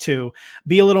forced to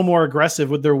be a little more aggressive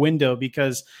with their window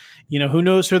because, who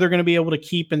knows who they're going to be able to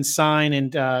keep and sign.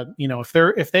 And, if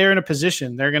they're in a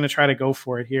position, they're going to try to go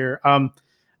for it here.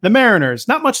 The Mariners,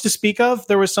 not much to speak of.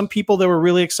 There was some people that were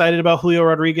really excited about Julio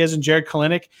Rodriguez and Jared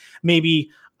Kelenic maybe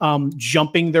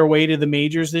jumping their way to the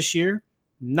majors this year.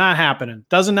 Not happening.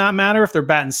 Does not matter if they're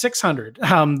batting 600.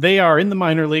 They are in the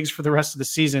minor leagues for the rest of the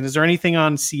season. Is there anything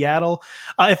on Seattle?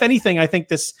 If anything, I think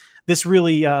this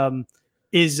really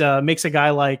makes a guy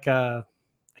like I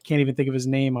can't even think of his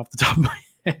name off the top of my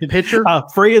head. Pitcher?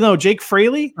 Jake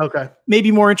Fraley. Okay,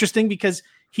 maybe more interesting because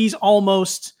he's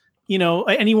almost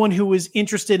anyone who was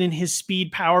interested in his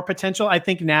speed power potential. I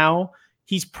think now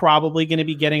he's probably going to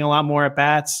be getting a lot more at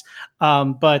bats.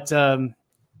 But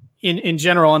in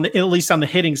general, at least on the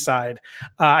hitting side,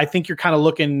 I think you're kind of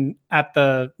looking at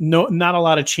not a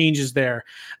lot of changes there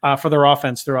for their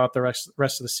offense throughout the rest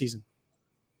of the season.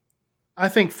 I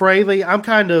think Fraley, I'm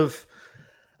going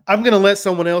to let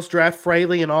someone else draft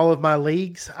Fraley in all of my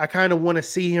leagues. I kind of want to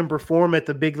see him perform at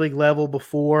the big league level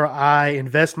before I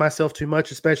invest myself too much,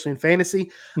 especially in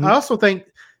fantasy. Mm-hmm.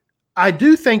 I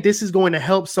do think this is going to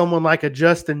help someone like a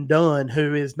Justin Dunn,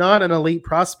 who is not an elite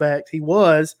prospect. He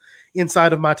was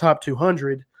inside of my top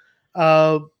 200.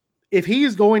 If he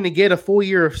is going to get a full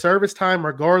year of service time,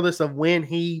 regardless of when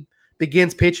he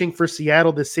begins pitching for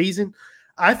Seattle this season,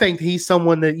 I think he's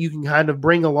someone that you can kind of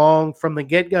bring along from the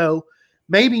get-go.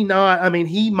 Maybe not. I mean,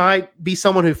 he might be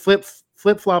someone who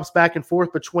flip-flops back and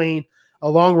forth between a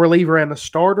long reliever and a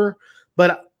starter,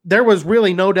 but there was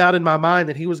really no doubt in my mind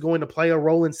that he was going to play a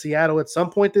role in Seattle at some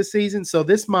point this season. So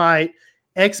this might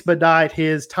expedite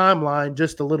his timeline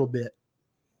just a little bit.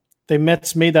 The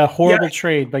Mets made that horrible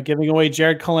trade by giving away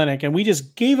Jared Kelenic, and we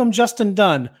just gave him Justin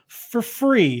Dunn for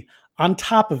free on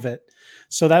top of it.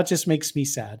 So that just makes me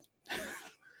sad.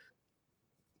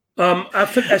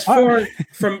 As far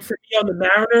from me on the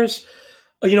Mariners,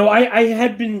 I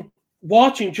had been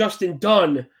watching Justin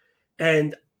Dunn,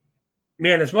 and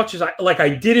man, as much as I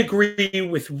did agree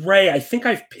with Ray, I think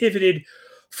I've pivoted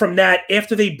from that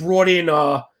after they brought in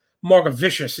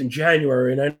Margevicius in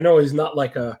January, and I know he's not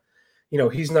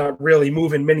he's not really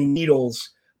moving many needles,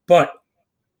 but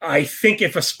I think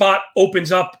if a spot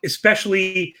opens up,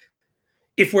 especially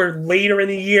if we're later in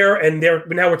the year and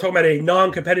now we're talking about a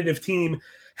non-competitive team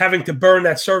having to burn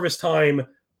that service time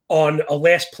on a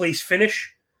last place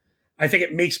finish, I think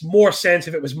it makes more sense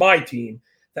if it was my team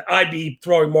that I'd be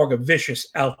throwing Margevicius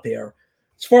out there.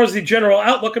 As far as the general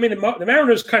outlook, I mean, the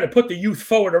Mariners kind of put the youth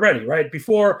forward already, right?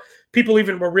 Before people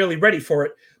even were really ready for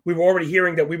it, we were already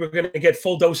hearing that we were going to get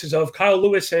full doses of Kyle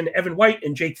Lewis and Evan White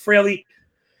and Jake Fraley.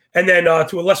 And then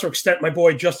to a lesser extent, my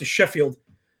boy Justice Sheffield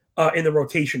in the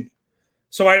rotation.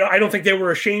 So I don't think they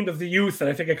were ashamed of the youth, and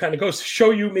I think it kind of goes to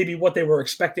show you maybe what they were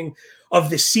expecting of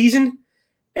this season.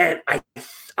 And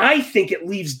I think it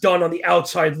leaves Dunn on the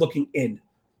outside looking in.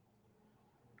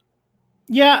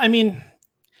 Yeah, I mean,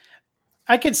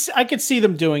 I could see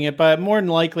them doing it, but more than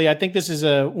likely, I think this is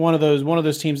one of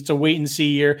those teams. It's a wait and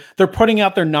see year. They're putting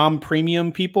out their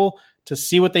non-premium people to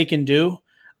see what they can do.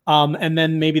 And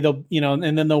then maybe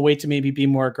they'll wait to maybe be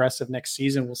more aggressive next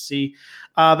season. We'll see.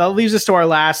 That leaves us to our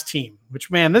last team,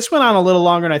 which, man, this went on a little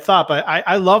longer than I thought, but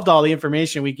I loved all the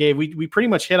information we gave. We pretty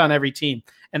much hit on every team,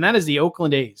 and that is the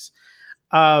Oakland A's.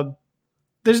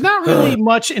 There's not really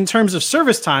much in terms of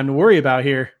service time to worry about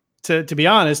here, to be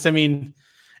honest. I mean,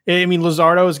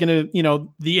 Luzardo is going to,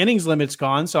 the innings limit's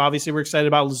gone. So obviously we're excited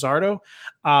about Luzardo.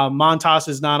 Montas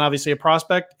is not obviously a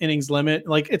prospect. Innings limit.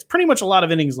 It's pretty much a lot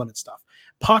of innings limit stuff.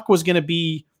 Puck was going to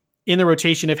be in the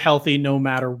rotation if healthy, no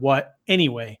matter what.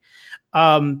 Anyway,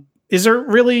 is there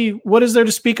really, what is there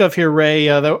to speak of here, Ray?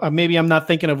 Maybe I'm not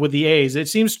thinking of with the A's. It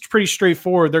seems pretty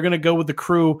straightforward. They're going to go with the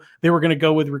crew they were going to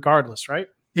go with regardless, right?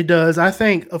 It does. I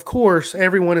think, of course,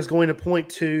 everyone is going to point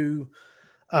to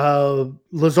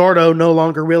Luzardo no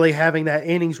longer really having that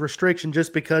innings restriction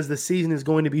just because the season is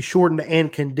going to be shortened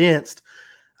and condensed.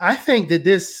 I think that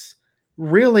this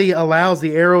really allows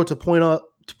the arrow to point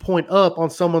up on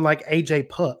someone like AJ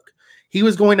Puk. He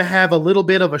was going to have a little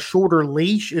bit of a shorter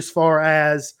leash as far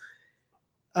as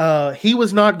he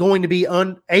was not going to be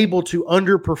able to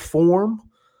underperform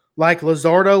like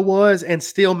Luzardo was and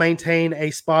still maintain a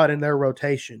spot in their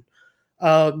rotation.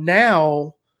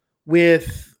 Now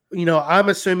with, I'm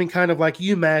assuming kind of like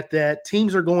you, Matt, that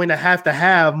teams are going to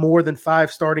have more than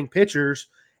 5 starting pitchers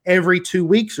every 2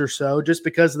 weeks or so just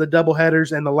because of the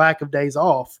doubleheaders and the lack of days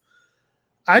off.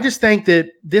 I just think that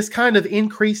this kind of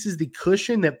increases the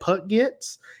cushion that Puk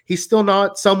gets. He's still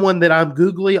not someone that I'm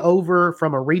googly over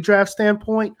from a redraft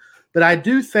standpoint, but I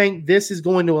do think this is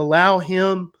going to allow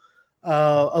him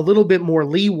a little bit more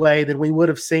leeway than we would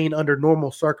have seen under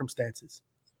normal circumstances.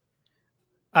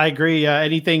 I agree.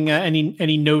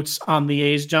 Any notes on the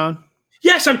A's, John?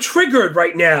 Yes, I'm triggered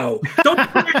right now. Don't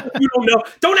act like you don't know.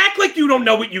 Don't act like you don't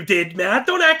know what you did, Matt.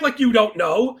 Don't act like you don't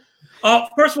know.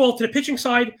 First of all, to the pitching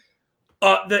side,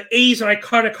 the A's,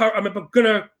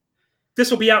 and this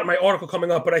will be out in my article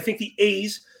coming up, but I think the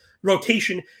A's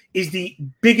rotation is the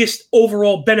biggest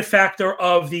overall benefactor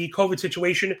of the COVID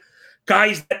situation.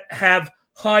 Guys that have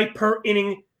high per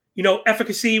inning,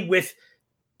 efficacy with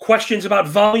questions about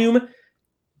volume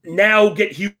now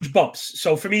get huge bumps.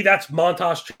 So for me, that's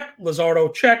Montas check,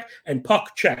 Luzardo check, and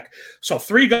Puk check. So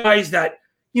 3 guys that,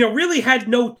 really had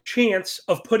no chance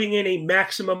of putting in a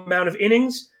maximum amount of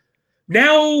innings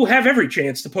now have every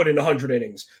chance to put in 100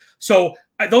 innings. So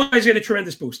those guys get a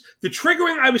tremendous boost. The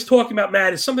triggering I was talking about,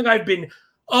 Matt, is something I've been,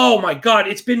 oh my God,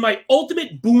 it's been my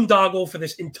ultimate boondoggle for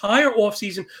this entire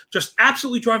offseason. Just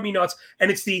absolutely drive me nuts.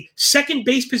 And it's the second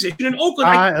base position in Oakland.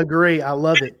 I agree. I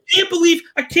love it.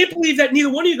 I can't believe that neither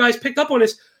one of you guys picked up on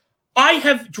this. I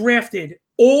have drafted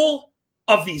all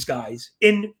of these guys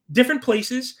in different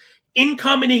places, in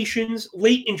combinations,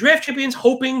 late in draft champions,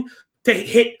 hoping to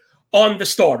hit on the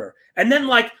starter. And then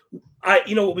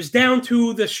it was down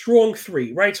to the strong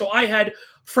 3, right? So I had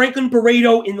Franklin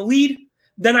Barreto in the lead.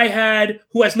 Then I had,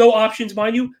 who has no options,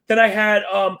 mind you. Then I had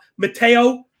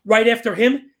Mateo right after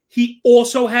him. He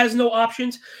also has no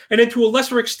options. And then to a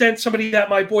lesser extent, somebody that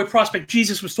my boy Prospect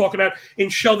Jesus was talking about in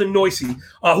Sheldon Noisy,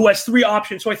 who has 3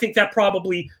 options. So I think that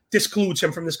probably discludes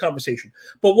him from this conversation.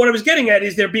 But what I was getting at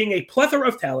is there being a plethora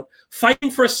of talent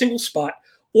fighting for a single spot,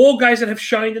 all guys that have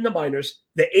shined in the minors.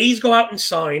 The A's go out and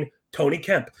sign Tony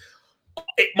Kemp.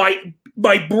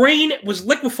 My brain was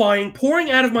liquefying,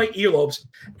 pouring out of my earlobes,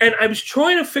 and I was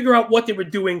trying to figure out what they were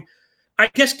doing. I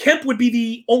guess Kemp would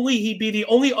be he'd be the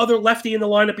only other lefty in the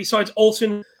lineup besides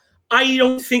Olsen. I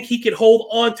don't think he could hold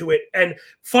on to it. And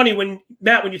funny, when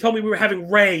you told me we were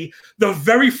having Ray, the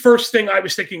very first thing I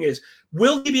was thinking is,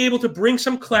 will he be able to bring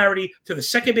some clarity to the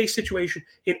second base situation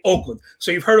in Oakland?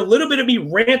 So you've heard a little bit of me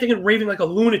ranting and raving like a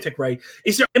lunatic, Ray.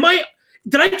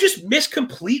 Did I just miss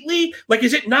completely? Like,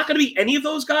 is it not going to be any of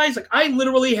those guys? Like, I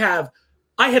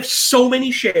have so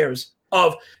many shares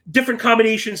of different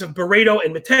combinations of Barreto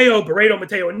and Mateo,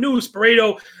 Mateo and Noose,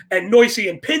 Barreto and Noise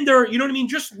and Pinder. You know what I mean?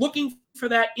 Just looking for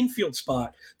that infield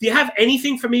spot. Do you have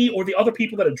anything for me or the other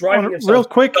people that are driving themselves? Real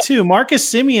quick, too, Marcus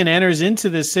Semien enters into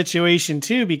this situation,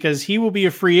 too, because he will be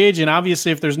a free agent.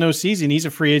 Obviously, if there's no season, he's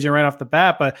a free agent right off the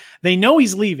bat, but they know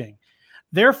he's leaving.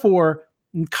 Therefore,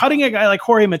 cutting a guy like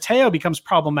Jorge Mateo becomes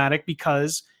problematic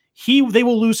because they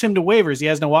will lose him to waivers. He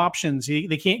has no options. He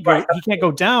can't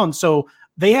go down. So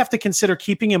they have to consider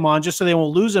keeping him on just so they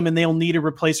won't lose him, and they'll need a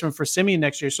replacement for Semien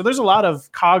next year. So there's a lot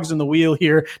of cogs in the wheel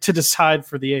here to decide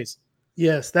for the A's.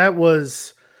 Yes, that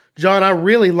was – John, I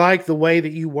really like the way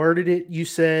that you worded it. You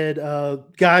said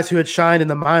guys who had shined in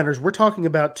the minors. We're talking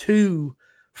about two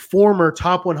former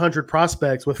top 100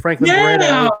 prospects with Franklin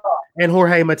Barreto and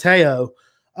Jorge Mateo.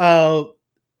 If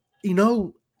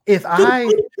I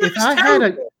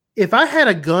had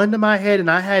a gun to my head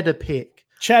and I had to pick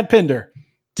Chad Pinder,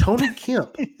 Tony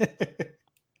Kemp,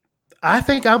 I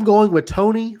think I'm going with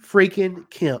Tony freaking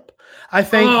Kemp. I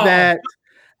think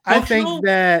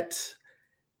that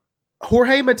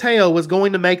Jorge Mateo was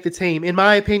going to make the team, in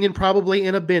my opinion, probably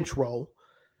in a bench role.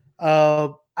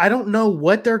 I don't know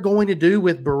what they're going to do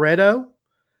with Barreto,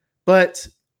 but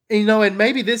and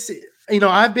maybe this.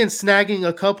 I've been snagging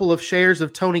a couple of shares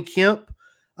of Tony Kemp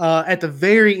at the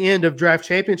very end of draft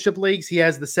championship leagues. He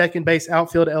has the second base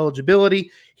outfield eligibility.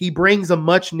 He brings a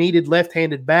much needed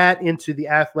left-handed bat into the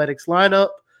Athletics lineup.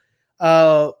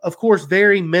 Of course,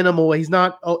 very minimal. He's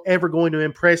not ever going to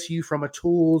impress you from a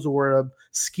tools or a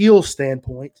skill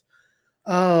standpoint.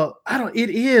 It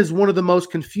is one of the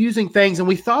most confusing things. And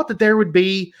we thought that there would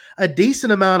be a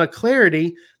decent amount of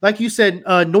clarity. Like you said,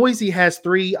 Noisy has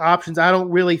three options. I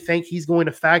don't really think he's going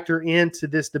to factor into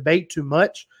this debate too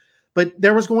much, but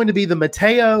there was going to be the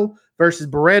Mateo versus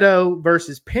Barreto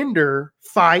versus Pinder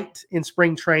fight in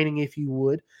spring training, if you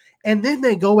would. And then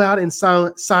they go out and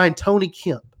sign Tony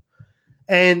Kemp.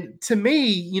 And to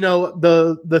me,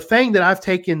 the thing that I've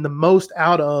taken the most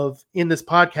out of in this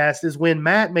podcast is when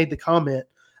Matt made the comment,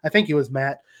 I think it was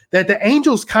Matt, that the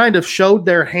Angels kind of showed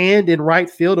their hand in right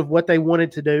field of what they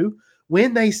wanted to do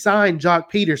when they signed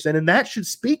Jock Peterson. And that should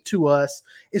speak to us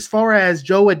as far as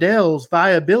Joe Adell's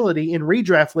viability in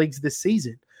redraft leagues this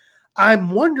season.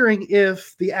 I'm wondering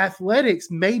if the Athletics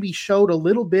maybe showed a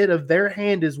little bit of their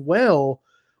hand as well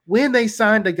when they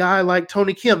signed a guy like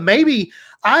Tony Kemp. Maybe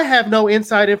I have no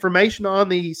inside information on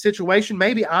the situation.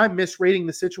 Maybe I'm misreading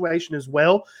the situation as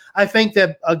well. I think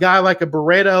that a guy like a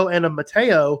Barreto and a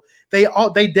Mateo,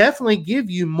 they definitely give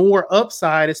you more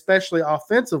upside, especially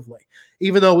offensively,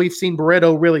 even though we've seen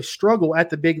Barreto really struggle at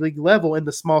the big league level in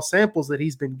the small samples that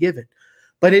he's been given.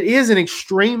 But it is an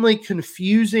extremely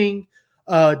confusing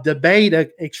debate,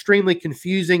 an extremely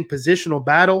confusing positional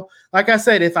battle. Like I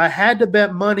said, if I had to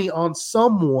bet money on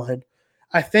someone,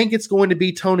 I think it's going to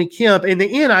be Tony Kemp. In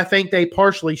the end, I think they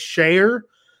partially share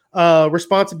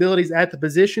responsibilities at the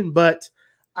position, but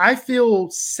I feel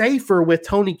safer with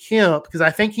Tony Kemp because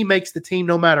I think he makes the team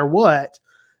no matter what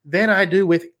than I do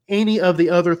with any of the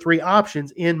other three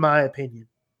options, in my opinion.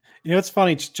 It's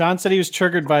funny. John said he was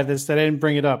triggered by this, that I didn't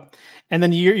bring it up. And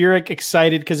then you're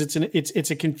excited because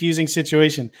it's a confusing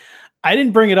situation. I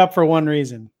didn't bring it up for one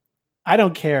reason. I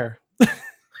don't care.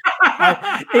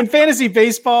 In fantasy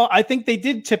baseball, I think they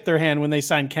did tip their hand when they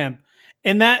signed Kemp.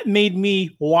 And that made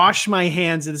me wash my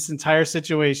hands of this entire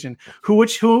situation.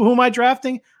 Who am I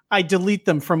drafting? I delete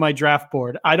them from my draft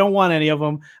board. I don't want any of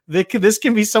them. This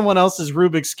can be someone else's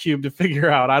Rubik's Cube to figure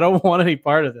out. I don't want any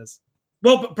part of this.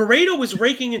 Well, but Barreto was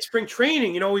raking in spring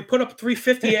training. We put up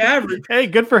 350 average. Hey,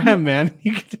 good for him, man.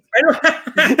 And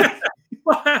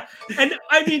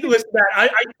I mean, listen, Matt, I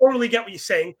totally get what you're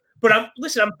saying. But I'm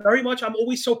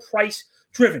always so price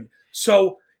driven.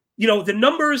 So, the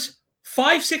numbers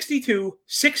 562,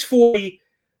 640,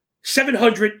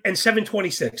 700, and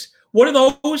 726. What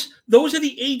are those? Those are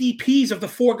the ADPs of the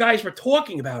four guys we're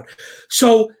talking about.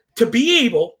 So to be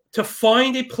able to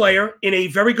find a player in a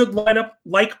very good lineup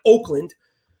like Oakland,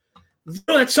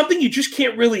 that's something you just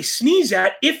can't really sneeze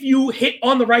at if you hit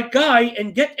on the right guy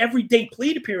and get everyday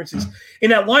plate appearances in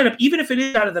that lineup, even if it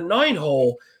is out of the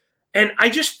 9-hole. And I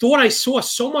just thought I saw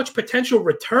so much potential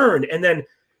return, and then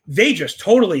they just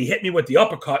totally hit me with the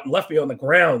uppercut and left me on the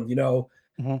ground,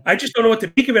 I just don't know what to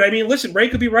think of it. I mean, listen, Ray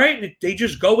could be right. They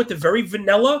just go with the very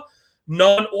vanilla,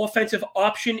 non-offensive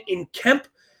option in Kemp.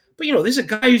 But, this is a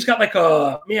guy who's got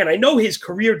I know his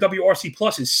career WRC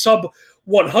plus is sub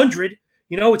 100.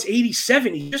 It's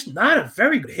 87. He's just not a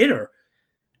very good hitter.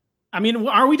 I mean,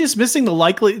 are we dismissing the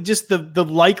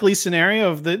likely scenario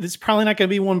of it's probably not going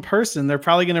to be one person? They're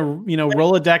probably going to,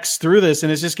 Rolodex through this,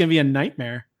 and it's just going to be a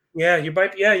nightmare. Yeah, you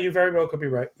very well could be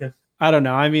right. Yeah. I don't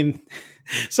know. I mean,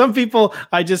 some people,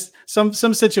 some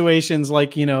situations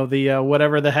like, the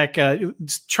whatever the heck,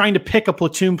 trying to pick a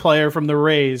platoon player from the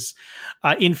Rays,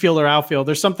 infield or outfield.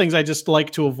 There's some things I just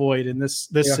like to avoid, and this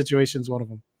situation is one of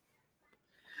them.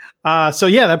 So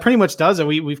yeah, that pretty much does it.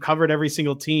 We've covered every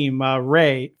single team.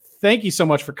 Ray, thank you so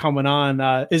much for coming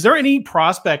on. Is there any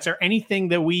prospects or anything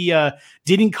that we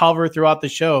didn't cover throughout the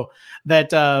show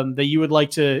that you would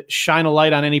like to shine a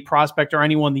light on? Any prospect or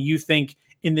anyone that you think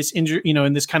in this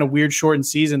in this kind of weird shortened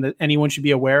season that anyone should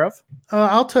be aware of?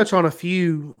 I'll touch on a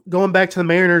few. Going back to the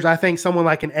Mariners, I think someone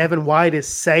like an Evan White is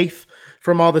safe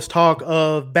from all this talk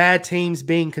of bad teams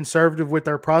being conservative with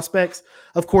their prospects.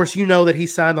 Of course, that he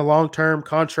signed a long-term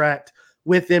contract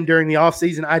with them during the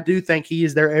offseason. I do think he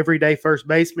is their everyday first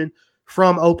baseman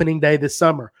from opening day this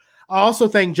summer. I also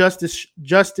think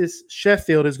Justice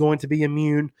Sheffield is going to be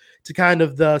immune to kind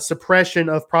of the suppression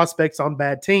of prospects on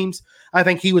bad teams. I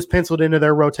think he was penciled into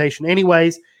their rotation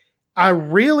anyways. I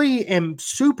really am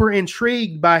super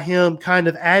intrigued by him kind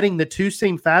of adding the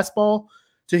two-seam fastball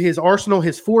to his arsenal.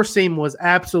 His four-seam was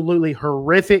absolutely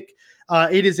horrific.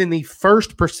 It is in the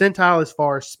first percentile as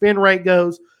far as spin rate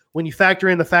goes. When you factor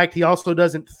in the fact he also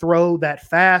doesn't throw that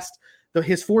fast,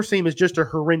 his four-seam is just a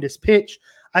horrendous pitch.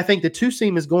 I think the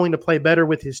two-seam is going to play better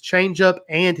with his changeup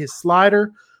and his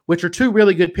slider, which are two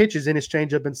really good pitches in his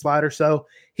changeup and slider. So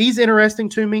he's interesting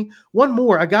to me. One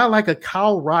more, a guy like a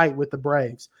Kyle Wright with the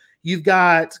Braves. You've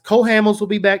got Cole Hamels will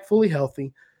be back fully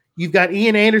healthy. You've got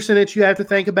Ian Anderson that you have to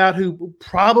think about, who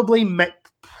probably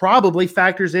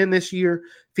factors in this year.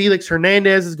 Felix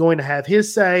Hernandez is going to have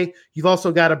his say. You've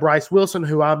also got a Bryce Wilson,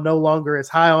 who I'm no longer as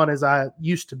high on as I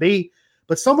used to be.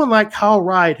 But someone like Kyle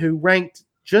Wright, who ranked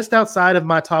just outside of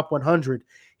my top 100,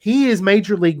 he is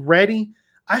major league ready.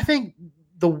 I think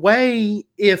the way,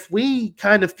 if we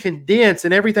kind of condense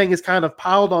and everything is kind of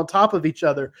piled on top of each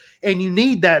other, and you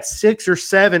need that 6 or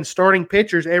 7 starting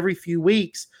pitchers every few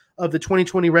weeks of the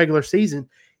 2020 regular season,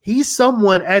 he's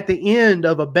someone at the end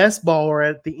of a best ball or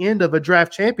at the end of a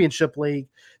draft championship league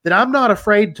that I'm not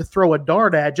afraid to throw a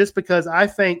dart at, just because I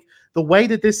think the way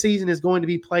that this season is going to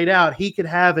be played out, he could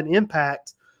have an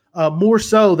impact more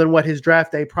so than what his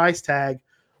draft day price tag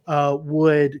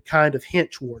would kind of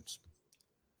hint towards.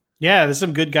 Yeah, there's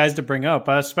some good guys to bring up,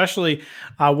 especially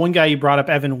one guy you brought up,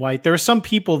 Evan White. There are some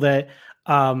people that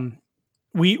I can't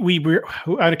remember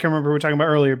who we were talking about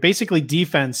earlier. Basically,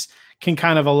 defense can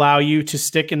kind of allow you to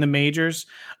stick in the majors,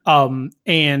 and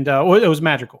it was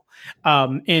magical.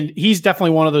 And he's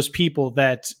definitely one of those people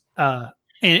that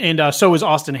so is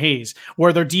Austin Hayes,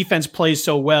 where their defense plays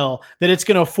so well that it's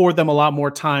going to afford them a lot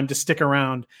more time to stick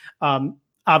around.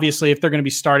 Obviously, if they're going to be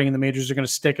starting in the majors, they're going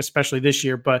to stick, especially this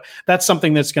year. But that's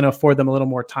something that's going to afford them a little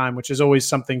more time, which is always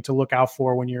something to look out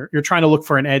for when you're trying to look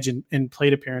for an edge in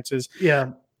plate appearances.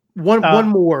 Yeah. One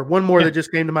more that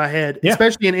just came to my head,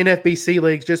 especially in NFBC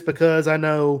leagues, just because I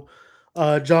know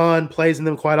John plays in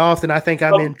them quite often. I think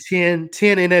I'm in 10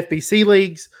 NFBC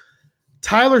leagues.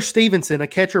 Tyler Stevenson, a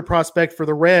catcher prospect for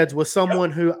the Reds, was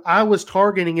someone who I was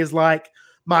targeting as like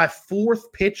my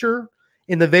 4th pitcher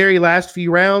in the very last few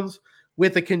rounds.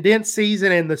 With the condensed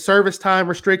season and the service time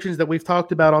restrictions that we've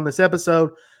talked about on this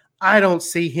episode, I don't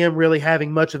see him really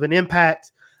having much of an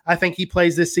impact. I think he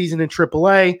plays this season in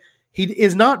AAA. He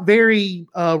is not very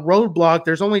roadblocked.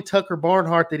 There's only Tucker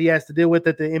Barnhart that he has to deal with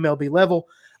at the MLB level.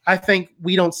 I think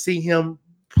we don't see him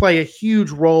play a huge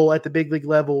role at the big league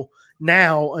level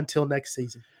now until next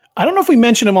season. I don't know if we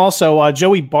mentioned him also.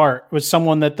 Joey Bart was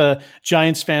someone that the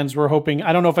Giants fans were hoping.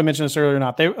 I don't know if I mentioned this earlier or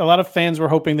not. A lot of fans were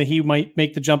hoping that he might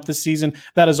make the jump this season.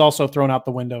 That is also thrown out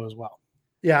the window as well.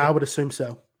 Yeah, I would assume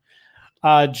so.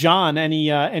 John,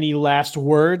 any last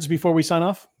words before we sign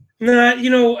off? Nah,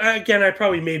 again, I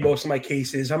probably made most of my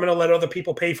cases. I'm going to let other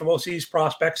people pay for most of these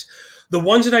prospects. The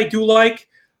ones that I do like,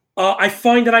 I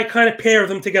find that I kind of pair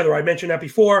them together. I mentioned that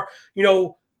before.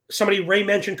 Ray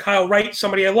mentioned Kyle Wright,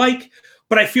 somebody I like.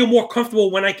 But I feel more comfortable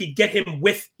when I could get him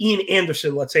with Ian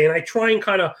Anderson, let's say. And I try and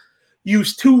kind of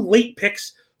use 2 late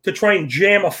picks to try and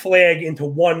jam a flag into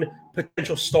one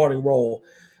potential starting role.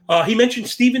 He mentioned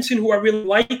Stevenson, who I really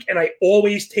like, and I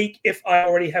always take if I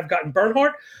already have gotten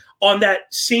Bernhardt. On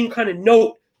that same kind of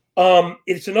note,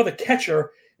 it's another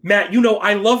catcher. Matt,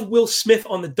 I love Will Smith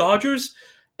on the Dodgers.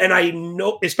 And I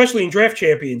know, especially in Draft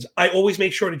Champions, I always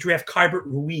make sure to draft Keibert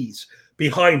Ruiz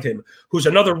behind him, who's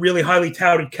another really highly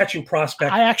touted catching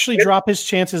prospect. I actually drop his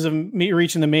chances of me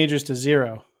reaching the majors to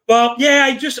 0. Well, yeah,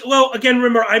 again,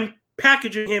 remember, I'm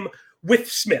packaging him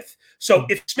with Smith. So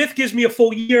if Smith gives me a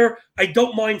full year, I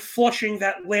don't mind flushing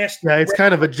that last. Yeah, it's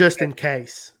kind of a just in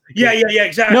case. Yeah,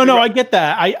 exactly. No, I get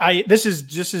that. This is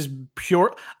just as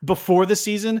pure before the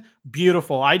season.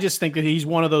 Beautiful. I just think that he's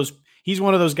one of those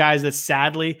guys that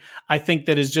sadly I think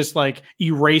that is just like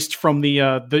erased from the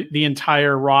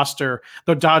entire roster.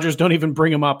 The Dodgers don't even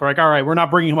bring him up. They're like, all right, we're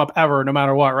not bringing him up ever, no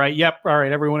matter what, right? Yep, all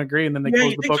right, everyone agree, and then they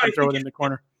close the book and throw it in the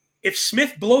corner. If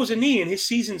Smith blows a knee and his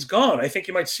season's gone, I think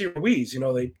you might see Ruiz.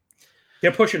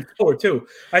 They're pushing forward too.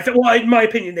 I think, well, in my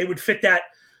opinion, they would fit that.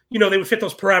 They would fit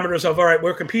those parameters of, all right,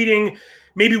 we're competing.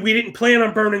 Maybe we didn't plan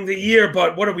on burning the year,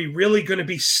 but what are we really going to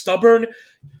be stubborn?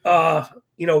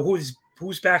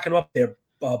 Who's backing up there?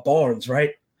 Barnes,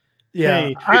 right? Yeah,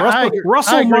 hey,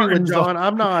 Russell Martin, John.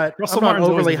 I'm not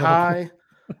overly high.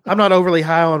 I'm not overly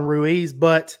high on Ruiz,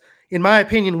 but in my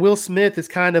opinion, Will Smith is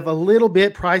kind of a little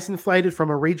bit price inflated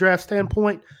from a redraft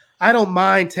standpoint. I don't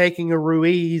mind taking a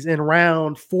Ruiz in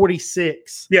round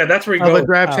 46. Yeah, that's where you go. Of a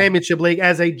draft championship league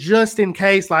as a just in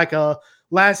case, like a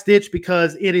last ditch,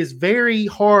 because it is very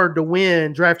hard to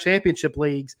win draft championship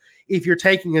leagues if you're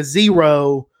taking a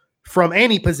 0 from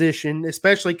any position,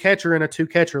 especially catcher in a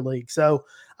 2-catcher league. So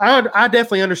I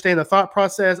definitely understand the thought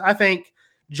process. I think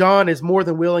John is more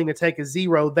than willing to take a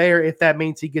 0 there if that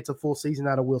means he gets a full season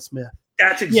out of Will Smith.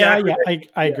 That's exactly. Yeah,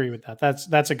 I agree with that.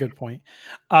 That's a good point.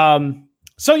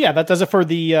 So yeah, that does it for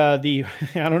the I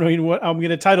don't know even what I'm going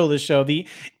to title this show, the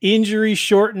injury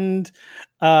shortened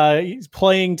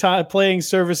playing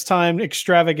service time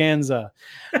extravaganza.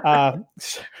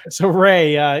 So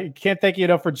Ray, can't thank you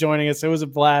enough for joining us. It was a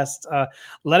blast.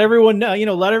 Let everyone know,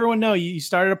 you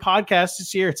started a podcast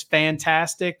this year. It's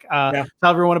fantastic. Tell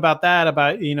everyone about that,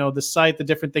 about, the site, the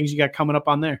different things you got coming up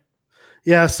on there.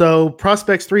 Yeah. So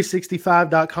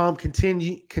prospects365.com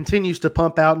continues to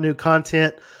pump out new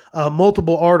content,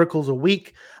 multiple articles a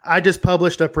week. I just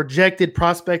published a projected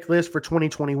prospect list for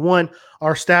 2021.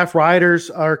 Our staff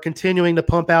writers are continuing to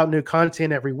pump out new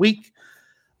content every week.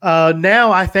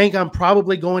 Now I think I'm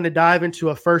probably going to dive into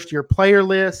a first-year player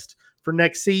list for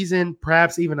next season,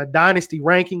 perhaps even a dynasty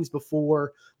rankings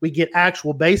before we get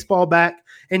actual baseball back.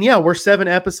 And yeah, we're 7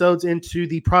 episodes into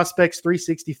the Prospects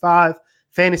 365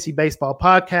 Fantasy Baseball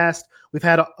podcast. We've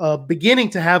had a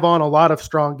beginning to have on a lot of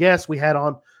strong guests. We had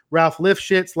on Ralph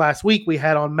Lifshitz last week. We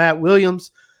had on Matt Williams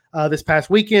this past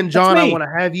weekend. John, I want to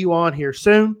have you on here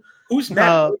soon. Who's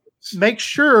Matt? Make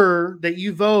sure that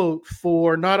you vote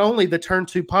for not only the Turn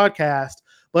 2 podcast,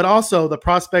 but also the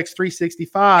Prospects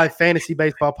 365 Fantasy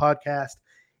Baseball podcast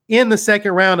in the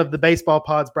second round of the Baseball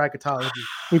Pods bracketology.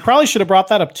 We probably should have brought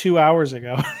that up 2 hours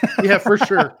ago. Yeah, for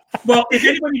sure. Well, if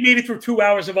anybody made it through 2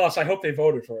 hours of us, I hope they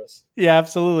voted for us. Yeah,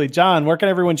 absolutely. John, where can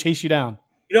everyone chase you down?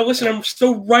 Listen, I'm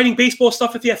still writing baseball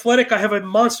stuff at The Athletic. I have a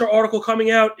monster article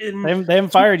coming out. They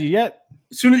haven't fired you yet.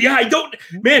 I don't.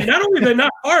 Man, not only they're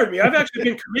not fired me, I've actually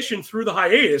been commissioned through the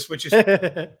hiatus, which is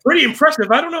pretty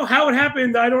impressive. I don't know how it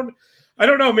happened. I don't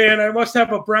know, man. I must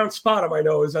have a brown spot on my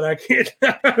nose, and I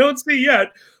don't see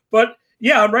yet. But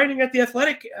yeah, I'm writing at The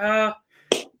Athletic.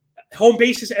 Home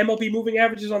bases, MLB moving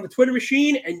averages on the Twitter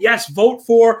machine. And yes, vote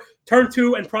for Turn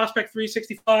 2 and Prospect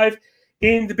 365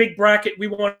 in the big bracket. We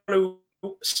want to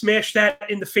smash that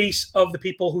in the face of the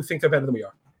people who think they're better than we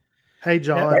are. Hey,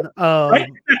 John,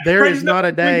 there is not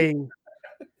a day,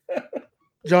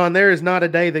 John, there is not a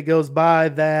day that goes by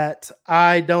that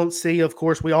I don't see. Of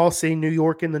course, we all see New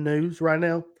York in the news right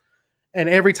now. And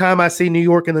every time I see New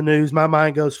York in the news, my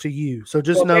mind goes to you. So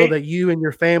just know that you and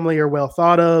your family are well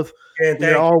thought of.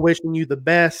 We're all wishing you the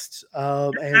best,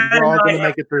 and we're all going to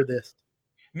make it through this.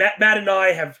 Matt and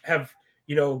I have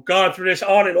gone through this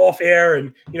on and off air,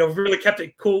 and really kept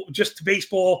it cool just to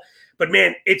baseball. But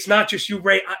man, it's not just you,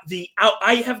 Ray.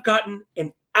 I have gotten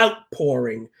an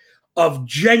outpouring of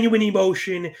genuine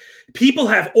emotion. People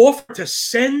have offered to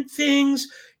send things.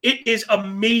 It is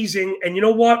amazing. And you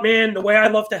know what, man? The way I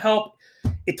love to help,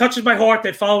 it touches my heart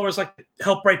that followers like to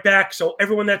help right back. So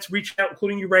everyone that's reached out,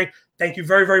 including you, Ray, thank you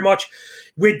very, very much.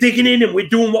 We're digging in and we're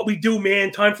doing what we do,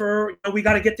 man. Time for, we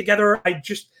got to get together. I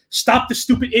just stop the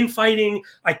stupid infighting.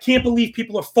 I can't believe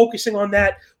people are focusing on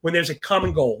that when there's a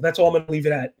common goal. That's all I'm going to leave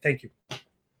it at. Thank you.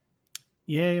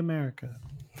 Yay, America.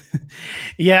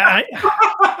 Yeah.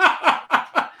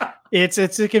 It's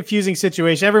a confusing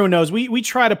situation. Everyone knows we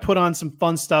try to put on some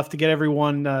fun stuff to get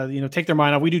everyone, take their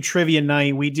mind off. We do trivia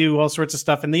night. We do all sorts of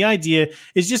stuff. And the idea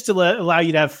is just to allow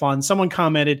you to have fun. Someone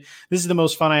commented, "This is the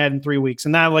most fun I had in 3 weeks."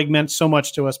 And that meant so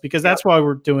much to us because that's why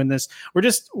we're doing this. We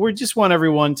just want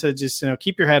everyone to just,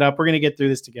 keep your head up. We're going to get through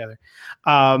this together.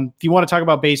 If you want to talk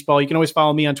about baseball, you can always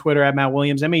follow me on Twitter at Matt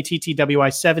Williams,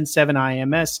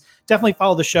 MATTWI77IMS. Definitely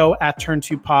follow the show at Turn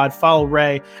 2 Pod. Follow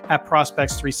Ray at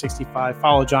Prospects 365.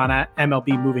 Follow John at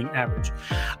MLB Moving Average.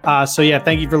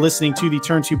 Thank you for listening to the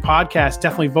Turn 2 Podcast.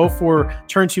 Definitely vote for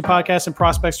Turn 2 Podcast and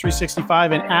Prospects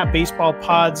 365 and at Baseball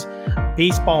Podcast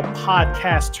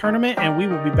Tournament. And we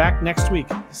will be back next week.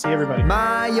 See everybody.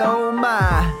 My, oh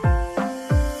my.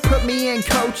 Put me in,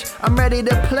 coach. I'm ready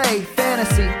to play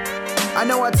fantasy. I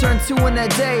know I turn 2 in a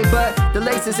day, but the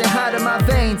lace isn't hot in my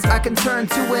veins. I can turn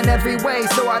 2 in every way,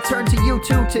 so I turn to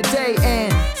YouTube today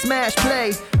and smash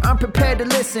play. I'm prepared to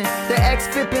listen. The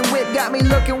X-Flipping whip got me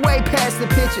looking way past the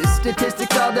pitches.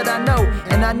 Statistics all that I know,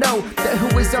 and I know that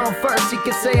who is on first, he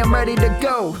can say I'm ready to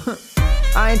go.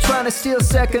 I ain't trying to steal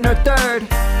second or third,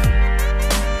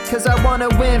 cause I wanna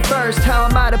win first. How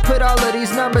am I to put all of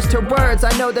these numbers to words?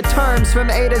 I know the terms from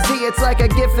A to Z, it's like a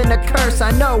gift and a curse.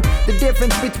 I know the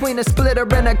difference between a splitter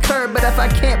and a curve, but if I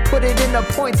can't put it into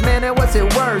points, man, then what's it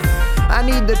worth? I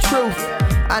need the truth,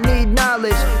 I need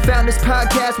knowledge. Found this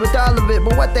podcast with all of it,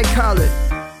 but what they call it?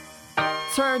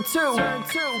 Turn 2.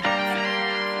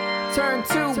 Turn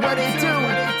 2, what it do?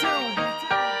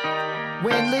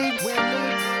 Win leagues,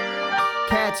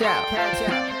 catch out.